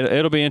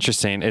 it'll be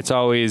interesting. It's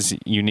always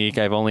unique.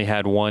 I've only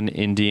had one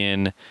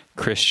Indian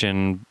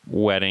Christian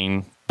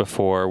wedding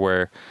before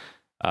where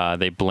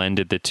they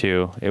blended the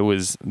two. It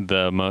was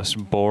the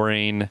most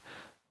boring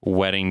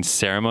wedding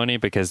ceremony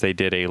because they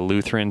did a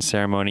Lutheran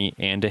ceremony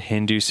and a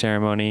Hindu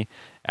ceremony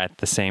at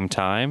the same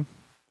time.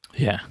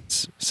 Yeah.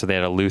 So they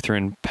had a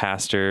Lutheran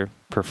pastor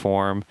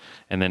perform,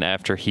 and then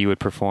after he would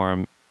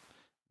perform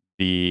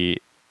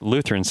the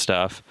Lutheran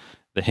stuff,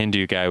 the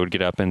Hindu guy would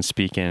get up and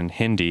speak in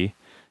Hindi,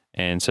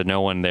 and so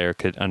no one there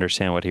could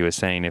understand what he was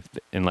saying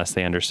unless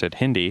they understood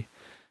Hindi.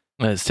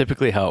 It's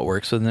typically how it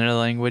works within a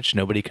language.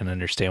 Nobody can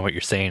understand what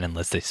you're saying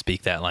unless they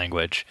speak that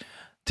language.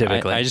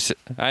 Typically.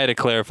 I had to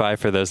clarify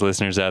for those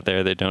listeners out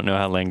there that don't know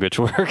how language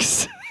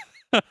works.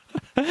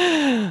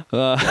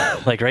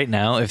 Like right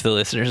now, if the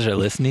listeners are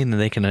listening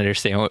and they can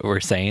understand what we're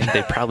saying,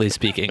 they probably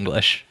speak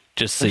English.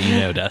 Just so you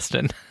know,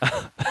 Dustin.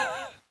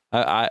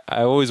 I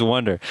always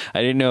wonder.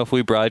 I didn't know if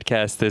we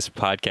broadcast this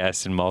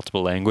podcast in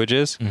multiple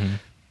languages.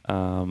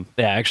 Yeah,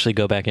 actually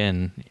go back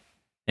in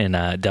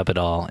and dub it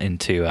all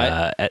into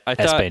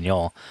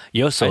Espanol.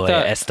 Yo soy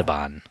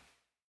Esteban.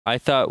 I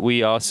thought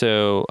we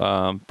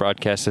also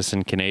broadcast this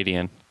in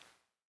Canadian.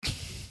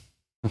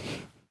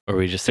 Or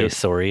we just say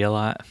sorry a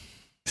lot.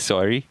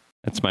 Sorry?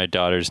 That's my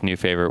daughter's new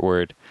favorite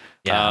word.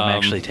 Yeah, I'm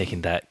actually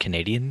taking that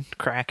Canadian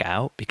crack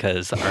out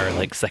because our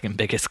like second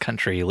biggest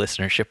country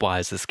listenership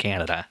wise is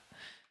Canada.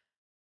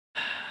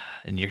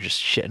 And you're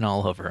just shitting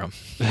all over them.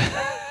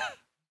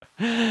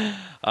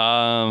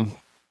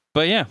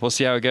 But yeah, we'll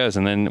see how it goes.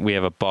 And then we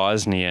have a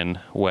Bosnian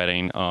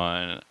wedding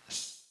on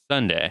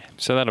Sunday.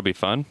 So that'll be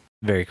fun.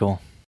 Very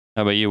cool.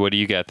 How about you? What do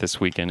you got this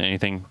weekend?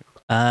 Anything?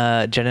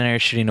 Jen and I are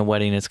shooting a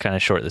wedding. It's kind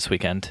of short this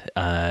weekend.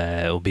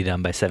 It will be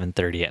done by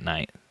 7:30 at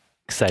night.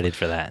 Excited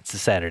for that. It's a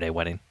Saturday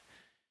wedding.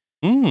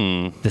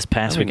 This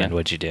past weekend,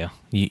 what'd you do?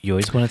 You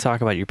always want to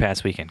talk about your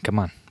past weekend. Come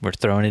on. We're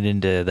throwing it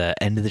into the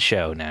end of the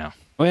show now.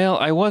 Well,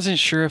 I wasn't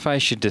sure if I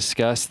should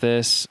discuss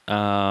this.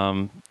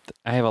 I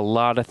have a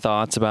lot of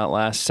thoughts about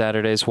last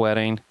Saturday's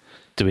wedding.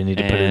 Do we need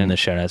to put it in the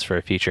show notes for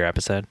a future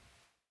episode?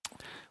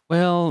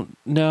 Well,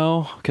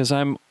 no, because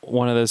I'm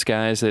one of those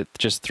guys that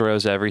just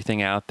throws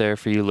everything out there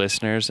for you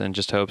listeners and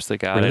just hopes that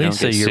God I don't get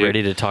sued. So you're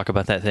ready to talk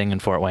about that thing in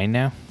Fort Wayne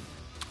now?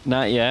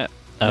 Not yet.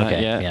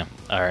 Okay. Yeah.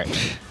 All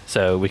right.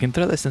 So we can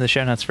throw this in the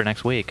show notes for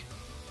next week.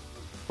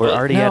 We're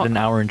already at an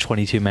hour and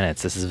 22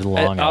 minutes. This is a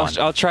long one.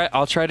 I'll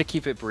try to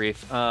keep it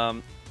brief.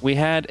 We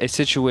had a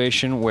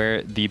situation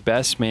where the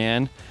best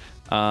man.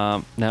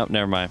 No,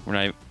 never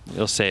mind.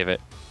 You'll save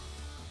it.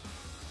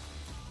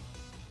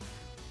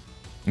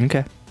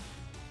 Okay.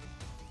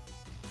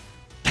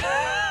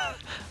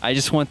 I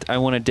want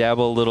to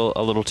dabble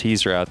a little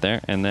teaser out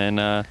there, and then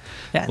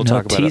we'll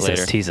talk about it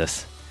later. Tease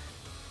us.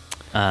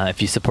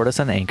 If you support us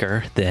on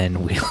Anchor,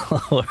 then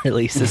we'll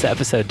release this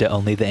episode to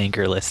only the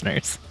Anchor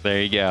listeners.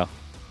 There you go.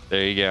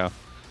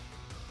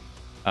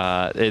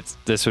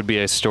 This would be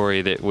a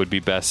story that would be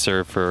best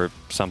served for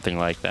something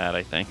like that,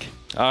 I think.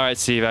 All right,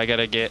 Steve, I got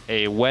to get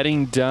a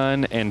wedding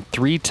done and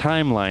 3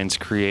 timelines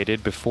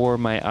created before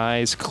my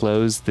eyes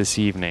close this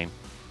evening.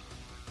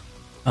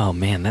 Oh,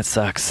 man, that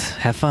sucks.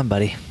 Have fun,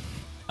 buddy.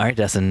 All right,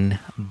 Dustin.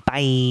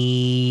 Bye.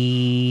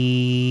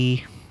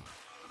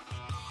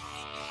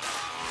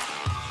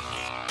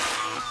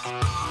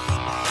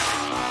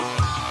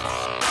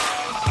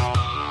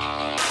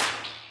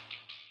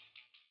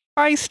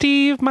 Hi,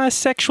 Steve, my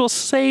sexual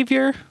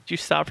savior. Did you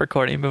stop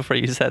recording before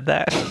you said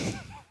that?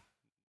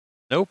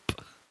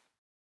 Nope.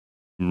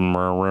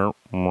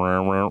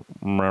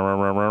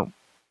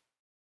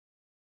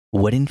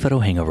 Wedding Photo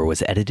Hangover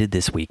was edited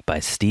this week by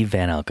Steve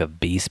Van Elk of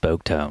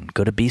Bespoke Tone.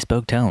 Go to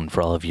Bespoke Tone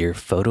for all of your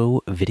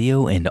photo,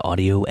 video, and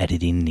audio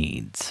editing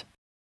needs.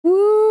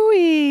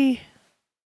 Woo-wee!